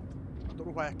hard. I don't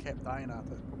know why I kept dying at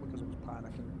it. Probably because I was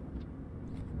panicking.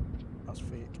 That's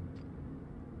fake.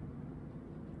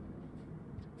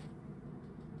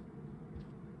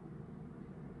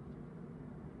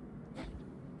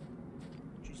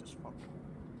 Jesus fuck.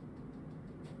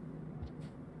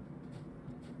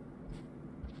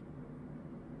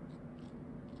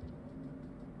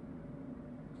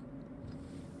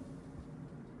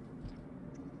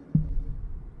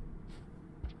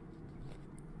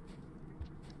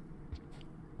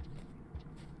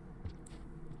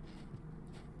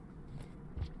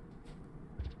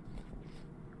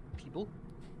 People.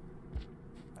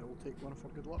 I will take one for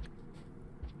good luck.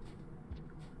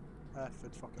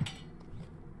 Food fucking.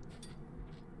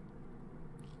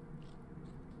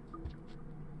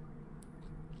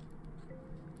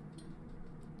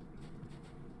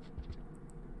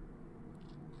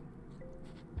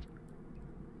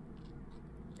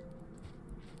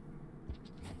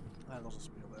 There's a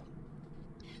spear there.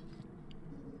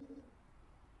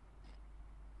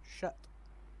 Shit.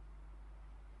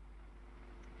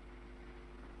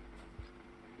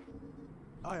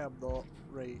 I am not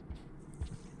right.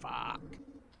 Fuck.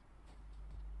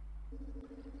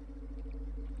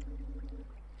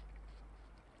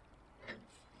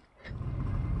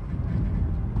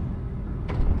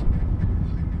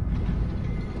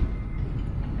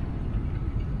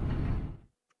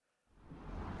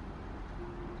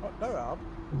 Oh, no, I am.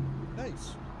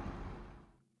 Nice.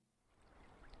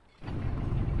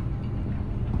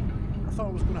 I thought I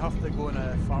was going to have to go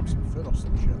and farm some food or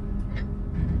some shit.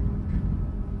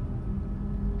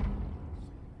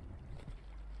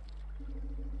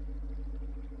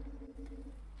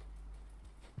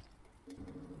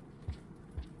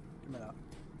 Give me that.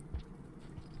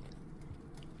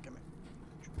 Give me.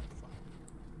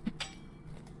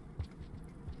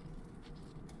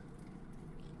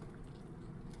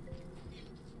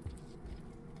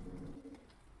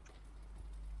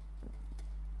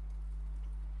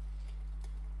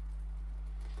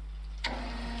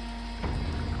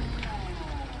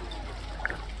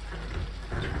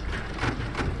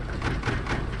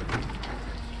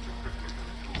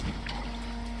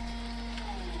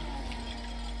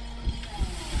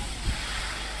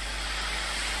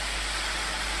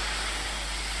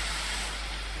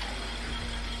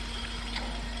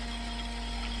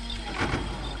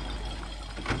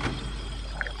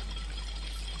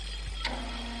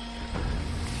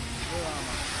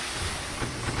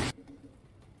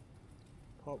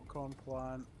 Popcorn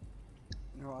plant.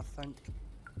 You know what I think?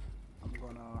 I'm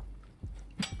gonna...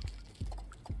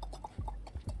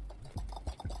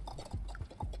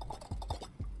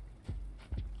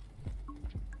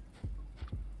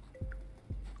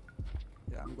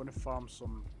 Yeah, I'm gonna farm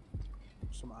some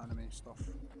anime stuff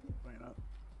right now.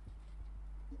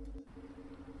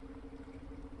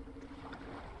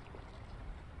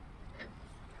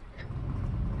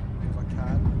 Because I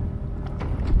can.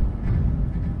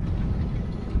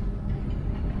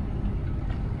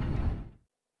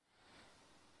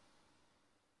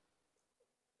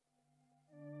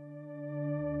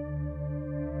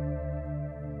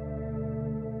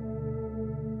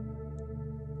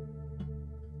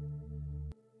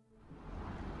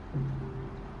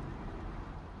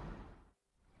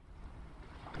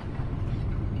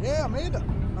 Yeah, I made it.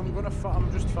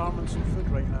 I'm just farming some food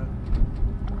right now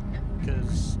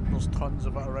because there's tons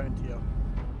of it around here.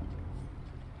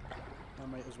 I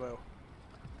might as well.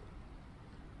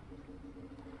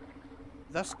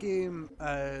 This game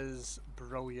is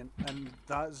brilliant, and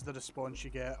that's the response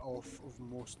you get of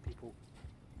most people.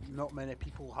 Not many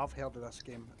people have heard of this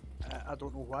game. I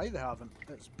don't know why they haven't.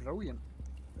 It's brilliant.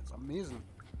 It's amazing.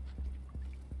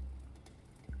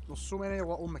 There's so many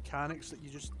little mechanics that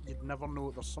you'd never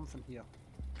know there's something here.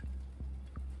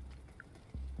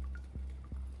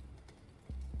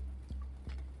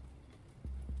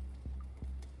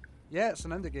 Yeah, it's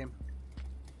an indie game.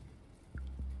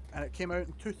 And it came out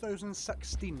in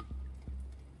 2016.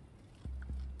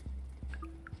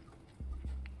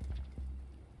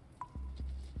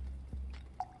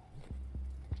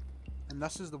 And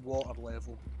this is the water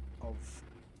level of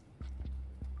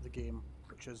the game,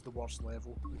 which is the worst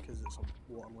level because it's a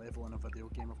water level in a video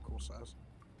game, of course it is.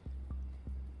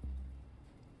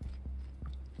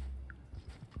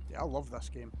 Yeah, I love this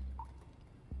game.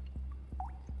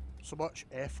 So much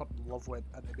effort and love went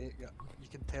into making it. You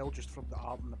can tell just from the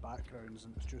art and the backgrounds,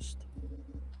 and it's just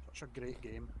such a great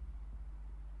game.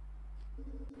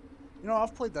 You know,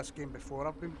 I've played this game before.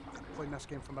 I've been playing this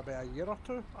game for maybe a year or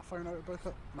two. I found out about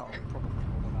it. No, probably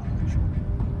more than that actually.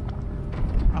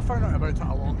 I found out about it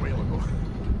a long while ago.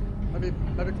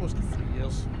 maybe close to 3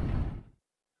 years.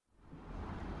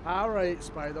 Alright,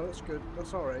 Spider, that's good.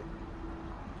 That's alright.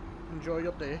 Enjoy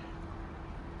your day.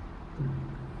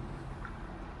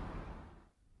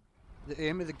 The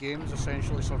aim of the game is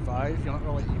essentially survive. You're not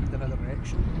really aimed in a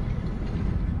direction.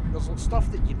 There's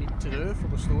stuff that you need to do for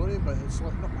the story, but it's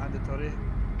like not mandatory.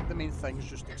 The main thing is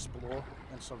just explore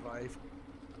and survive.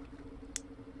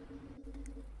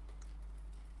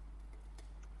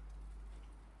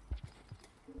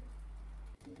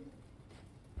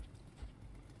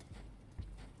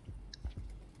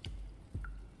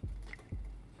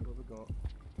 What have we got?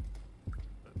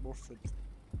 More food.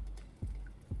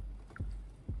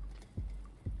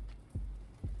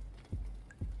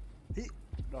 Hey!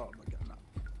 No, I'm not getting that.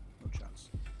 No chance.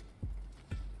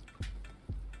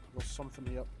 There's something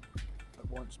here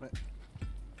that wants me.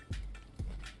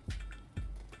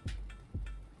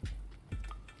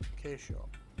 K-shop.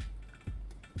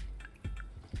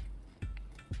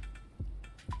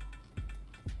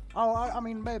 Oh, I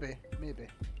mean, maybe.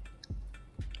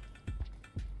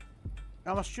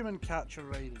 I'm assuming catcher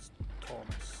ride is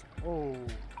Thomas. Oh,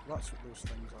 that's what those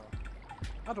things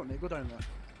are. I don't need to go down there.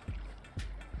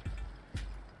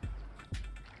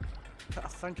 I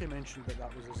think he mentioned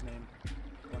that was his name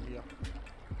on here.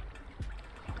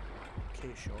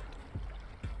 K-shot.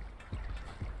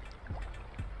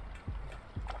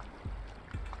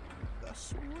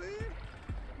 This way?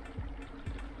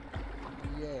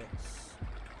 Yes.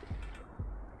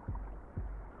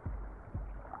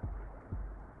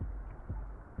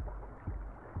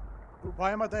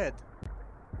 Why am I dead?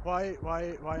 Why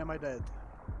am I dead?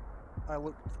 I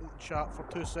looked at the chat for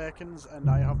 2 seconds and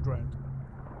I have drowned.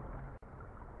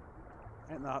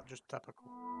 Ain't that just typical?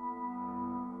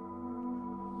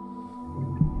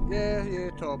 Yeah,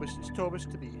 Thomas. It's Thomas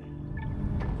to be.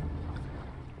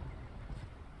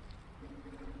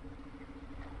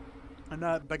 And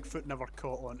that Bigfoot never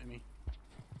caught on to me.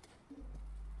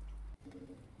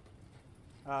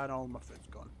 And all my food's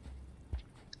gone.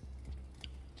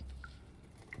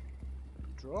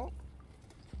 Drop?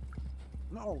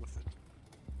 Not all the food.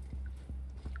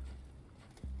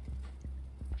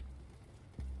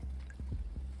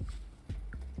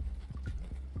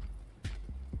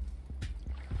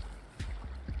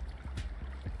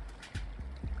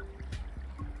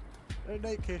 Good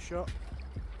night, K-shot.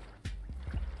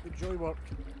 Enjoy work,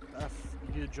 if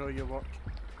you enjoy your work.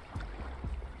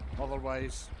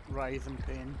 Otherwise, writhe in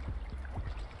pain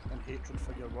and hatred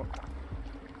for your work.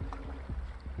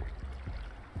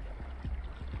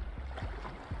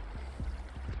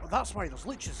 Oh, that's why there's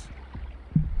leeches.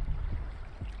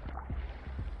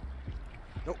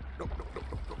 Nope, nope, nope, nope,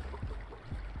 nope, nope.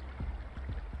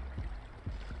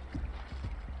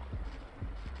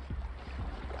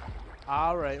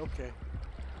 Alright, okay.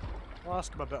 I'll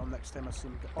ask him about him next time I see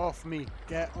him. Get off me!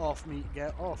 Get off me!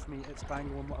 Get off me! It's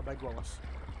dangling like a big Willis.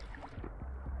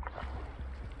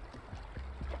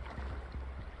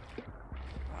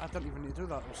 I didn't even need to do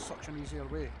that. It was such an easier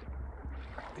way.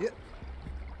 Yep.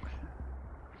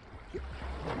 Yep.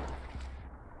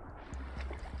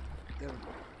 There we go.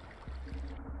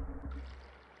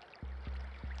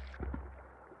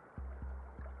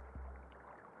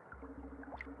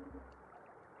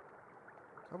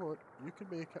 Come on, you can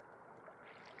make it.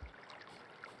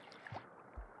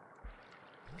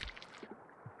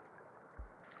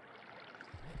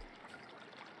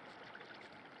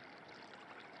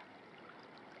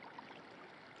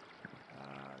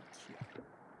 And here.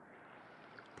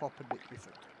 Pop and make me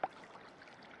food.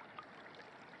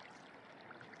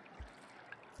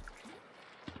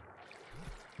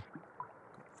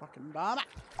 God fucking damn it!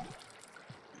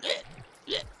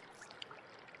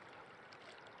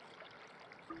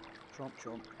 Chomp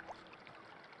chomp.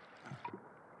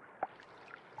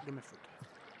 Give me food.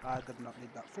 I did not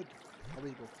need that food. Away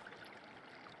you go.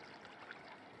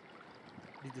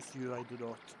 Needeth you, I do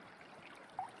not.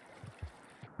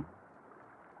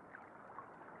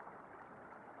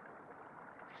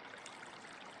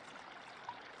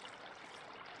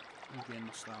 Regain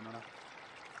my stamina.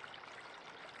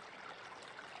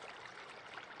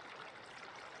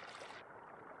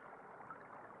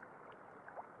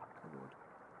 Come on.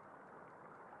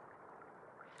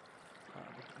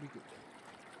 We good.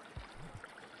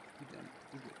 We done.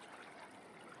 We good.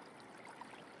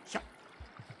 Shut.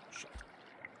 Shut.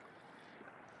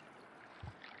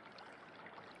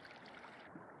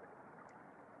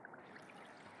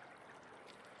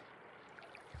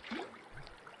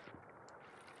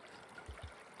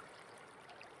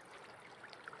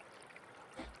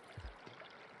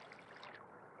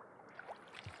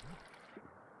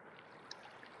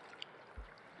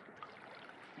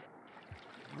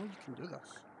 No, you can do this.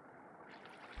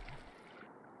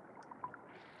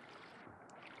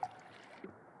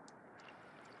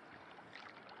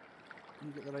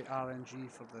 You get the right RNG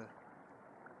for the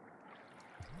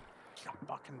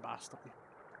fucking bastard.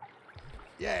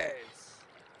 Yes!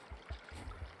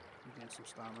 You gain some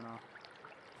stamina.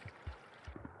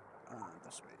 And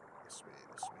this way, this way,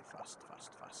 this way. Fast,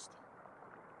 fast, fast.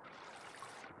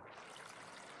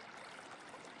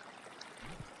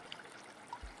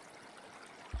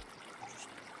 Just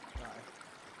die.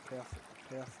 Perfect,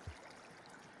 perfect.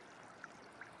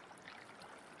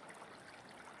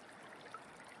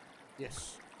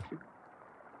 Yes.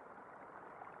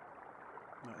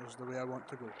 That is the way I want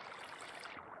to go.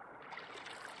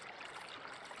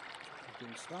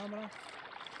 Gain stamina.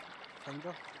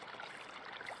 Finger.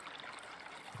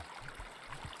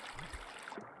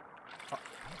 Fuck.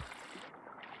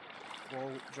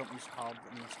 Wall jumping's hard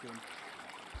in this game.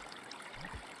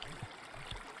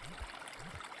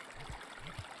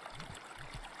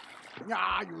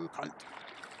 Yeah, you cunt.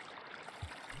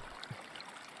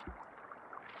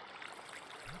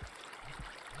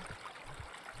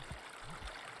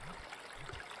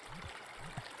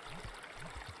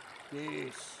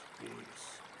 Yes, yes.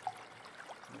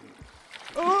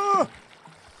 Oh!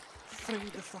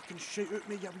 Afraid the fucking shit out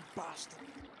me, you wee bastard.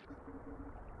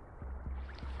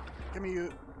 Give me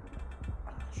you.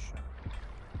 Ah, shit.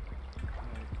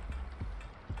 Right.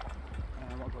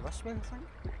 I'll go this way, I think.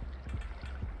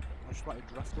 I just want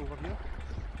to drift over here.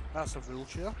 That's a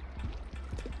wheelchair.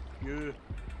 You.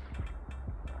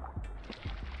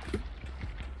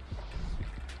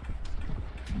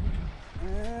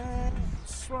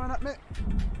 Swearing at me.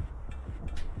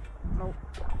 No,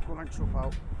 don't think so,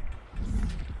 pal.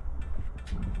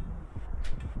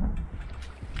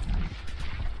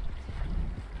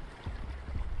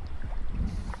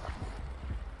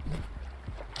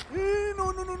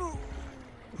 No, no, no, no.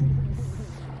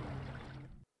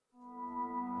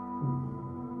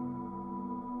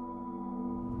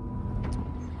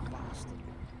 Bastard.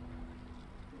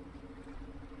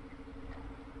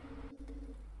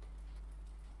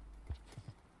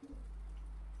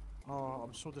 Oh,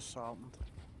 I'm so disheartened.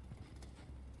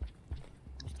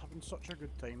 I was having such a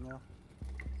good time there.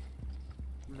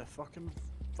 And the fucking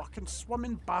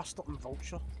swimming bastard and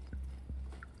vulture.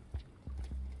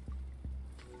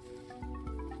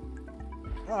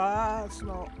 Ah, it's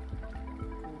not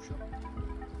kosher.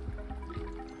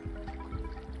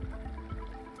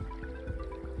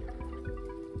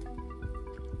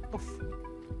 Boof.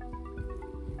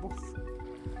 Boof.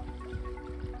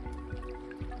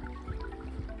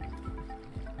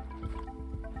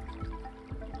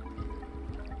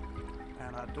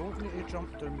 don't need to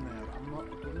jump down there. I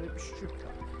don't need to be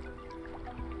stupid.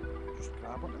 Just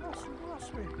grab onto this and go this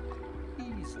way.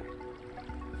 Easy.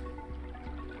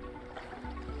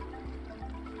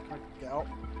 Get up.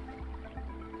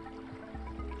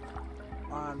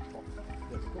 And pop.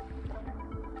 There we go.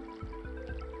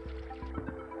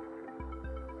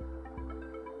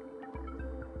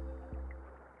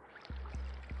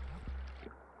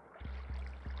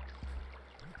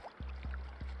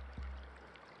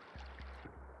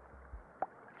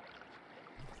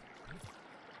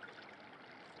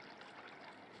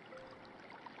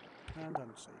 And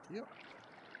inside here.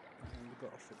 And we've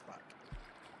got our foot back.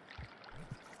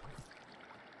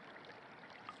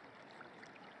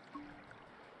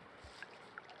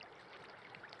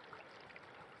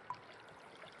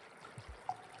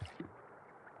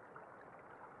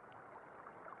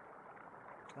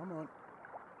 Come on.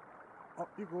 Up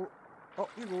you go. Up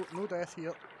you go. No death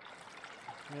here.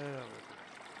 There we go.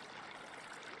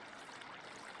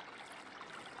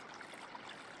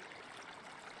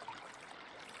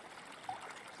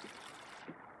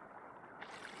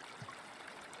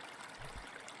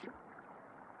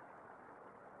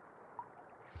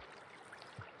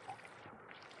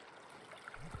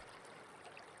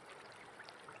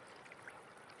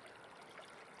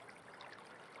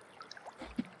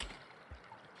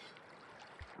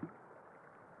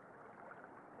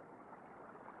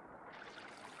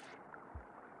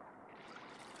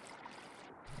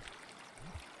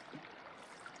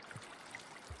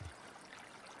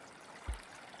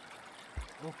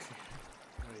 Okay,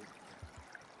 right.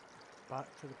 Back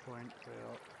to the point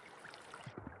where...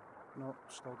 No,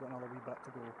 still got another wee bit to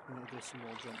go. We need to do some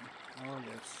more jumping. Oh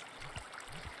yes.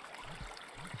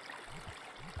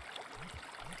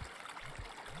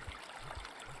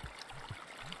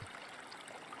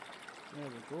 There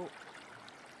we go.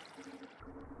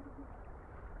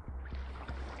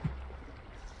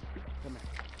 Come here.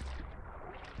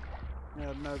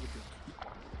 Yeah, now we're good.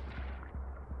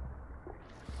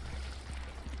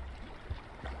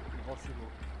 Off you go.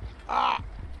 Ah!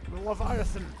 The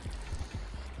Leviathan!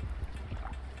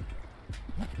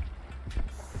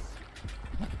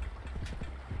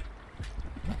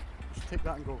 Just take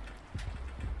that and go.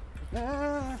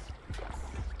 Ah!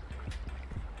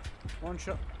 One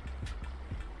shot.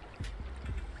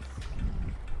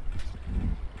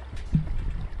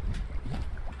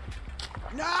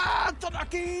 Nah! Done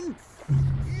again!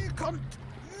 You cunt!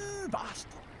 You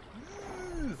bastard!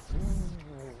 You!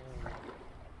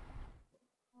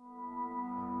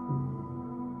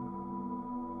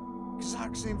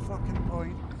 Exact same fucking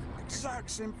point. Exact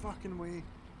same fucking way.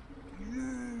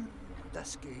 You!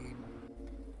 This game.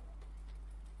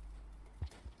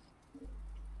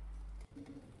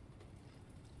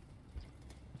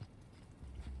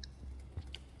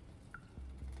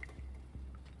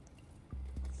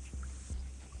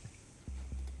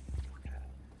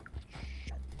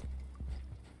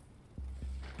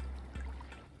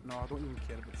 No, I don't even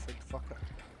care about food, fuck it.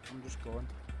 I'm just going.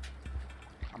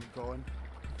 I'm going.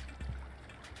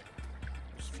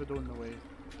 There's food on the way.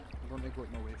 I'm going to go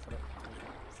out my way for it.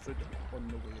 There's food on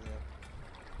the way there.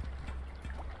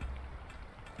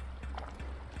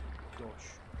 Gosh.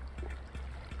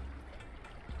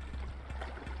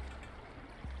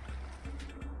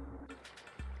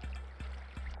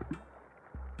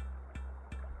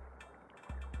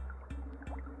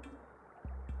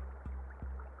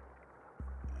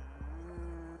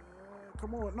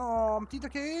 Come on, no, I'm dead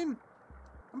again!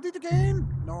 I'm dead again!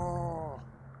 No!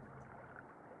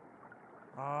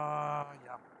 Ah,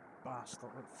 yeah, bastard,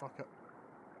 fuck it.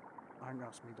 I think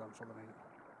that's me done for the night.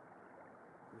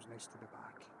 It was nice to be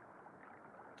back.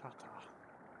 Ta-ta.